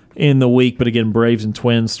in the week. But again, Braves and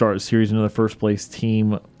Twins start a series, another first-place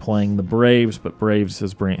team playing the Braves. But Braves,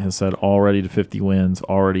 as Brant has said, already to 50 wins,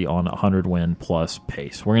 already on a 100-win-plus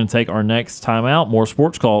pace. We're going to take our next time out. More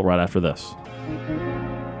Sports Call right after this.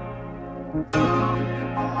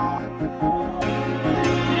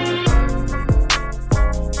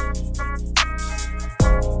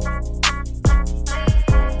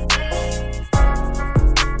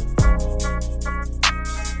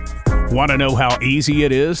 Want to know how easy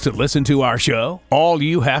it is to listen to our show? All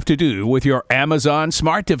you have to do with your Amazon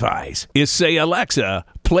smart device is say, Alexa,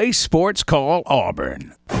 play Sports Call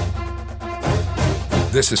Auburn.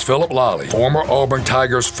 This is Philip Lally, former Auburn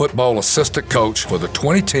Tigers football assistant coach for the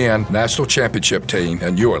 2010 National Championship team,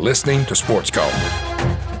 and you are listening to Sports Call.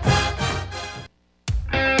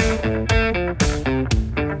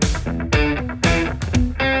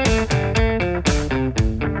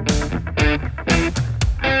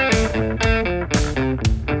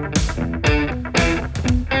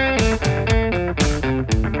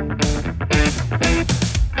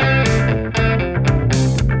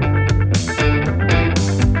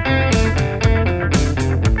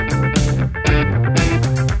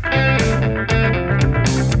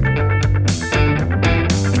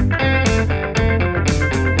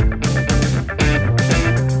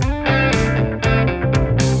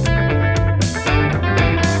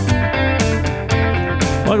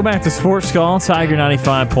 Welcome back to Sports Call, Tiger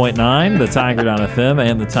 95.9, the Tiger.fm,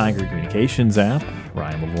 and the Tiger Communications app.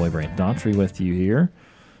 Ryan Lavoie, Brant Daughtry with you here.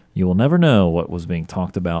 You will never know what was being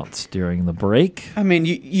talked about during the break. I mean,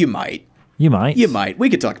 you might. You might. You might. We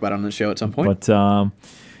could talk about it on the show at some point. But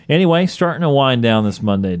anyway, starting to wind down this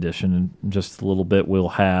Monday edition. In just a little bit, we'll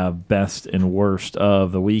have best and worst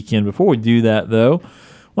of the weekend. Before we do that, though,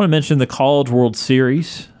 I want to mention the College World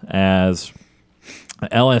Series as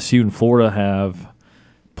LSU and Florida have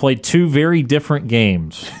played two very different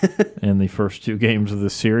games in the first two games of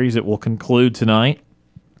this series. It will conclude tonight.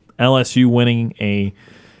 LSU winning a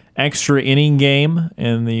extra inning game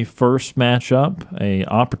in the first matchup, a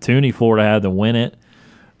opportunity Florida had to win it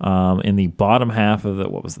in the bottom half of the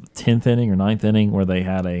 10th inning or 9th inning, where they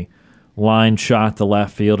had a line shot to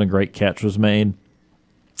left field and great catch was made.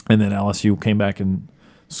 And then LSU came back and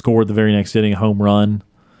scored the very next inning, a home run.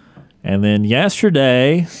 And then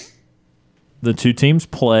yesterday, the two teams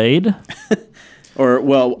played.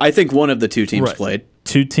 I think one of the two teams played.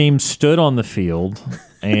 Two teams stood on the field,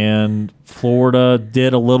 and Florida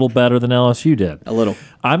did a little better than LSU did. A little.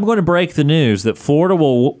 I'm going to break the news that Florida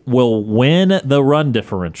will win the run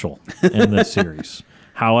differential in this series.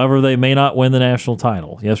 However, they may not win the national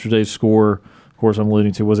title. Yesterday's score, of course, I'm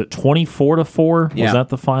alluding to, was it 24-4? Yeah. Was that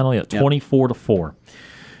the final? Yeah, 24-4.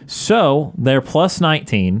 So they're plus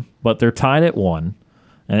 19, but they're tied at 1,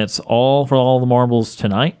 and it's all for all the marbles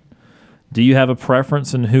tonight. Do you have a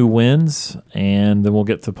preference in who wins? And then we'll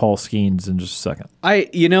get to Paul Skeens in just a second. I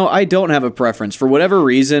don't have a preference. For whatever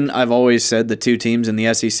reason, I've always said the two teams in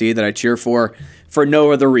the SEC that I cheer for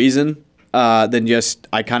no other reason than just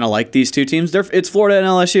I kind of like these two teams. It's Florida and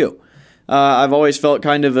LSU. I've always felt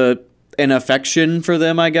kind of an affection for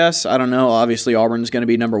them, I guess. I don't know. Obviously, Auburn's going to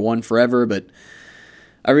be number one forever, but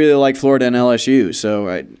I really like Florida and LSU.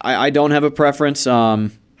 So I don't have a preference.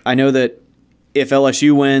 I know that if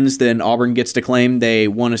LSU wins, then Auburn gets to claim they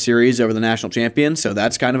won a series over the national champion, so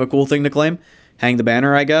that's kind of a cool thing to claim. Hang the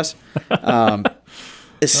banner, I guess.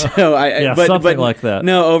 Something like that.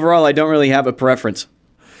 No, overall, I don't really have a preference.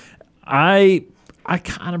 I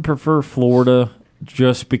kind of prefer Florida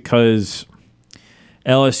just because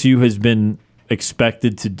LSU has been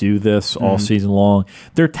expected to do this all season long.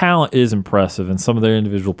 Their talent is impressive, and some of their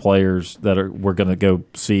individual players that we're going to go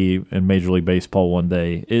see in Major League Baseball one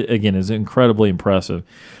day, again, is incredibly impressive.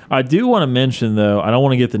 I do want to mention, though, I don't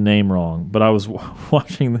want to get the name wrong, but I was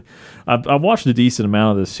watching I've watched a decent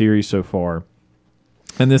amount of this series so far,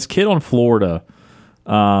 and this kid on Florida,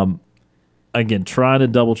 again, trying to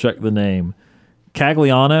double-check the name,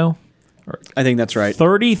 Cagliano. I think that's right.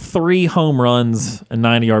 33 home runs and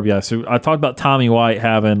 90 RBIs. So I talked about Tommy White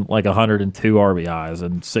having like 102 RBIs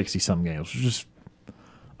in 60-some games. Just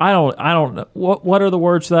I don't know. What are the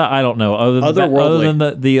words to that? I don't know. Other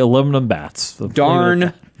than the aluminum bats.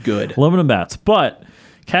 Darn good. Aluminum bats. But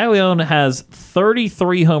Caglione has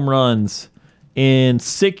 33 home runs in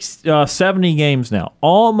 70 games now.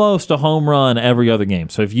 Almost a home run every other game.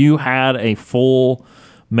 So if you had a full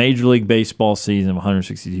Major League Baseball season of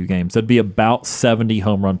 162 games, that'd be about 70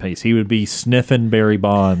 home run pace. He would be sniffing Barry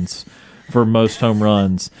Bonds for most home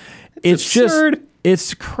runs. It's absurd. Just,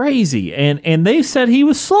 it's crazy. And they said he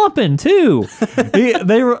was slumping too.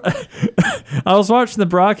 I was watching the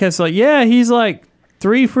broadcast, like, yeah, he's like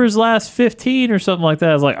 3 for his last 15 or something like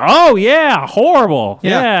that. I was like, oh yeah, horrible.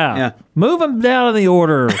 Yeah. Move him down in the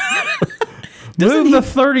order. Move the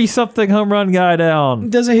 30-something home run guy down.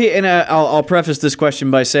 Doesn't he? And I'll preface this question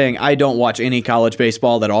by saying I don't watch any college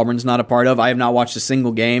baseball that Auburn's not a part of. I have not watched a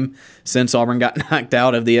single game since Auburn got knocked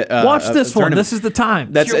out of the watch this one. tournament. This is the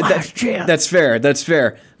time. That's your last chance. That's fair. That's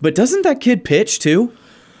fair. But doesn't that kid pitch too?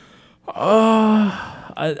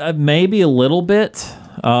 Maybe a little bit.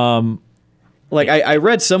 Like I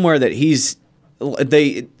read somewhere that he's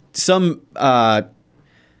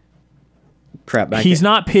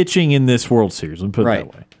not pitching in this World Series. Let me put it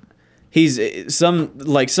that way. He's some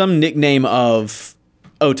nickname of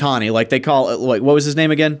Ohtani. Like they call it. Like what was his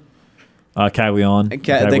name again? Caglione.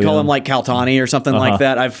 They call him like Caltani or something like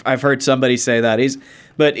that. I've heard somebody say that.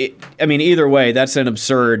 Either way, that's an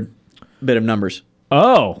absurd bit of numbers.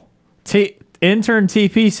 Oh, intern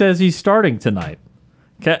TP says he's starting tonight.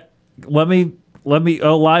 Let me.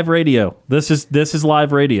 Live radio. This is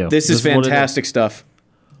live radio. This is fantastic stuff.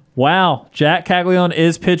 Wow, Jack Caglione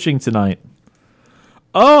is pitching tonight.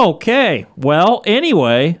 Okay, well,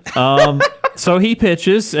 anyway, so he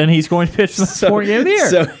pitches, and he's going to pitch the fourth game of the year.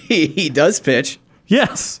 So he does pitch.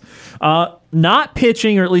 Yes. Not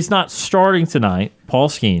pitching, or at least not starting tonight, Paul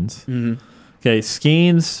Skeens. Mm-hmm. Okay,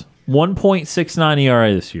 Skeens, 1.69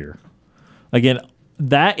 ERA this year. Again,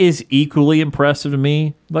 that is equally impressive to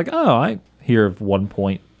me. Like, I hear of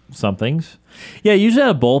 1-point-somethings. Yeah, usually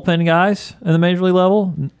have bullpen guys in the major league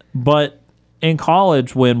level. But in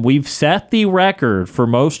college, when we've set the record for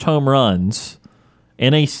most home runs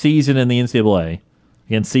in a season in the NCAA,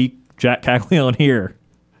 you can see Jack Caglione here.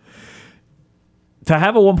 To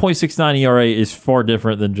have a 1.69 ERA is far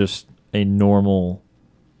different than just a normal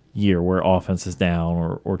year where offense is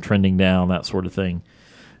down or trending down, that sort of thing.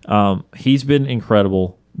 He's been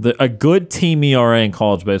incredible. A good team ERA in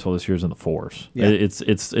college baseball this year is in the 4s. Yeah.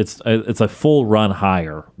 It's a full run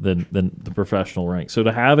higher than the professional rank. So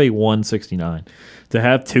to have a 169, to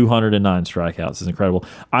have 209 strikeouts is incredible.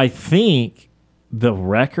 I think the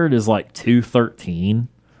record is like 213.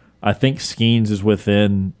 I think Skeens is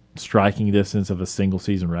within striking distance of a single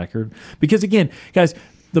season record. Because again, guys,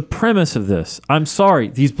 the premise of this, I'm sorry,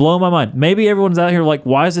 these blow my mind. Maybe everyone's out here like,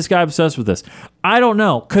 why is this guy obsessed with this? I don't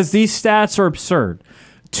know, because these stats are absurd.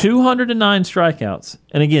 209 strikeouts,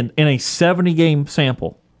 and again, in a 70-game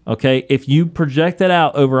sample, okay? If you project that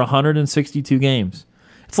out over 162 games,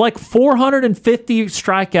 it's like 450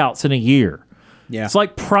 strikeouts in a year. Yeah. It's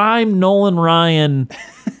like prime Nolan Ryan,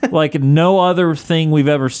 like no other thing we've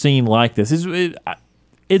ever seen like this.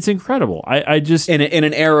 It's incredible. I just in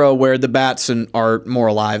an era where the bats are more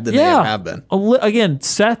alive than they have been. Again,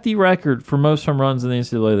 set the record for most home runs in the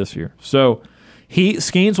NCAA this year. So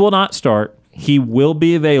Skeens will not start. He will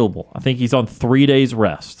be available. I think he's on 3 days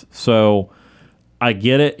rest. So I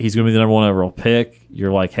get it. He's going to be the number 1 overall pick.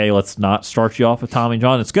 You're like, hey, let's not start you off with Tommy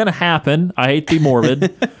John. It's going to happen. I hate to be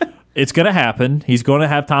morbid. It's going to happen. He's going to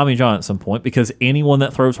have Tommy John at some point because anyone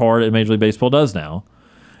that throws hard in Major League Baseball does now.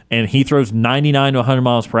 And he throws 99 to 100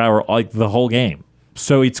 miles per hour like the whole game.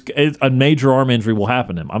 So it's a major arm injury will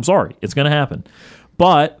happen to him. I'm sorry. It's going to happen.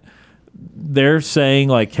 But they're saying,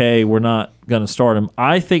 like, hey, we're not going to start him.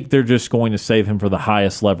 I think they're just going to save him for the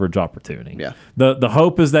highest leverage opportunity. Yeah. The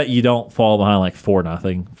hope is that you don't fall behind like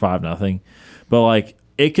 4-0, 5-0. But, like,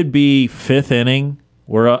 it could be 5th inning.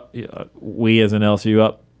 We're up, we as an LSU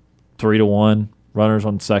up 3-1. Runners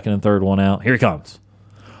on 2nd and 3rd, 1 out. Here he comes.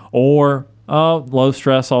 Or low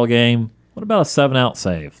stress all game. What about a 7-out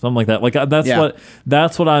save? Something like that. Like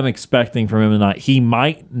that's what I'm expecting from him tonight. He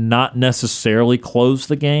might not necessarily close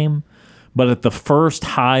the game, but at the first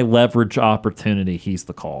high leverage opportunity, he's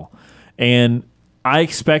the call. And I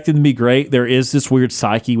expect him to be great. There is this weird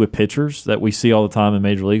psyche with pitchers that we see all the time in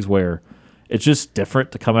major leagues where it's just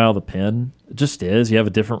different to come out of the pen. It just is. You have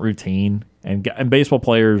a different routine. And baseball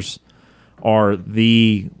players are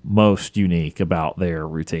the most unique about their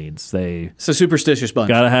routines. It's a superstitious bunch.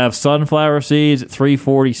 Got to have sunflower seeds at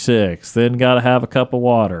 3:46, then got to have a cup of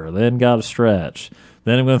water, then got to stretch.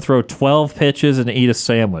 Then I'm going to throw 12 pitches and eat a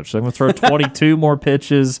sandwich. Then I'm going to throw 22 more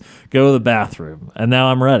pitches, go to the bathroom, and now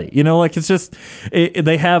I'm ready. You know, like it's just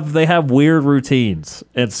they have weird routines,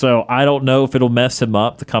 and so I don't know if it'll mess him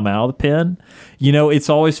up to come out of the pen. You know, it's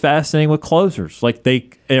always fascinating with closers. Like they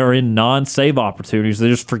are in non-save opportunities. They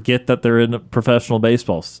just forget that they're in professional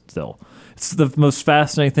baseball still. It's the most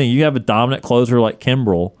fascinating thing. You have a dominant closer like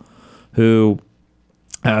Kimbrel, who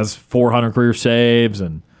has 400 career saves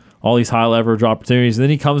and all these high leverage opportunities. And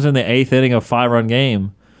then he comes in the 8th inning of a 5-run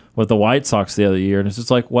game with the White Sox the other year. And it's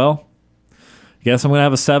just like, well, I guess I'm going to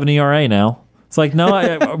have a 7 ERA now. It's like, no,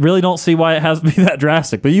 I really don't see why it has to be that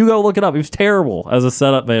drastic. But you go look it up. He was terrible as a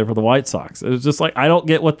setup man for the White Sox. It was just like, I don't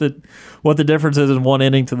get what the difference is in one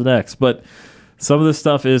inning to the next. But some of this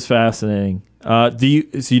stuff is fascinating. So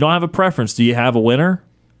you don't have a preference. Do you have a winner?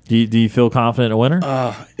 Do you feel confident in a winner?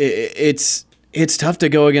 It's tough to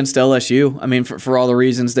go against LSU. I mean, for all the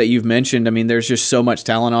reasons that you've mentioned. I mean, there's just so much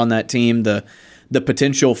talent on that team. The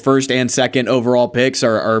potential 1st and 2nd overall picks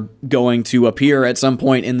are going to appear at some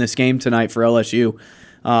point in this game tonight for LSU.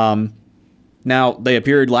 Now, they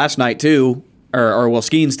appeared last night too, or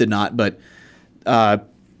Skeens did not, but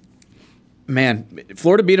man,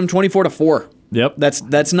 Florida beat them 24-4. Yep.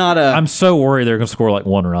 That's not a... I'm so worried they're going to score like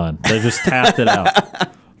 1 run. They just tapped it out.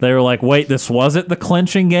 They were like, wait, this wasn't the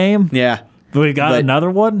clinching game? Yeah. We got another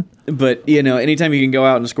one? But, you know, anytime you can go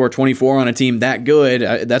out and score 24 on a team that good,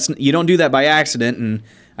 you don't do that by accident. And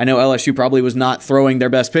I know LSU probably was not throwing their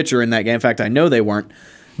best pitcher in that game. In fact, I know they weren't.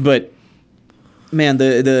 But, man,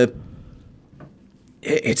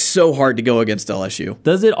 it's so hard to go against LSU.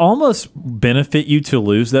 Does it almost benefit you to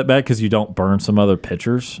lose that bad because you don't burn some other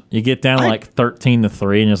pitchers? You get down like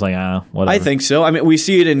 13-3 and it's like, whatever. I think so. I mean, we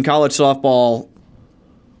see it in college softball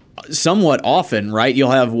somewhat often, right?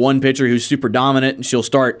 You'll have one pitcher who's super dominant and she'll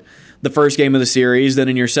start the first game of the series. Then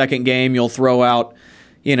in your second game, you'll throw out,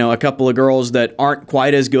 you know, a couple of girls that aren't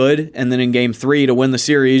quite as good. And then in game 3 to win the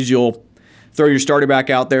series, you'll throw your starter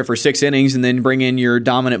back out there for 6 innings and then bring in your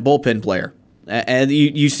dominant bullpen player. And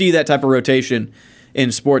you see that type of rotation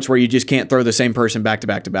in sports where you just can't throw the same person back to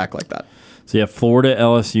back to back like that. So yeah, Florida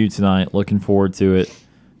LSU tonight. Looking forward to it.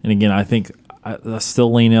 And again, I think I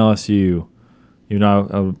still lean LSU. You know,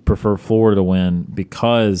 I would prefer Florida to win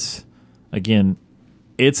because, again,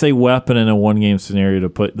 it's a weapon in a one-game scenario to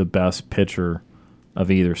put the best pitcher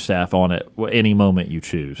of either staff on it any moment you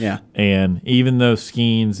choose. Yeah. And even though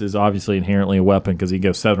Skeens is obviously inherently a weapon because he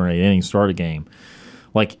goes 7 or 8 innings, start a game,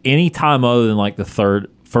 Like any time other than like the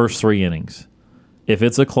first 3 innings, if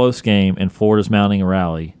it's a close game and Florida's mounting a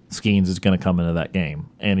rally, Skeens is going to come into that game,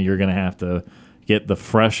 and you're going to have to get the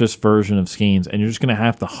freshest version of Skeens, and you're just going to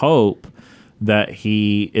have to hope that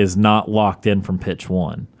he is not locked in from pitch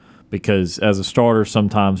 1, because as a starter,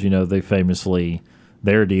 sometimes they famously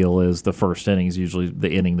their deal is the first inning is usually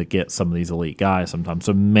the inning that gets some of these elite guys sometimes.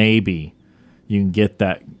 So maybe you can get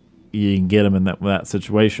that, you can get them in that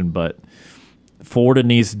situation, but Florida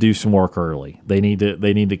needs to do some work early. They need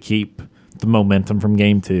to keep the momentum from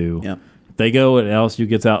game 2. Yep. If they go and LSU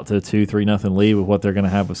gets out to a 2-3-0 lead with what they're going to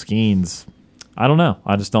have with Skeens, I don't know.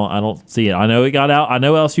 I don't see it. I know it got out. I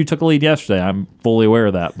know LSU took a lead yesterday. I'm fully aware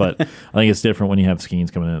of that, but I think it's different when you have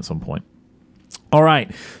Skeens coming in at some point. All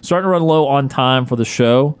right, starting to run low on time for the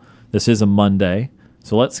show. This is a Monday,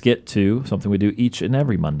 so let's get to something we do each and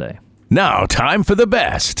every Monday. Now, time for the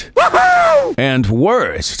best and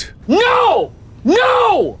worst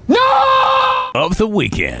of the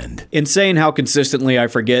weekend. Insane how consistently I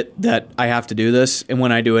forget that I have to do this, and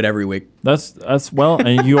when I do it every week. That's well,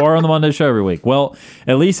 and you are on the Monday show every week. Well,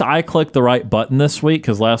 at least I clicked the right button this week,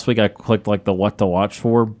 because last week I clicked like the what to watch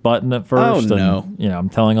for button at first. Oh, no. And, I'm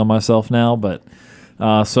telling on myself now, but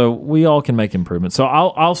so we all can make improvements. So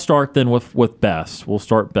I'll start then with best. We'll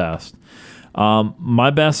start best. My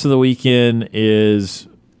best of the weekend is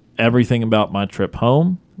everything about my trip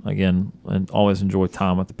home. Again, and always enjoy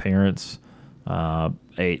time with the parents.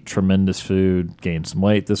 Ate tremendous food, gained some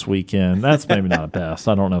weight this weekend. That's maybe not a best.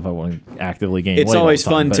 I don't know if I want to actively gain weight. It's always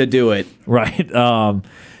fun to do it. Right.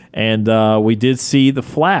 And we did see The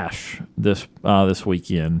Flash this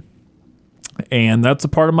weekend. And that's a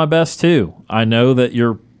part of my best, too. I know that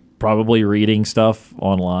you're probably reading stuff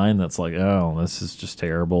online that's like, oh, this is just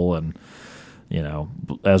terrible. And,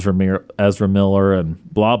 Ezra Miller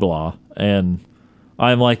and blah, blah. And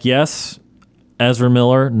I'm like, yes, Ezra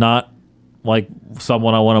Miller, not like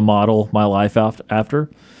someone I want to model my life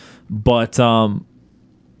after. But I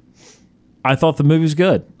thought the movie was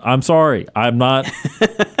good. I'm sorry. I'm not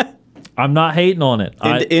hating on it.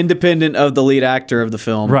 Independent of the lead actor of the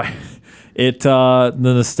film. Right. The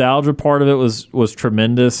nostalgia part of it was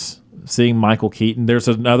tremendous. Seeing Michael Keaton. There's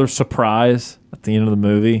another surprise at the end of the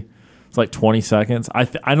movie. It's like 20 seconds. I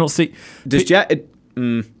don't see. Does Jack?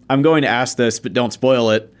 I'm going to ask this, but don't spoil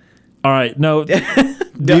it. All right, no.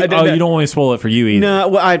 You don't want me to spoil it for you either. No,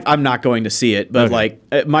 well, I'm not going to see it. But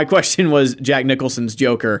Okay. my question was Jack Nicholson's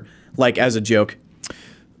Joker, like as a joke.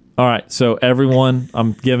 All right, so everyone,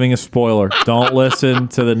 I'm giving a spoiler. Don't listen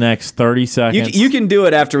to the next 30 seconds. You can do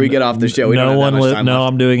it after we get off the show.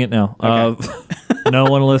 I'm doing it now. Okay. No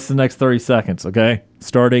one listen the next 30 seconds. Okay,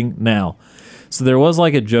 starting now. So there was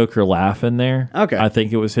like a Joker laugh in there. Okay. I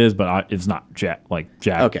think it was his, but it's not Jack. Like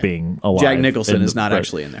Jack being alive. Jack Nicholson is not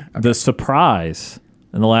actually in there. Okay. The surprise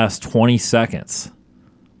in the last 20 seconds,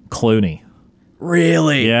 Clooney.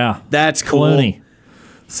 Really? Yeah, that's cool. Clooney.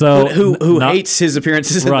 So who hates his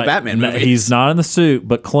appearances in the Batman movies? He's not in the suit,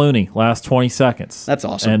 but Clooney. Last 20 seconds. That's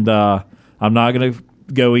awesome. And I'm not going to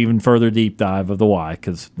go even further deep dive of the why,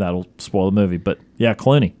 because that'll spoil the movie. But yeah,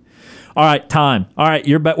 Clooney. All right, time. All right,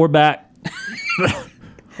 we're back.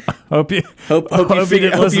 Hope you found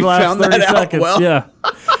that out well. Yeah.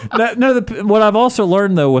 What I've also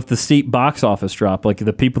learned though with the steep box office drop, like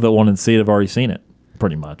the people that wanted to see it have already seen it,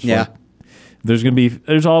 pretty much. Yeah. Like,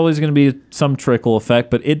 there's always going to be some trickle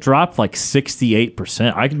effect, but it dropped like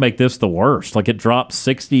 68%. I could make this the worst. Like it dropped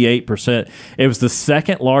 68%. It was the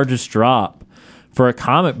second largest drop for a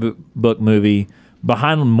comic book movie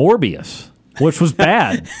behind Morbius, which was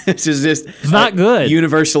bad. It's just it's not good.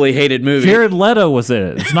 Universally hated movie. Jared Leto was in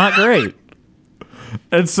it. It's not great.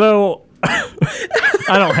 And so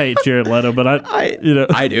I don't hate Jared Leto, but I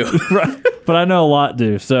do. Right, but I know a lot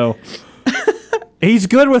do. So he's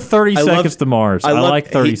good with 30 Seconds to Mars. I like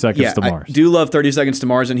 30 Seconds to Mars. I do love 30 Seconds to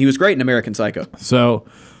Mars, and he was great in American Psycho. So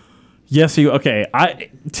yes,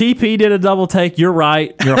 TP did a double take. You're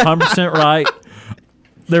right. You're 100% right.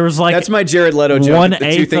 There was like that's my Jared Leto joke.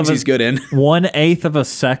 The two things he's good in. 1/8 of a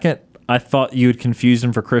second. I thought you would confuse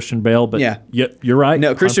him for Christian Bale, but you're right.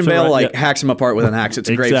 No, Christian Bale hacks him apart with an axe. It's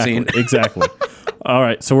a great scene. Exactly. All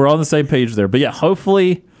right, so we're on the same page there. But yeah,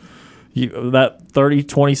 hopefully that 30,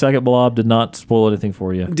 20-second blob did not spoil anything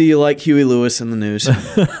for you. Do you like Huey Lewis in the news?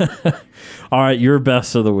 All right, your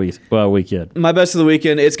best of the weekend. My best of the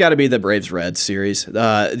weekend, it's got to be the Braves-Reds series.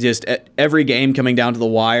 Just every game coming down to the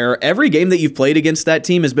wire. Every game that you've played against that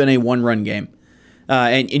team has been a one-run game.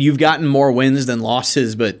 And you've gotten more wins than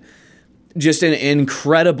losses, but just an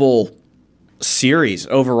incredible series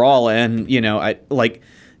overall. And,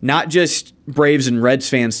 not just Braves and Reds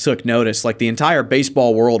fans took notice. Like, the entire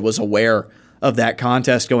baseball world was aware of that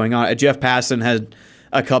contest going on. Jeff Passan had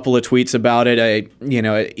a couple of tweets about it.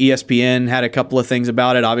 ESPN had a couple of things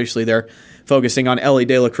about it. Obviously, they're focusing on Ellie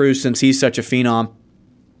De La Cruz since he's such a phenom.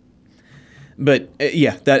 But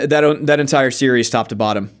that entire series, top to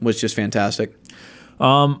bottom, was just fantastic.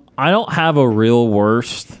 I don't have a real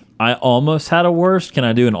worst. I almost had a worst. Can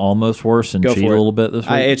I do an almost worst and cheat a little bit this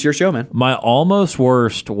week? It's your show, man. My almost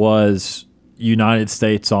worst was United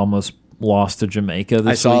States almost lost to Jamaica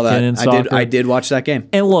this weekend in soccer. I did watch that game.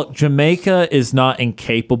 And look, Jamaica is not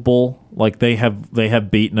incapable. Like they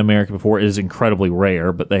have beaten America before. It is incredibly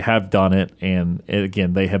rare, but they have done it. And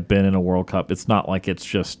again, they have been in a World Cup. It's not like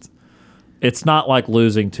it's not like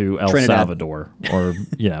losing to El Trinidad. Salvador or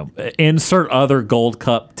insert other Gold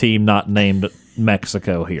Cup team not named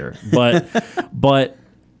Mexico here. But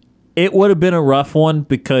it would have been a rough one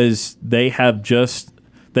because they've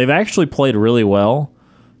actually played really well.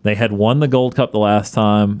 They had won the Gold Cup the last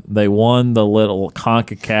time. They won the little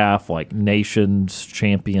CONCACAF Nations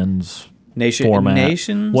Champions format.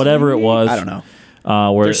 Nations? Whatever it was. I don't know.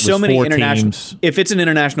 Where There's so many international teams. If it's an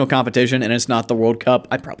international competition and it's not the World Cup,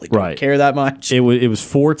 I probably don't care that much. It was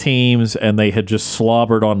 4 teams, and they had just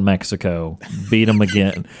slobbered on Mexico, beat them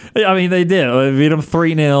again. I mean, they did. They beat them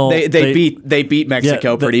 3-0. They beat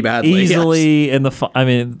Mexico pretty badly, easily in the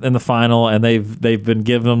final, and they've been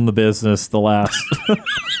giving them the business the last.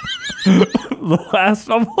 The last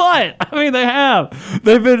of what? I mean, they have.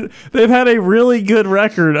 They've had a really good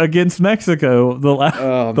record against Mexico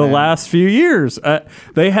the last few years.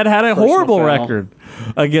 They had a horrible record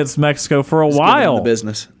against Mexico for a while. The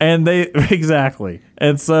business, and exactly.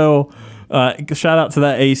 And so, shout out to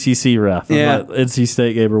that ACC ref, that NC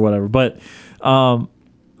State game or whatever. But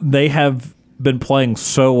they have been playing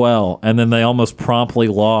so well, and then they almost promptly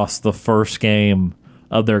lost the first game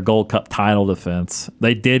of their Gold Cup title defense.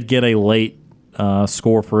 They did get a late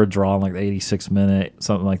score for a draw in like the 86th minute,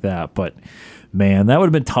 something like that. But, man, that would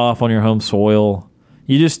have been tough on your home soil.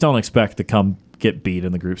 You just don't expect to get beat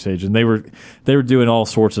in the group stage. And they were doing all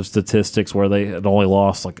sorts of statistics where they had only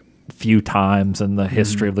lost like a few times in the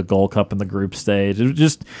history of the Gold Cup in the group stage. It was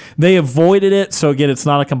just they avoided it. So, again, it's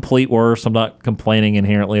not a complete worst. I'm not complaining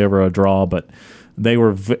inherently over a draw, but they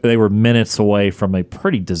were minutes away from a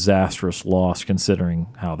pretty disastrous loss considering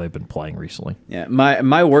how they've been playing recently. Yeah,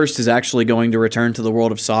 my worst is actually going to return to the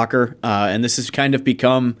world of soccer, and this has kind of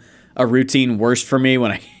become a routine worst for me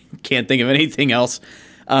when I can't think of anything else.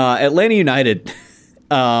 Atlanta United,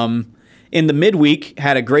 in the midweek,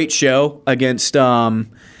 had a great show against, I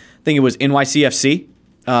think it was NYCFC.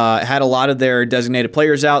 Had a lot of their designated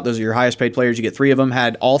players out. Those are your highest paid players. You get 3 of them.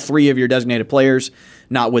 Had all 3 of your designated players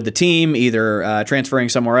not with the team, either transferring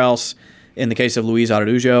somewhere else in the case of Luis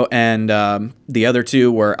Araujo, and the other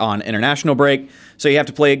 2 were on international break. So you have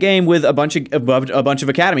to play a game with a bunch of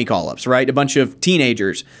academy call-ups, right? A bunch of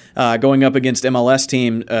teenagers going up against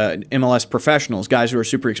MLS professionals, guys who are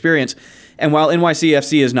super experienced. And while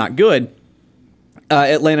NYCFC is not good,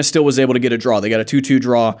 Atlanta still was able to get a draw. They got a 2-2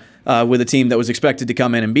 draw with a team that was expected to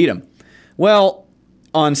come in and beat them. Well,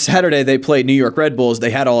 on Saturday they played New York Red Bulls.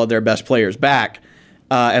 They had all of their best players back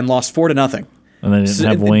and lost 4-0. And they didn't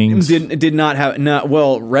have wings? Did not have... No,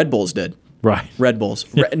 well, Red Bulls did. Right. Red Bulls.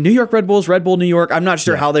 Yeah. New York Red Bulls, Red Bull New York. I'm not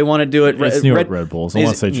sure how they want to do it. It's New York Red Bulls,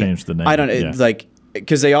 unless they changed the name. I don't know.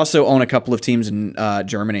 Because they also own a couple of teams in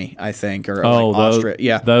Germany, I think, or Austria.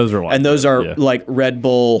 Yeah. Those are and those are like Red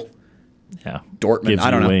Bull... Yeah, Dortmund. Gives I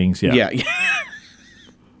don't you know. Wings. Yeah.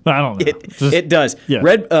 I don't know. It does. Yeah.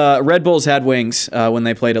 Red Bulls had wings when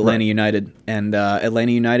they played Atlanta United, and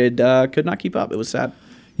Atlanta United could not keep up. It was sad.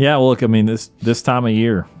 Yeah. Well, look. I mean, this time of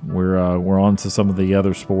year, we're on to some of the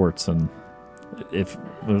other sports, and if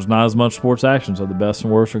there's not as much sports action, so the best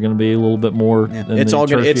and worst are going to be a little bit more. Yeah. It's all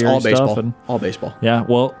baseball. And, all baseball. Yeah.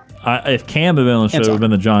 Well. If Cam had been on the show, it would have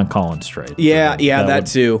been the John Collins trade. Yeah, that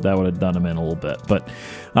too. That would have done him in a little bit. But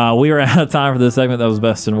we are out of time for this segment. That was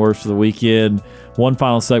best and worst of the weekend. One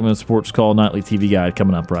final segment of Sports Call Nightly TV Guide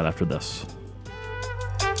coming up right after this.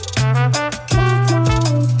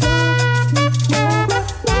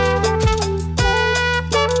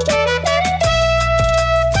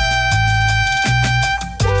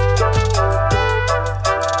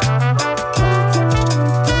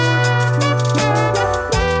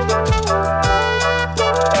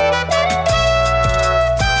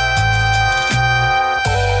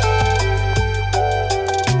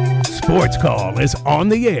 Sports Call is on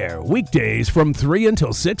the air weekdays from 3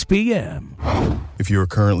 until 6 p.m. If you are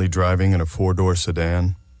currently driving in a 4-door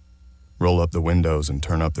sedan, roll up the windows and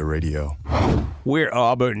turn up the radio. We're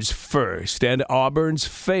Auburn's first and Auburn's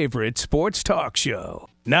favorite sports talk show.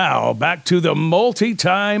 Now back to the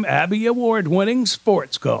multi-time Abby Award-winning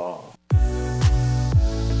Sports Call.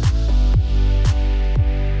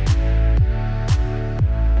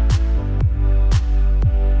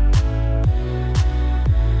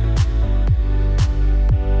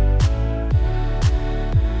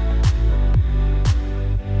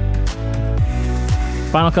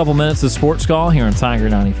 Final couple minutes of Sports Call here on Tiger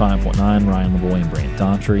 95.9. Ryan Lavoie and Brant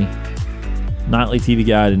Daughtry. Nightly TV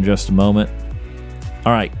guide in just a moment.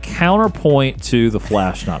 All right, counterpoint to The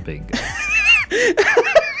Flash not being good.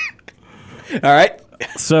 All right.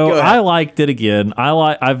 So I liked it again.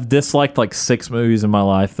 I've disliked like 6 movies in my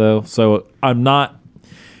life though, so I'm not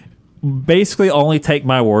basically only take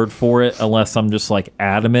my word for it unless I'm just like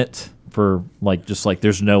adamant for like just like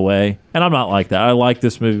there's no way. And I'm not like that. I like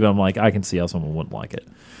this movie, but I'm like I can see how someone wouldn't like it.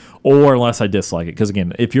 Or unless I dislike it. Because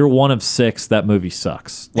again, if you're one of 6, that movie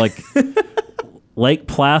sucks. Like Lake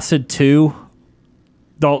Placid 2,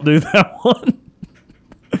 don't do that one.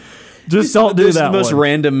 Just don't do that one. The most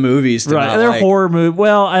random movies to right. not They're like. horror movies.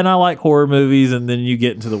 Well, and I like horror movies, and then you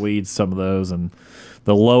get into the weeds, some of those, and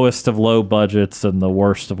the lowest of low budgets and the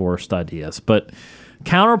worst of worst ideas. But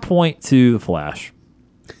counterpoint to The Flash.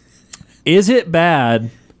 Is it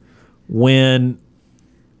bad when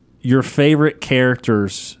your favorite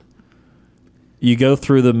characters, you go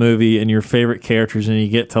through the movie and your favorite characters and you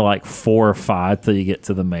get to like 4 or 5 till you get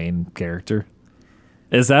to the main character?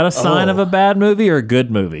 Is that a sign of a bad movie or a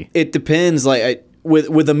good movie? It depends. Like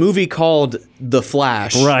with a movie called The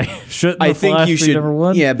Flash, right? Shouldn't I The think Flash you be should. number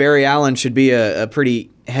one? Yeah, Barry Allen should be a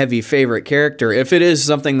pretty heavy favorite character. If it is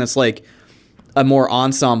something that's like a more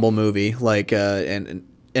ensemble movie, like an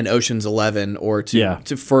Ocean's 11, or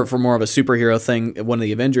for more of a superhero thing, one of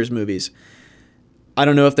the Avengers movies. I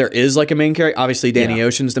don't know if there is like a main character. Obviously, Danny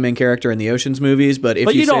Ocean's the main character in the Ocean's movies, but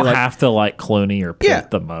if you don't say, have to like Clooney or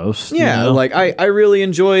Pitt the most. Yeah, you know? like I really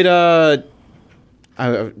enjoyed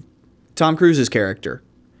Tom Cruise's character.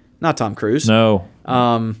 Not Tom Cruise. No.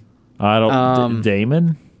 I don't.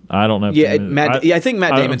 Damon. I don't know. I think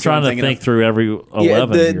Matt Damon's. I'm trying to think through every 11.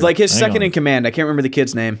 Yeah, like his second in command. I can't remember the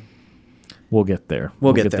kid's name. We'll get there.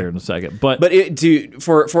 We'll get there in a second. But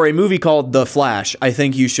for a movie called The Flash, I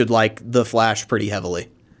think you should like The Flash pretty heavily.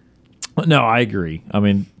 No, I agree. I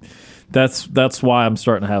mean, that's why I'm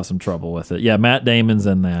starting to have some trouble with it. Yeah, Matt Damon's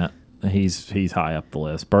in that. He's high up the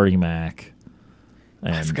list. Bernie Mac.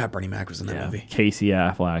 I forgot Bernie Mac was in that movie. Casey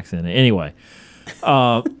Affleck's in it. Anyway,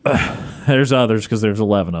 there's others because there's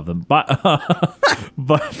 11 of them. But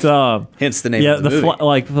hence the name of the movie.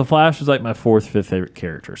 Like The Flash was like my 4th, 5th favorite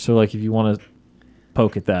character. So like if you want to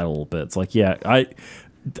poke at that a little bit, it's like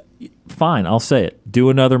fine, I'll say it. Do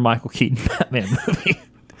another Michael Keaton Batman movie.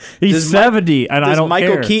 He's 70, and I don't care. Does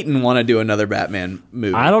Michael Keaton want to do another Batman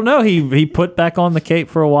movie? I don't know. He put back on the cape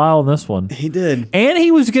for a while in this one. He did, and he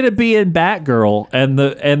was going to be in Batgirl, and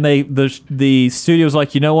the studio's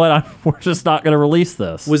like, you know what? We're just not going to release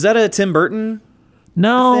this. Was that a Tim Burton?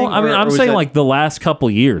 No, thing, I mean I'm saying like the last couple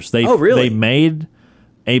years they made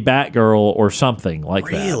a Batgirl or something like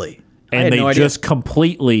that. Really? And they just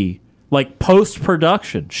completely. Like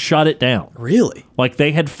post-production, shut it down. Really? Like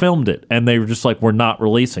they had filmed it, and they were just like, "We're not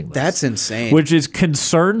releasing this." That's insane. Which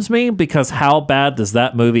concerns me because how bad does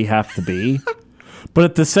that movie have to be? But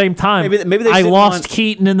at the same time, maybe they I lost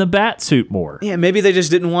Keaton in the bat suit more. Yeah, maybe they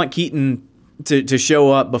just didn't want Keaton to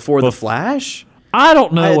show up before the Flash. I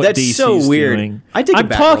don't know what that's DC's so weird. doing. I'm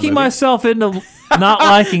talking myself into not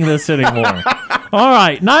liking this anymore. All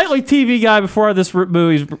right, nightly TV guy before this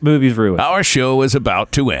movie's ruined. Our show is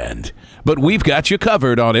about to end, but we've got you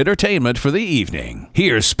covered on entertainment for the evening.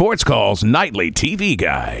 Here's Sports Call's nightly TV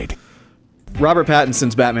guide. Robert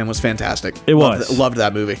Pattinson's Batman was fantastic. It was. Loved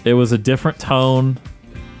that movie. It was a different tone.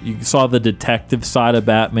 You saw the detective side of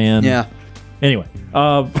Batman. Yeah. Anyway,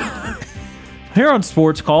 here on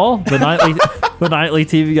Sports Call, the nightly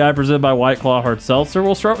TV guide presented by White Claw Hard Seltzer.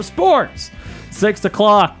 We'll start with sports. 6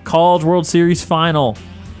 o'clock, College World Series Final.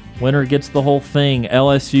 Winner gets the whole thing.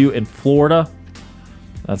 LSU in Florida.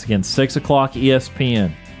 That's again 6 o'clock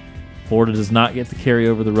ESPN. Florida does not get to carry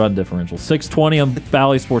over the run differential. 6:20 on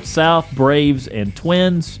Valley Sports South, Braves and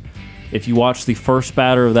Twins. If you watch the first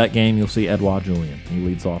batter of that game, you'll see Edouard Julien. He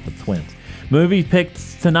leads off with Twins. Movie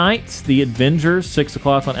picked tonight, The Avengers, 6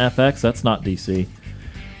 o'clock on FX. That's not DC.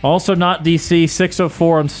 Also not DC,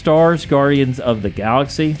 6:04 on Stars, Guardians of the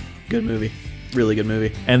Galaxy. Good movie. Really good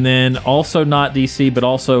movie. And then also not DC, but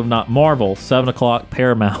also not Marvel, 7 o'clock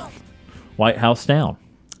Paramount, White House Down.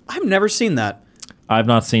 I've never seen that. I've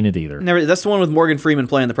not seen it either. Never. That's the one with Morgan Freeman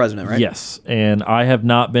playing the president, right? Yes, and I have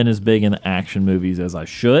not been as big into action movies as I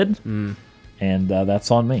should, and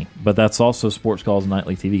that's on me. But that's also Sports Call's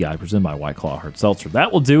nightly TV guide presented by White Claw Hard Seltzer.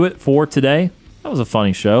 That will do it for today. That was a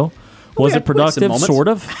funny show. Was it productive? Sort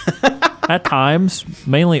of. At times,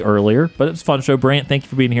 mainly earlier, but it was a fun show. Brant, thank you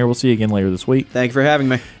for being here. We'll see you again later this week. Thank you for having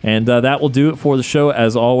me. And that will do it for the show.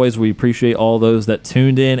 As always, we appreciate all those that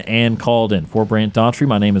tuned in and called in. For Brant Daughtry,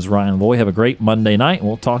 my name is Ryan Lavoie. Have a great Monday night, and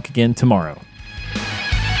we'll talk again tomorrow.